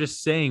 fault. I'm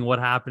just saying what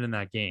happened in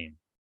that game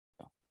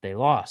They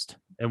lost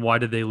and why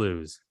did they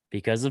lose?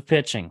 because of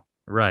pitching.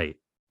 Right.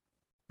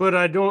 but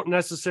I don't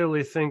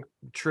necessarily think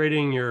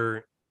trading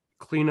your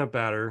cleanup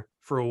batter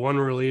for one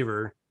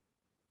reliever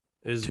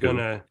is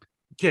gonna.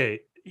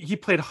 Okay, he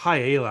played high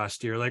A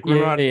last year. Like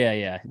we're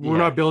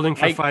not building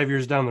for 5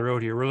 years down the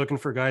road here. We're looking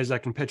for guys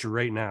that can pitch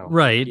right now.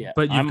 Right,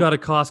 but you've got a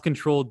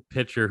cost-controlled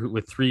pitcher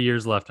with 3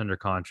 years left under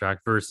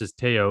contract versus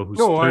Teo, who's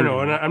I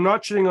know, and I'm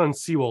not shitting on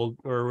Seawold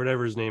or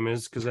whatever his name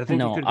is because I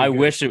think I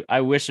wish it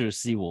was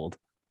Seawold.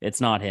 It's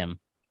not him.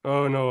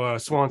 Oh no,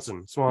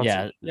 Swanson.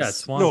 Yeah,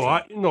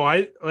 Swanson.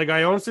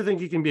 I honestly think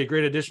he can be a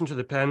great addition to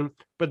the pen,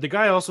 but the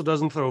guy also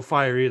doesn't throw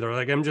fire either.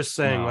 Like I'm just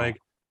saying,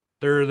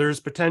 there's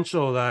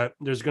potential that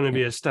there's going to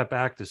be a step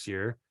back this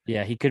year.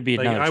 Yeah, he could be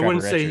another. I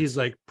wouldn't say he's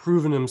like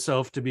proven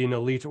himself to be an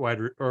elite wide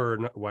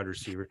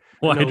receiver.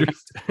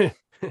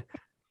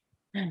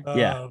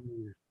 Yeah,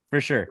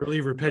 for sure.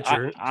 Reliever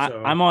pitcher.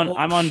 I'm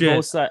on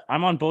both sides.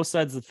 I'm on both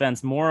sides of the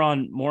fence. More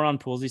on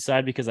Pulsey's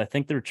side because I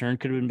think the return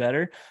could have been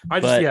better.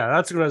 That's what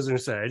I was going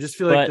to say. I just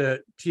feel like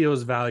the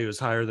Teo's value is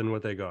higher than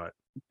what they got.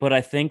 But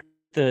I think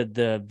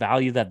the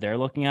value that they're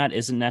looking at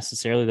isn't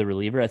necessarily the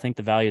reliever. I think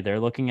the value they're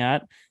looking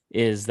at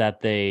is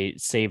that they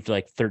saved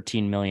like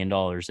 $13 million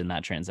in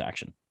that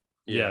transaction.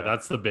 Yeah,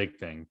 that's the big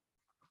thing.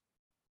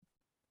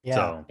 Yeah.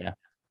 So, yeah.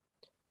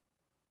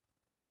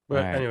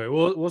 But anyway,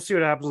 we'll see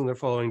what happens in the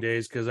following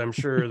days because I'm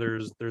sure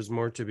there's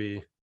more to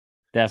be.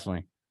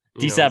 Definitely.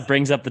 DSAP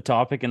brings up the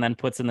topic and then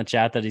puts in the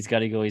chat that he's got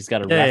to go. He's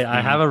got a ref.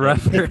 I have a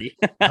ref. I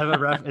have a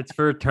ref. It's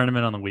for a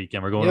tournament on the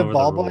weekend. We're going over the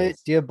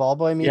rules. Do you have ball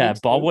boy meetings? Yeah,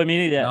 ball boy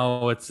meeting. Yeah.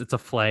 No, it's a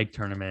flag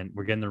tournament.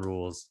 We're getting the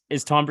rules.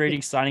 Is Tom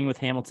Brady signing with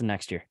Hamilton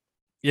next year?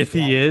 If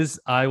he is,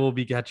 I will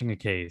be catching a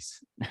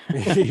case. All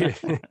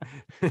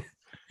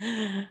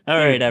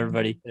right,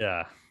 everybody.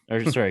 Yeah.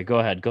 Or sorry, go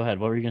ahead. What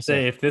were you gonna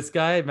say? If this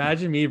guy,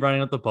 imagine me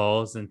running up the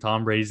balls and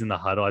Tom Brady's in the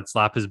huddle, I'd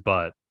slap his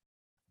butt.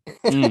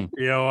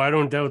 Yo, I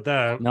don't doubt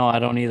that. No, I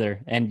don't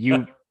either. And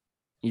you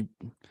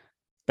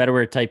better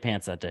wear tight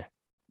pants that day.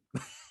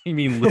 You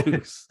mean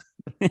loose?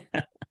 All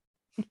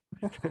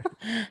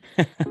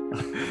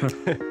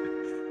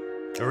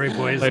right,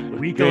 boys.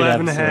 Week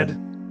 11 ahead.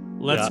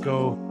 Let's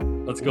go.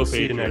 Let's go.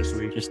 See you next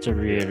week. Just to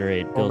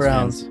reiterate, Bills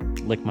fans,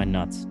 lick my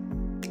nuts.